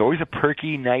there's always a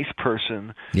perky, nice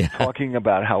person talking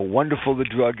about how wonderful the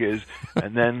drug is,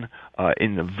 and then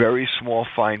in the very small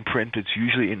fine print, it's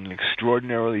usually in an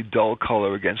extraordinarily dull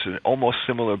color against an almost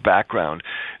similar background.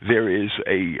 There is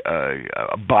a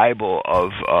Bible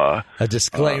of a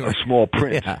disclaimer, a small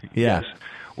print. Yeah. Yes.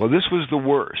 Well, this was the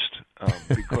worst.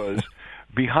 Because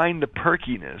behind the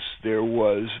perkiness, there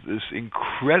was this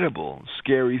incredible,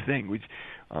 scary thing.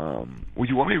 Would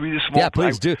you want me to read a small? Yeah,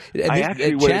 please do. I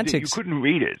actually Chantix, you couldn't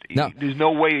read it. No. There's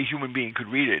no way a human being could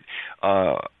read it,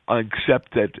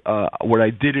 except that what I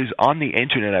did is on the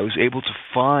internet I was able to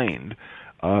find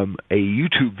a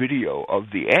YouTube video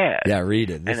of the ad. Yeah, read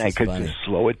it. This and I could funny. Just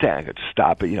slow it down. I could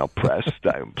stop it. Press,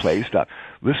 play, stop.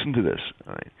 Listen to this.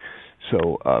 All right.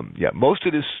 So, most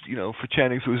of this, for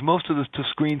Chantix, most of the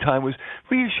screen time was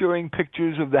reassuring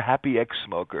pictures of the happy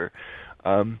ex-smoker.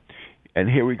 And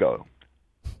here we go.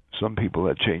 some people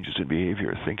had changes in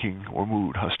behavior, thinking or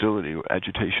mood, hostility or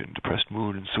agitation, depressed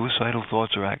mood, and suicidal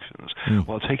thoughts or actions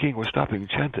while taking or stopping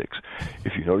Chantix.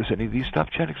 If you notice any of these, stop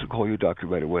Chantix and call your doctor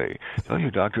right away. Tell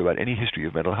your doctor about any history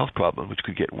of mental health problems which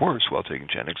could get worse while taking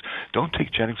Chantix. Don't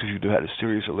take Chantix if you've had a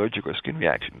serious allergic or skin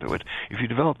reaction to it. If you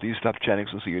develop these, stop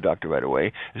Chantix and see your doctor right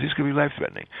away, as these could be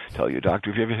life-threatening. Tell your doctor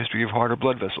if you have a history of heart or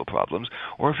blood vessel problems,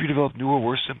 or if you develop new or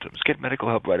worse symptoms. Get medical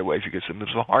help right away if you get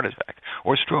symptoms of a heart attack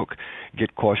or stroke.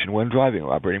 Get caution when driving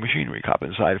or operating machinery.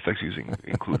 Common side effects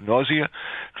include nausea,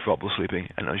 trouble sleeping,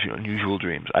 and unusual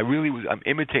dreams. I'm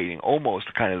imitating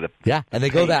almost kind of the... Yeah, and they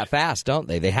go that fast, don't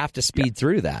they? They have to speed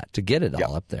through that to get it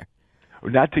all up there.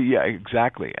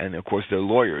 Exactly. And, of course, their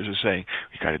lawyers are saying,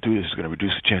 you got to do this. It's going to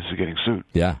reduce the chances of getting sued.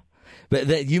 Yeah.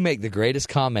 But you make the greatest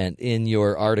comment in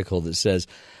your article that says,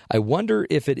 I wonder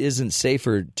if it isn't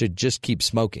safer to just keep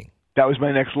smoking. That was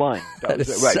my next line. That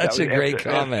is such a great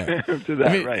comment. After that,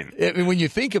 I mean, when you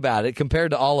think about it,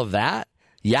 compared to all of that,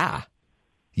 yeah.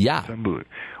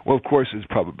 Well, of course, there's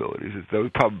probabilities. Those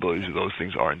probabilities of those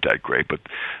things aren't that great. But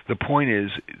the point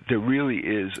is, there really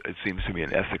is, it seems to me,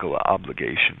 an ethical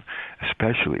obligation,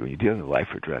 especially when you're dealing with life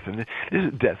or death. And this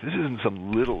is death. This isn't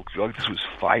some little drug. This was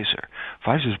Pfizer.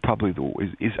 Pfizer is probably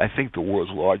I think, the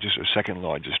world's largest or second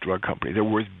largest drug company. They're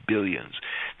worth billions.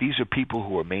 These are people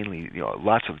who are mainly,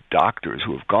 lots of doctors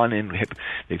who have gone in.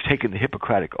 They've taken the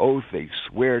Hippocratic Oath. They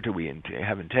swear to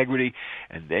have integrity,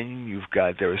 and then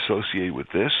they're associated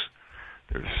with this.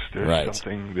 There's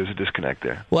something. There's a disconnect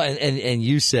there. Well, and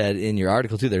you said in your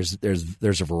article too,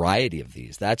 there's a variety of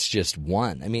these. That's just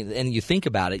one. I mean, and you think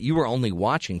about it, you were only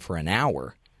watching for an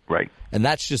hour, right? And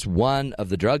that's just one of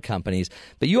the drug companies.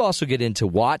 But you also get into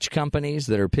watch companies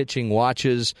that are pitching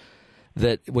watches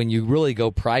that, when you really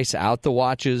go price out the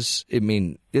watches, I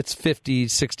mean, it's $50,000,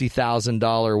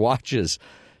 $60,000 watches,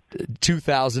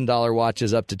 $2,000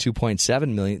 watches up to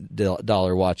 $2.7 million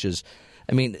watches.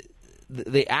 I mean,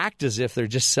 they act as if they're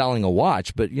just selling a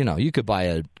watch, but, you could buy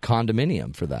a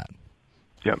condominium for that.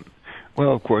 Yeah.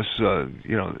 Well, of course,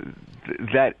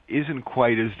 that isn't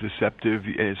quite as deceptive.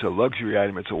 It's a luxury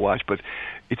item. It's a watch, but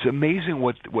it's amazing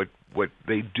what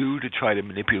they do to try to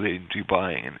manipulate into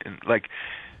buying. And like,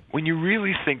 when you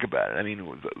really think about it, I mean,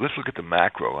 let's look at the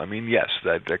macro. I mean, yes,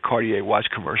 that Cartier watch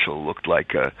commercial looked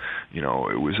like it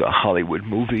was a Hollywood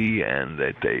movie, and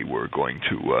that they were going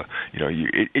to,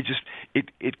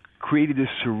 it created this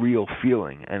surreal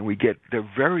feeling, and they're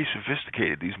very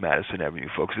sophisticated, these Madison Avenue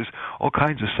folks. There's all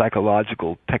kinds of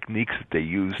psychological techniques that they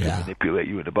use to manipulate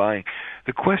you into buying.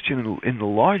 The question in the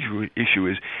larger issue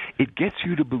is, it gets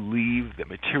you to believe that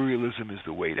materialism is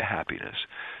the way to happiness,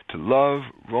 to love,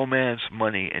 romance,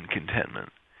 money, and contentment.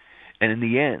 And in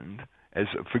the end,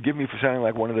 forgive me for sounding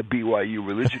like one of the BYU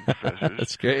religion professors.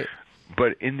 That's great.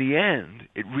 But in the end,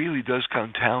 it really does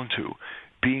come down to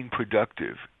being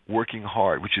productive, working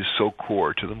hard, which is so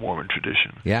core to the Mormon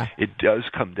tradition. Yeah. It does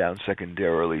come down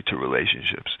secondarily to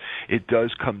relationships. It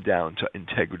does come down to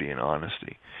integrity and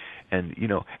honesty. And,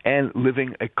 and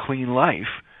living a clean life.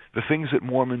 The things that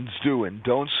Mormons do, and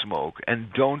don't smoke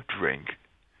and don't drink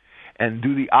and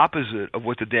do the opposite of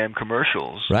what the damn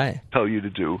commercials tell you to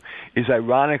do, is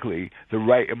ironically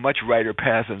a much righter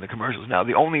path than the commercials. Now,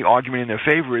 the only argument in their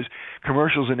favor is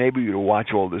commercials enable you to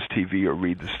watch all this TV or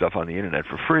read this stuff on the internet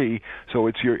for free. So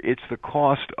it's the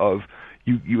cost of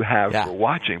you have for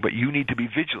watching, but you need to be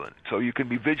vigilant. So you can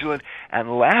be vigilant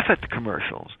and laugh at the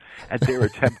commercials, at their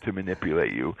attempt to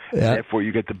manipulate you, and therefore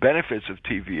you get the benefits of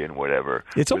TV and whatever,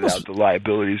 without the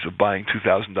liabilities of buying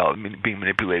 $2,000, being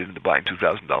manipulated into buying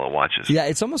 $2,000 watches. Yeah,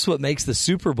 it's almost what makes the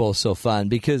Super Bowl so fun,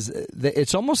 because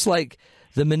it's almost like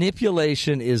the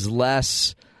manipulation is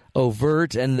less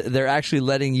overt, and they're actually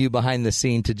letting you behind the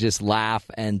scene to just laugh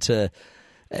and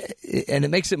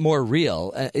it makes it more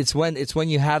real. It's when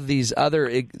you have these other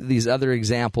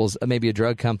examples, maybe a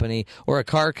drug company or a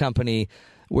car company,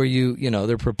 where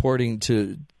they're purporting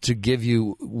to give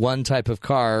you one type of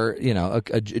car, a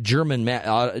German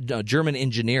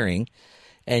engineering,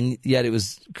 and yet it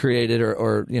was created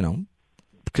or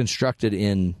constructed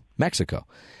in Mexico.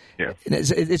 Yeah.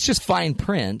 It's just fine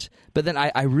print. But then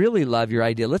I really love your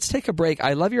idea. Let's take a break.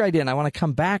 I love your idea, and I want to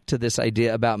come back to this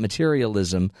idea about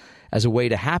materialism as a way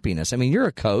to happiness. I mean, you're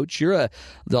a coach. You're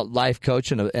the life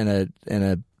coach and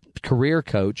a career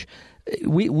coach.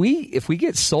 If we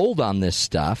get sold on this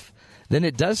stuff, then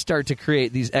it does start to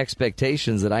create these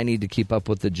expectations that I need to keep up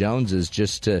with the Joneses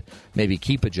just to maybe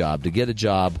keep a job, to get a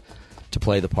job, to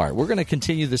play the part. We're going to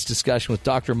continue this discussion with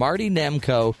Dr. Marty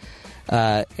Nemko,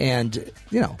 and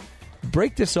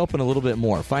break this open a little bit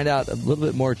more. Find out a little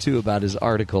bit more too about his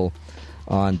article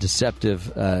on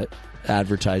Deceptive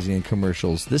advertising and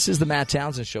commercials. This is the Matt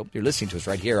Townsend Show. You're listening to us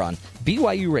right here on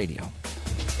BYU Radio.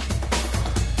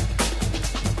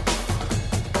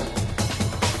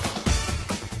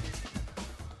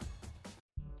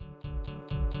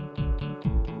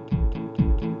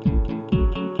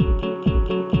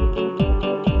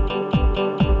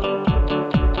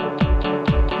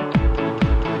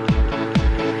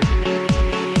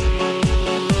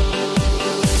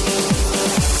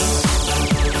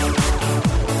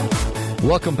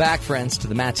 Welcome back, friends, to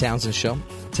the Matt Townsend Show.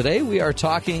 Today we are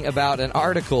talking about an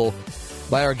article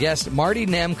by our guest, Marty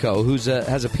Nemko, who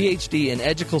has a Ph.D. in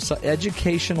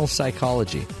educational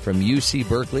psychology from UC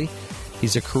Berkeley.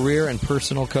 He's a career and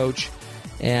personal coach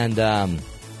and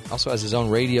also has his own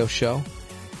radio show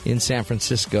in San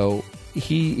Francisco.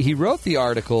 He wrote the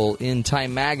article in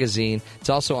Time Magazine. It's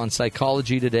also on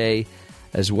Psychology Today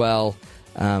as well.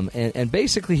 And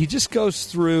basically he just goes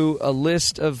through a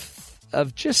list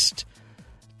of just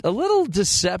a little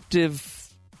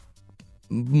deceptive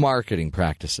marketing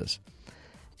practices.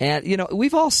 And, you know,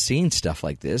 we've all seen stuff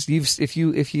like this. If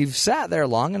you've sat there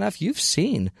long enough, you've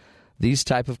seen these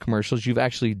type of commercials. You've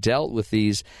actually dealt with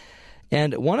these.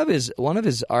 And one of his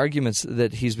arguments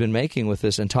that he's been making with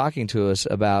this and talking to us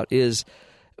about is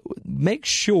make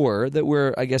sure that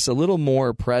we're, I guess, a little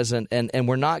more present and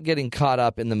we're not getting caught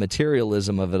up in the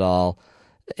materialism of it all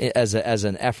as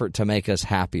an effort to make us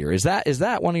happier. Is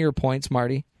that one of your points,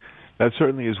 Marty? That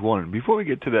certainly is one. Before we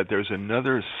get to that, there's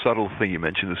another subtle thing. You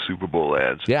mentioned the Super Bowl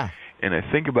ads. Yeah. And I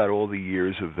think about all the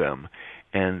years of them.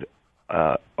 And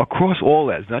across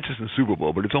all ads, not just in the Super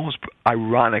Bowl, but it's almost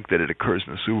ironic that it occurs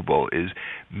in the Super Bowl, is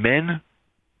men,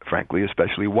 frankly,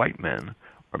 especially white men,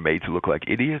 are made to look like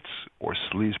idiots or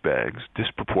sleazebags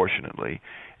disproportionately,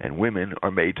 and women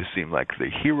are made to seem like the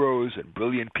heroes and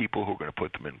brilliant people who are going to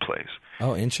put them in place.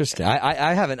 Oh, interesting.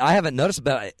 I haven't noticed,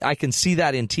 but I can see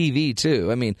that in TV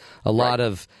too. I mean, a lot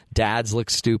of dads look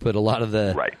stupid. A lot of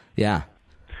the yeah,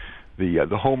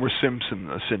 the Homer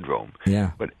Simpson syndrome.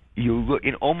 Yeah, but you look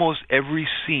in almost every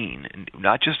scene,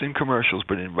 not just in commercials,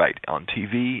 but on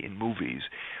TV, in movies.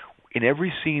 In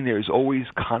every scene, there's always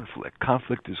conflict.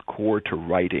 Conflict is core to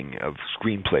writing of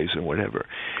screenplays and whatever.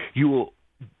 You will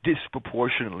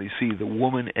disproportionately see the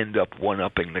woman end up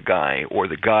one-upping the guy, or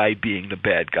the guy being the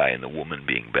bad guy and the woman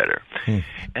being better.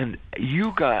 And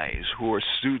you guys who are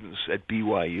students at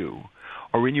BYU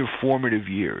are in your formative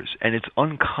years, and it's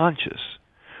unconscious,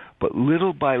 but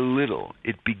little by little,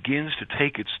 it begins to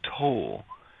take its toll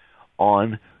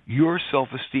on your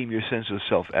self-esteem, your sense of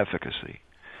self-efficacy.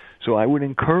 So I would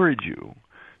encourage you,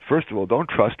 first of all, don't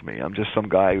trust me. I'm just some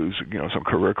guy who's, some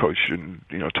career coach and,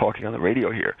 talking on the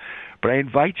radio here. But I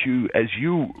invite you, as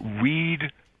you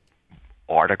read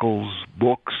articles,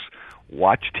 books,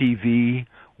 watch TV,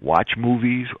 watch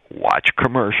movies, watch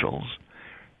commercials,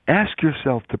 ask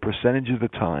yourself the percentage of the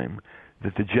time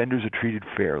that the genders are treated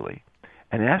fairly.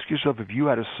 And ask yourself, if you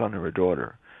had a son or a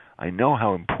daughter, I know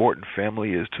how important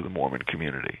family is to the Mormon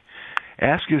community.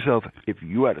 Ask yourself, if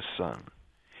you had a son,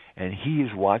 and he is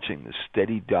watching the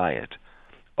steady diet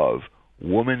of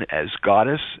woman as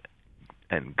goddess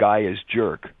and guy as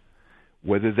jerk,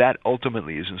 whether that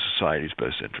ultimately is in society's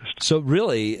best interest. So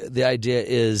really, the idea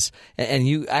is, and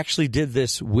you actually did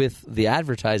this with the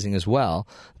advertising as well,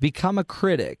 become a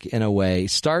critic in a way.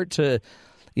 Start to,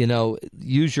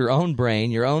 use your own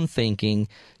brain, your own thinking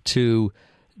to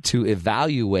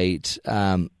evaluate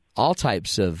all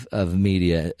types of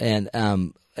media. And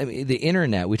I mean, the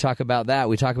internet, we talk about that.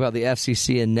 We talk about the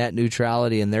FCC and net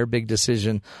neutrality and their big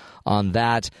decision on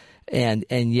that. And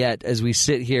yet, as we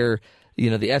sit here, the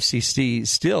FCC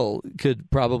still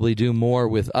could probably do more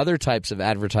with other types of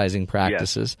advertising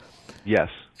practices. Yes.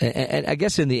 And I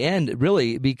guess in the end,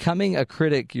 really becoming a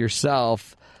critic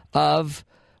yourself of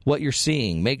what you're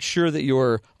seeing. Make sure that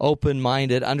you're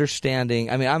open-minded, understanding.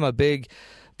 I mean, I'm a big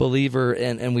believer,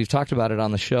 and we've talked about it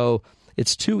on the show.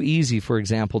 It's too easy, for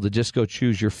example, to just go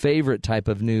choose your favorite type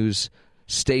of news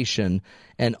station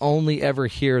and only ever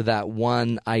hear that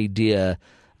one idea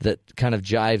that kind of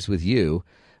jives with you,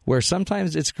 where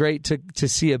sometimes it's great to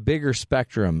see a bigger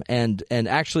spectrum and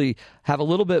actually have a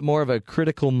little bit more of a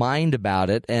critical mind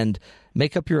about it and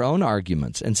make up your own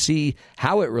arguments and see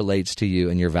how it relates to you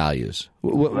and your values.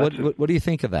 What do you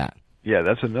think of that? Yeah,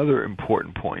 that's another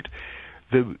important point.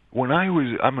 I'm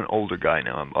an older guy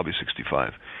now. I'll be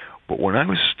 65. But when I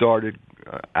was started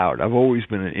out, I've always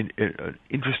been an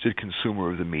interested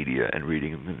consumer of the media and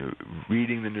reading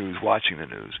the news, watching the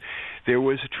news. There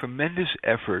was a tremendous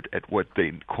effort at what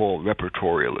they call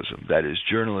repertorialism. That is,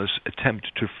 journalists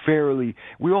attempt to fairly.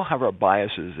 We all have our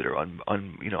biases that are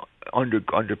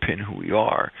underpin who we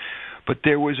are, but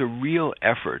there was a real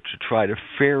effort to try to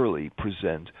fairly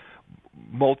present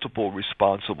multiple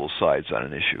responsible sides on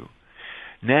an issue.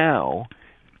 Now,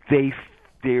 they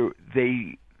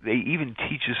even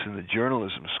teach us in the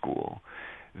journalism school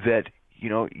that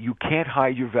you can't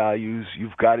hide your values.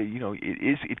 You've got to,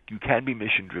 you can be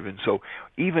mission driven. So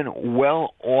even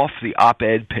well off the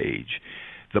op-ed page,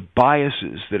 the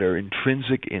biases that are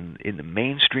intrinsic in the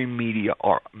mainstream media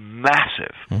are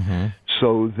massive. Mm-hmm.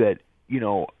 So that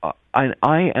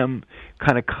I am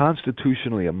kind of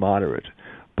constitutionally a moderate,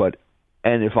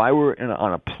 and if I were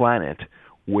on a planet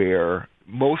where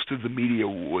most of the media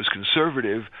was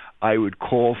conservative, I would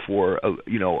call for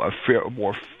a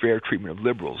more fair treatment of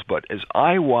liberals. But as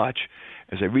I read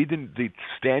the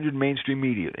standard mainstream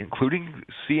media, including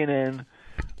CNN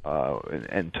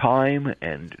and Time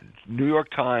and New York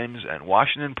Times and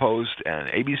Washington Post and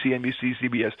ABC, NBC,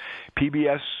 CBS,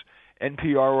 PBS,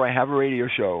 NPR, where I have a radio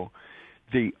show,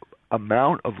 the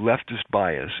amount of leftist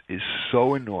bias is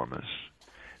so enormous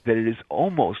that it is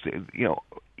almost,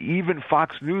 even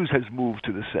Fox News has moved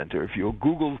to the center. If you'll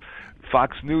Google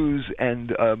Fox News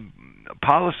and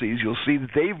policies, you'll see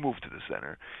that they've moved to the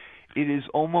center. It is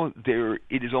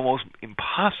almost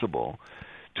impossible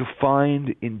to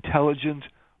find intelligent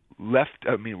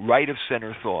right of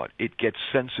center thought. It gets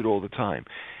censored all the time.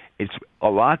 It's a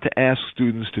lot to ask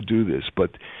students to do this,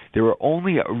 but there are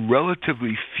only a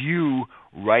relatively few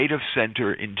right of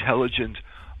center intelligent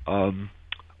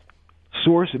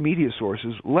media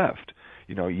sources left.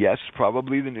 Yes,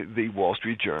 probably the Wall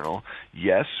Street Journal.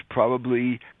 Yes,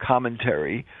 probably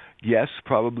Commentary. Yes,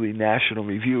 probably National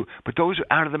Review. But those are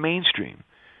out of the mainstream.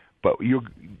 But you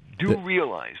do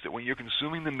realize that when you're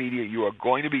consuming the media, you are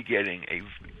going to be getting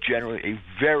generally a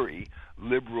very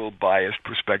liberal, biased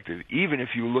perspective, even if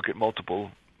you look at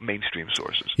multiple mainstream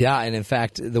sources. Yeah, and in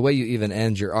fact, the way you even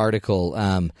end your article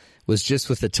was just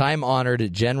with the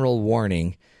time-honored general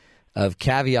warning of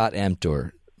caveat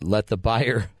emptor, let the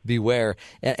buyer beware.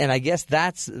 And I guess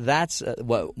that's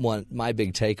what my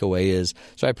big takeaway is.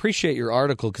 So I appreciate your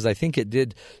article because I think it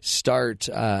did start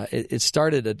it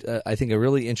started I think a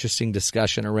really interesting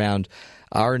discussion around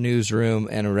our newsroom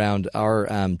and around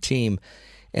our team.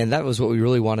 And that was what we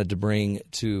really wanted to bring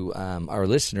to our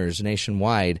listeners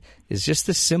nationwide, is just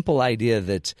the simple idea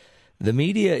that the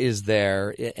media is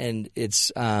there and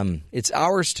it's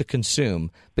ours to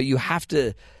consume, but you have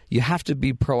to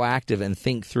be proactive and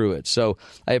think through it. So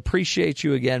I appreciate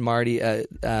you again, Marty.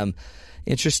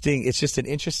 Interesting. It's just an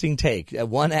interesting take.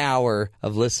 1 hour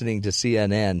of listening to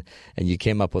CNN, and you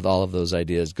came up with all of those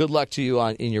ideas. Good luck to you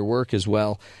in your work as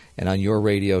well and on your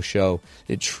radio show.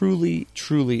 It truly,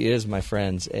 truly is, my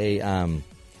friends,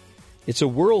 it's a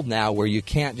world now where you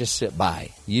can't just sit by.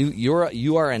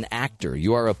 You are an actor.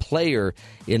 You are a player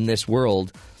in this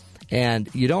world. And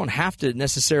you don't have to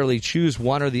necessarily choose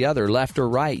one or the other, left or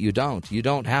right. You don't. You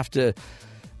don't have to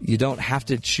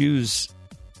choose.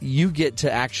 You get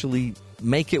to actually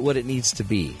make it what it needs to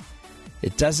be.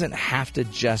 It doesn't have to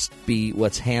just be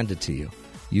what's handed to you.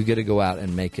 You get to go out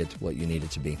and make it what you need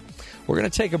it to be. We're going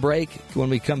to take a break. When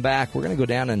we come back, we're going to go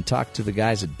down and talk to the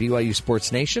guys at BYU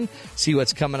Sports Nation, see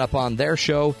what's coming up on their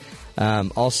show.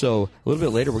 Also, a little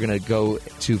bit later, we're going to go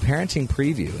to Parenting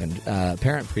Preview and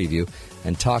Parent Preview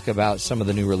and talk about some of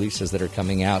the new releases that are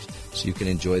coming out so you can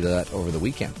enjoy that over the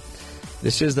weekend.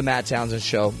 This is the Matt Townsend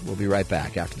Show. We'll be right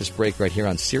back after this break right here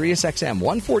on Sirius XM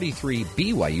 143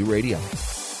 BYU Radio.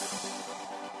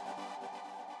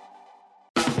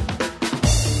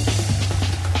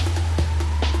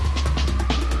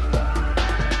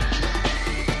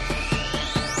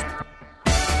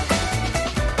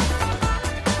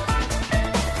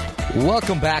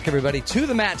 Welcome back, everybody, to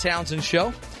the Matt Townsend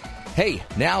Show. Hey,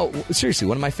 now, seriously,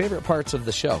 one of my favorite parts of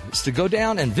the show is to go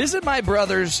down and visit my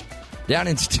brothers down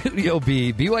in Studio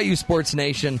B, BYU Sports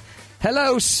Nation.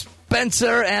 Hello,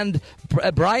 Spencer, and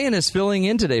Brian is filling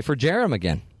in today for Jerem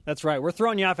again. That's right. We're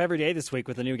throwing you off every day this week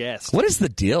with a new guest. What is the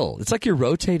deal? It's like you're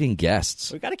rotating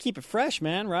guests. We got to keep it fresh,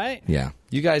 man, right? Yeah.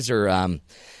 You guys are,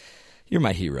 you're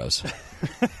my heroes.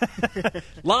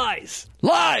 Lies.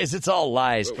 Lies. It's all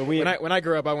lies. But when I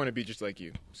grow up, I want to be just like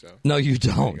you. So. No, you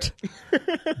don't.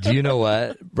 Do you know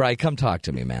what? Brian, come talk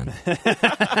to me, man.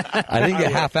 I think a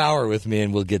half hour with me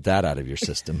and we'll get that out of your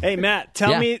system. Hey, Matt,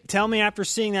 tell me after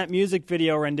seeing that music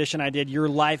video rendition I did, your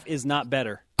life is not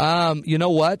better. You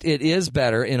know what? It is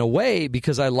better in a way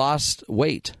because I lost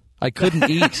weight. I couldn't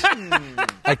eat.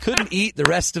 I couldn't eat the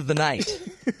rest of the night.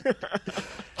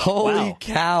 Holy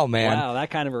cow, man. Wow, that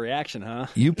kind of a reaction, huh?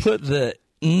 You put the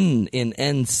in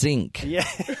NSYNC. Yeah.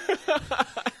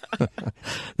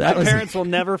 My parents will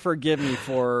never forgive me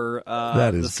for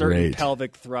the certain great.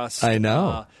 pelvic thrust. I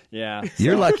know. Yeah.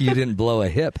 You're lucky you didn't blow a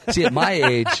hip. See, at my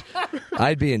age,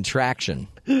 I'd be in traction.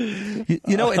 You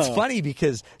know, it's funny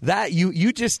because that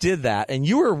you just did that, and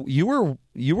you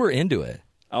were into it.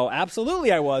 Oh,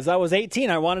 absolutely I was. I was 18.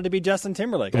 I wanted to be Justin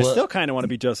Timberlake. I still kind of want to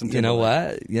be Justin Timberlake. You know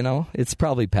what? You know, it's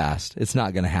probably past. It's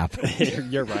not going to happen.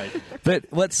 You're right. But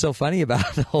what's so funny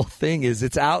about the whole thing is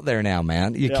it's out there now,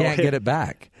 man. You can't get it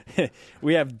back.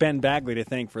 We have Ben Bagley to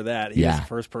thank for that. He was the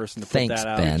first person to put that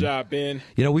out. Ben. Good job, Ben.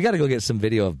 You know, we got to go get some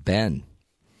video of Ben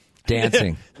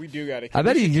dancing. We do got to. I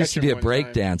bet he used to be a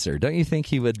break dancer. Don't you think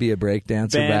he would be a break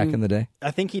dancer back in the day?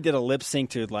 I think he did a lip sync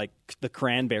to like the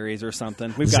Cranberries or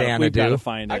something. We've got to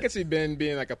find it. I could see Ben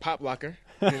being like a pop locker.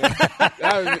 You know?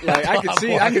 I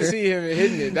could see him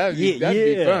hitting it. That'd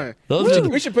be fun.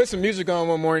 We should put some music on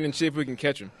one morning and see if we can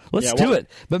catch him. Let's do it,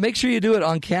 but make sure you do it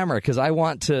on camera because I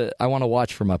want to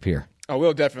watch from up here. Oh,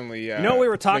 we'll definitely. You know what we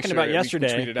were talking about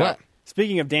yesterday? What?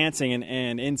 Speaking of dancing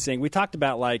and NSYNC, we talked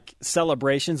about like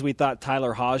celebrations we thought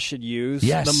Tyler Haws should use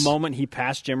the moment he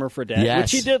passed Jimmer Fredette,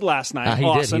 which he did last night.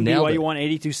 Awesome. BYU won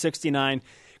 82-69.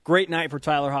 Great night for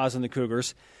Tyler Haws and the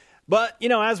Cougars. But, you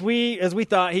know, as we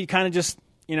thought, he kind of just,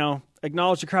 you know,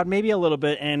 acknowledged the crowd maybe a little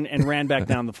bit and ran back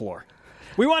down the floor.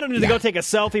 We wanted him to go take a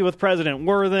selfie with President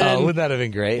Worthen. Oh, wouldn't that have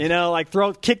been great? You know, like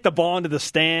kick the ball into the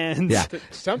stands. Yeah.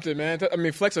 Something, man. I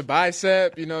mean, flex a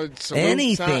bicep, you know,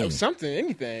 anything.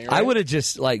 Anything. Right? I would have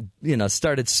just, like, you know,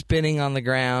 started spinning on the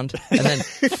ground and then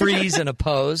freeze in a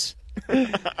pose.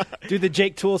 Do the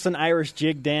Jake Toulson Irish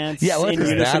jig dance in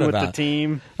unison with the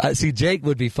team. See, Jake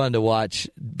would be fun to watch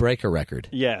break a record.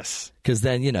 Yes. Because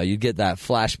then, you know, you'd get that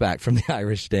flashback from the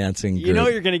Irish dancing group. You know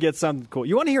you're going to get something cool.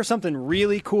 You want to hear something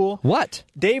really cool? What?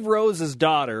 Dave Rose's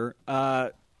daughter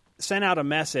sent out a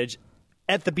message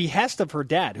at the behest of her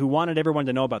dad, who wanted everyone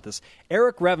to know about this.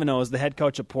 Eric Reveneau is the head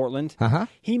coach of Portland.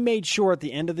 He made sure at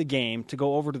the end of the game to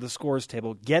go over to the scores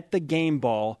table, get the game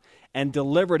ball, and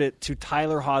delivered it to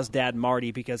Tyler Haws' dad,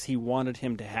 Marty, because he wanted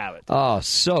him to have it. Oh,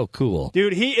 so cool.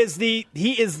 Dude, he is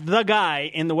the guy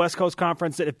in the West Coast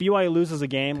Conference that if BYU loses a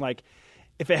game, like,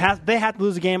 if they have to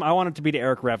lose a game, I want it to be to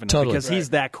Eric Reveneau because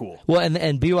he's that cool. Well,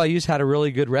 and BYU's had a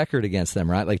really good record against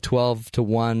them, right? Like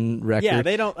 12-1 record. Yeah,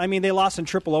 they lost in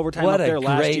triple overtime up there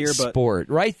last year. What a great sport.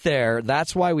 Right there,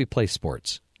 that's why we play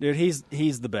sports. Dude,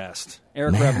 he's the best.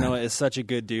 Eric Reveneau is such a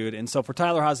good dude. And so for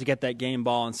Tyler Haws to get that game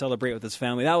ball and celebrate with his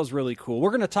family, that was really cool.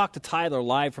 We're going to talk to Tyler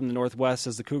live from the Northwest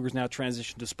as the Cougars now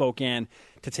transition to Spokane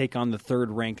to take on the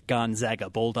third-ranked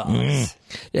Gonzaga Bulldogs.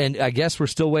 And I guess we're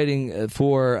still waiting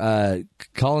for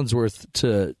Collinsworth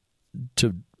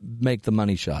to make the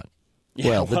money shot.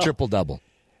 Well, the triple-double.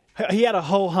 He had a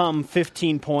ho-hum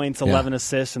 15 points, 11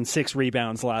 assists, and 6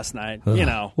 rebounds last night. You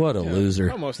know. What a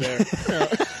loser. Almost there.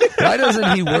 Why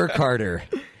doesn't he work harder?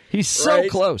 He's so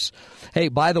close. Hey,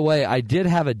 by the way, I did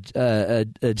have a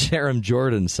Jarom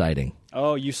Jordan sighting.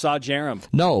 Oh, you saw Jarom?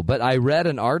 No, but I read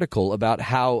an article about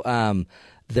how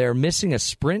they're missing a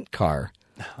sprint car.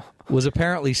 Was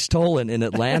apparently stolen in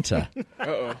Atlanta.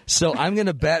 Uh-oh. So I'm going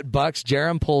to bet bucks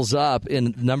Jarom pulls up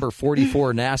in number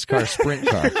 44 NASCAR sprint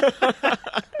car.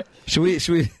 Should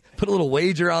we put a little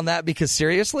wager on that? Because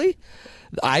seriously,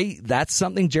 that's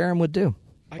something Jarom would do.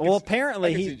 Well,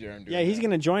 apparently he's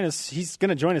going to join us. He's going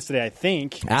to join us today, I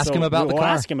think. Ask him about the car.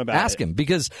 Ask him about it. Ask him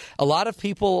because a lot of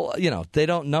people, you know, they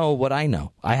don't know what I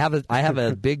know. I have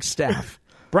a big staff.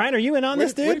 Brian, are you in on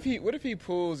this, dude? What if he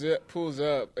pulls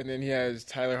up and then he has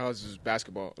Tyler Haws'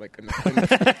 basketball like in the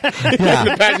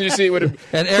passenger seat with a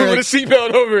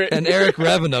seatbelt over it, and Eric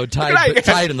Reveneau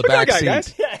tied in the back seat.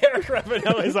 Guys. Yeah, Eric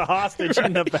Reveneau is a hostage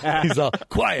in the back. He's all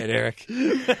quiet, Eric.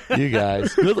 You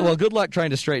guys. Good luck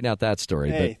trying to straighten out that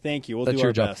story. Hey, thank you. We'll do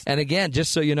our best. And again,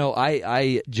 just so you know,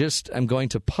 I just am going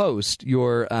to post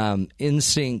your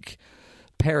NSYNC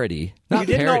parody. You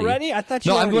didn't already? I thought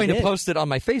you I'm going did. to post it on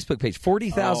my Facebook page.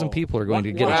 40,000 people are going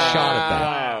to get a shot at that.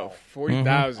 Wow,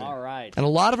 40,000. All right. And a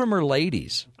lot of them are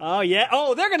ladies. Oh, yeah.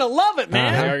 Oh, they're going to love it,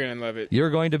 man. They're going to love it.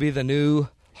 You're going to be the new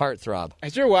heartthrob.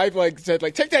 Has your wife said,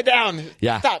 take that down?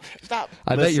 Yeah. Stop.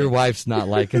 I bet your wife's not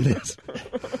liking this.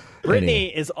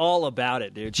 Brittany is all about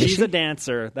it, dude. She's a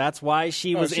dancer. That's why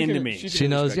she was into me. She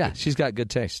knows, she's got good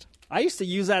taste. I used to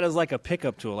use that as like a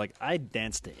pickup tool. Like, I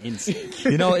danced to NSYNC.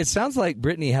 You know, it sounds like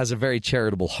Brittany has a very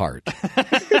charitable heart.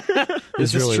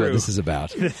 This is really what this is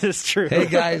about. This is true. Hey,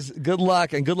 guys, good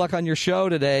luck, and good luck on your show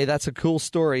today. That's a cool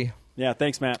story. Yeah,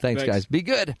 thanks, Matt. Thanks, guys. Be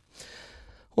good.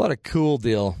 What a cool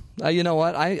deal. You know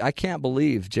what? I can't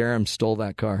believe Jarom stole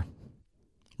that car.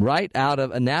 Right out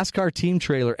of a NASCAR team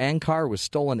trailer and car was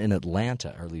stolen in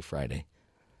Atlanta early Friday.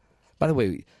 By the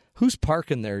way, who's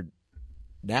parking their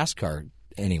NASCAR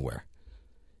anywhere?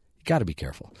 You got to be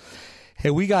careful.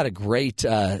 Hey, we got a great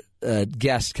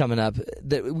guest coming up.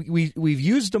 That we've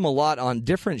used them a lot on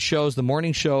different shows. The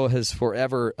morning show has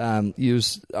forever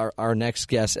used our next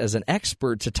guest as an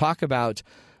expert to talk about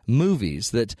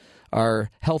movies that are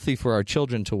healthy for our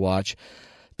children to watch.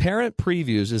 Parent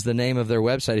Previews is the name of their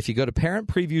website. If you go to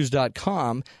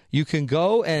parentpreviews.com, you can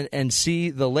go and see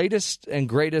the latest and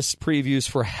greatest previews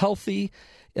for healthy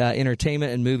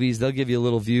entertainment and movies. They'll give you a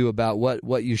little view about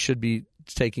what you should be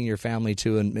taking your family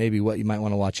to and maybe what you might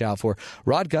want to watch out for.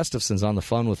 Rod Gustafson's on the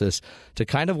phone with us to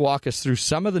kind of walk us through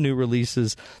some of the new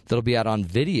releases that'll be out on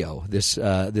video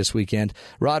this weekend.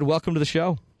 Rod, welcome to the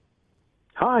show.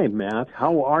 Hi, Matt.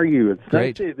 How are you? It's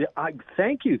great.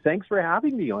 Thank you. Thanks for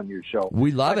having me on your show.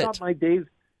 We love it.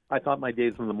 I thought my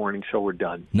days on the morning show were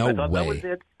done. No I thought way. That was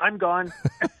it. I'm gone.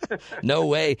 No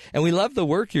way. And we love the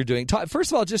work you're doing.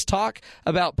 First of all, just talk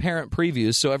about Parent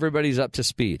Previews so everybody's up to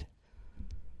speed.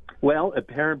 Well, at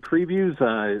Parent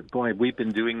Previews, boy, we've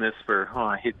been doing this for,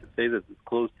 I hate to say this, it's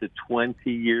close to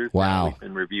 20 years. Wow. Now. We've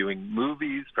been reviewing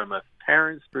movies from a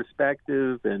parent's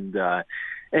perspective.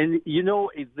 And you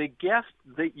know, the guest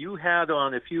that you had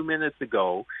on a few minutes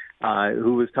ago,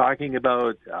 who was talking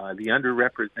about the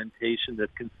underrepresentation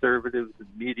of conservatives in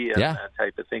media and that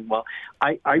type of thing. Well,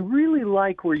 I really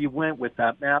like where you went with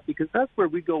that, Matt, because that's where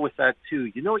we go with that,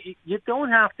 too. You know, you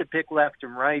don't have to pick left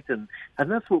and right, and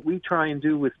that's what we try and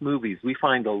do with movies. We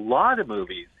find a lot of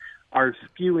movies are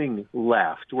skewing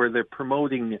left, where they're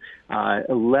promoting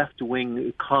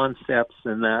left-wing concepts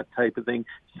and that type of thing.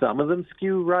 Some of them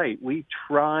skew right. We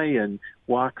try and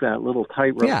walk that little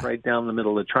tightrope right down the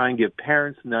middle to try and give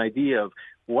parents an idea of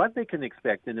what they can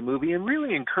expect in a movie, and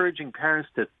really encouraging parents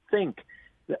to think.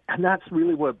 And that's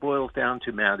really what it boils down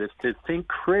to, Matt, is to think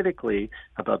critically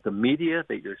about the media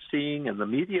that you're seeing and the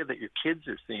media that your kids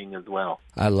are seeing as well.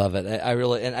 I love it.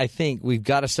 I think we've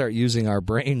got to start using our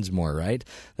brains more, right?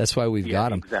 That's why we've got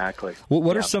them. Exactly. Well,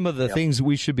 what are some of the things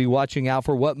we should be watching out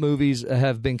for? What movies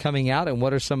have been coming out, and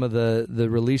what are some of the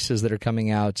releases that are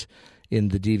coming out in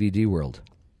the DVD world?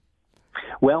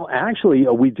 Well, actually,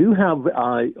 we do have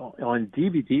on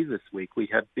DVD this week, we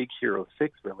had Big Hero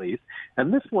 6 release,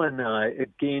 and this one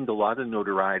it gained a lot of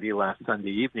notoriety last Sunday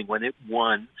evening when it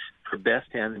won for Best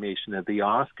Animation at the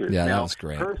Oscars. Yeah, now, that was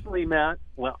great. Personally, Matt,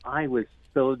 well, I was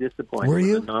so disappointed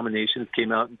when the nominations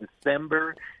came out in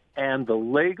December, and the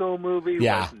Lego movie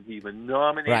wasn't even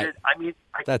nominated. Right. I mean,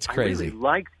 that's crazy. I really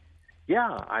liked. Yeah,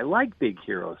 I like Big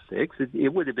Hero 6.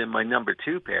 It would have been my number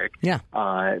 2 pick. Yeah.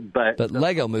 But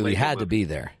Lego movie had to be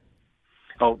there.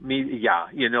 Oh,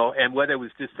 you know, and what I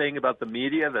was just saying about the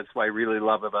media, that's what I really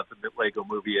love about the Lego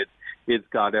movie. It's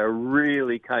got a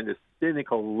really kind of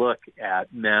cynical look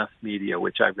at mass media,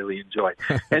 which I really enjoy.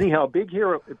 Anyhow, Big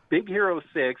Hero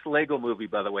 6, Lego movie,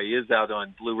 by the way, is out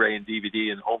on Blu-ray and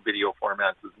DVD and home video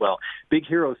formats as well. Big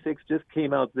Hero 6 just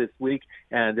came out this week,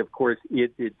 and of course,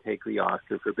 it did take the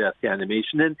Oscar for Best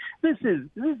Animation. And this is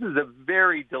a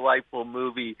very delightful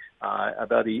movie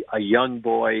about a young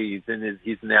boy. He's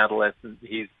an adolescent.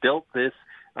 He's built this.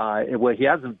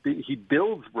 He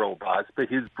builds robots, but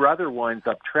his brother winds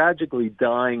up tragically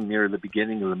dying near the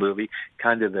beginning of the movie,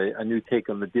 kind of a new take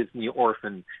on the Disney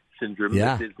orphan syndrome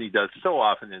that Disney does so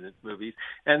often in its movies.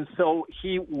 And so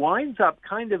he winds up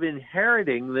kind of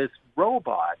inheriting this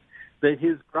robot that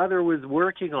his brother was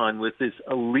working on with this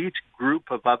elite group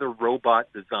of other robot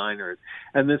designers.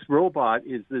 And this robot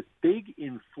is this big,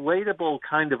 inflatable,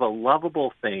 kind of a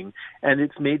lovable thing, and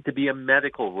it's made to be a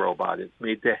medical robot. It's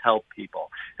made to help people.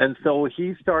 And so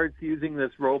he starts using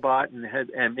this robot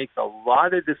and makes a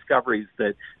lot of discoveries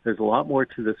that there's a lot more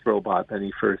to this robot than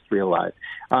he first realized.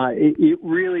 It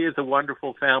really is a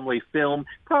wonderful family film,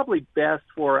 probably best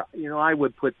for, I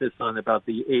would put this on about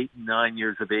the 8 and 9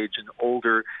 years of age and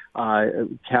older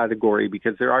category,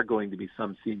 because there are going to be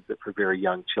some scenes that for very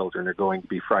young children are going to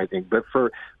be frightening. But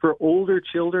for older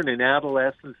children and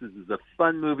adolescents, this is a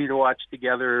fun movie to watch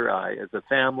together as a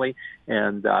family,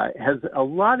 and has a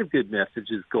lot of good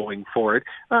messages going for it.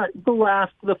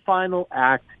 The final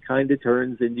act kind of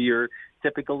turns into your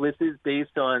typical. This is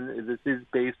based on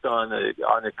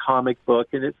a comic book,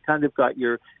 and it's kind of got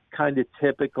your kind of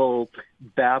typical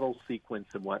battle sequence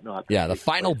and whatnot. Yeah, the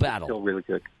final battle. Still really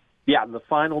good. Yeah, the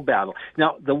final battle.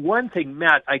 Now, the one thing,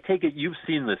 Matt, I take it you've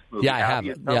seen this movie. Yeah, I have.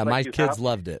 Yeah, my kids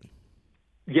loved it.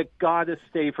 You got to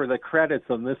stay for the credits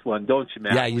on this one, don't you,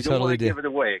 Matt? Yeah, you totally don't want to do. give it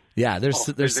away. Yeah,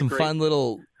 there's some fun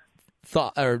little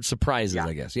surprises,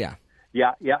 I guess. Yeah.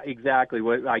 Yeah, exactly.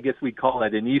 I guess we call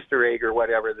it an Easter egg or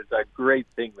whatever. There's a great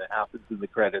thing that happens in the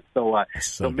credits.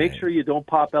 So make sure you don't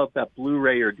pop out that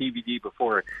Blu-ray or DVD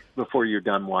before you're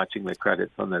done watching the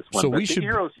credits on this one. So we should.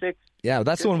 Hero 6. Yeah,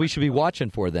 that's the one we should be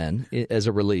watching for then, as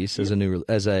a release,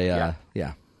 yeah.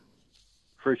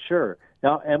 For sure.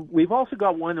 Now, and we've also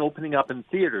got one opening up in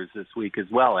theaters this week as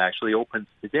well. Actually, opens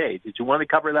today. Did you want to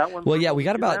cover that one? Well, yeah, we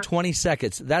got about 20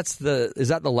 seconds. Is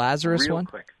that the Lazarus Real one?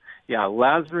 Quick. Yeah,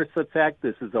 Lazarus Effect.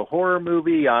 This is a horror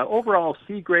movie. Overall,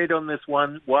 C grade on this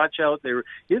one. Watch out. There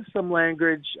is some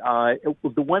language.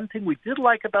 The one thing we did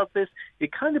like about this,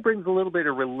 it kind of brings a little bit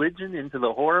of religion into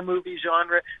the horror movie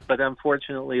genre, but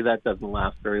unfortunately that doesn't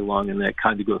last very long, and that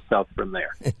kind of goes south from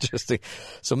there. Interesting.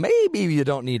 So maybe you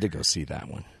don't need to go see that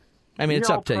one. I mean, it's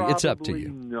up to you. It's up to you.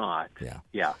 Not.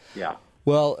 Yeah.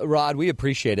 Well, Rod, we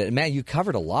appreciate it. Man, you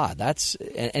covered a lot.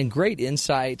 And great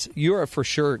insight. You are for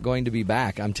sure going to be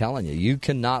back. I'm telling you. You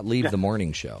cannot leave the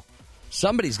morning show.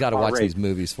 Somebody's got to watch these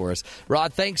movies for us.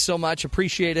 Rod, thanks so much.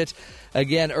 Appreciate it.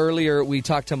 Again, earlier we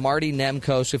talked to Marty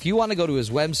Nemko. So if you want to go to his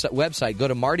website, go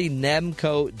to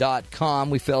martynemko.com.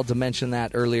 We failed to mention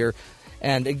that earlier.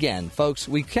 And again, folks,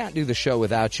 we can't do the show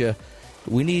without you.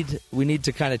 We need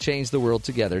to kind of change the world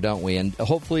together, don't we? And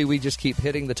hopefully we just keep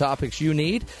hitting the topics you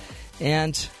need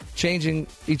and changing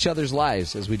each other's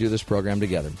lives as we do this program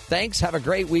together. Thanks. Have a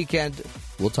great weekend.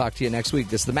 We'll talk to you next week.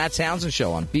 This is the Matt Townsend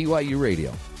Show on BYU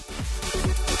Radio.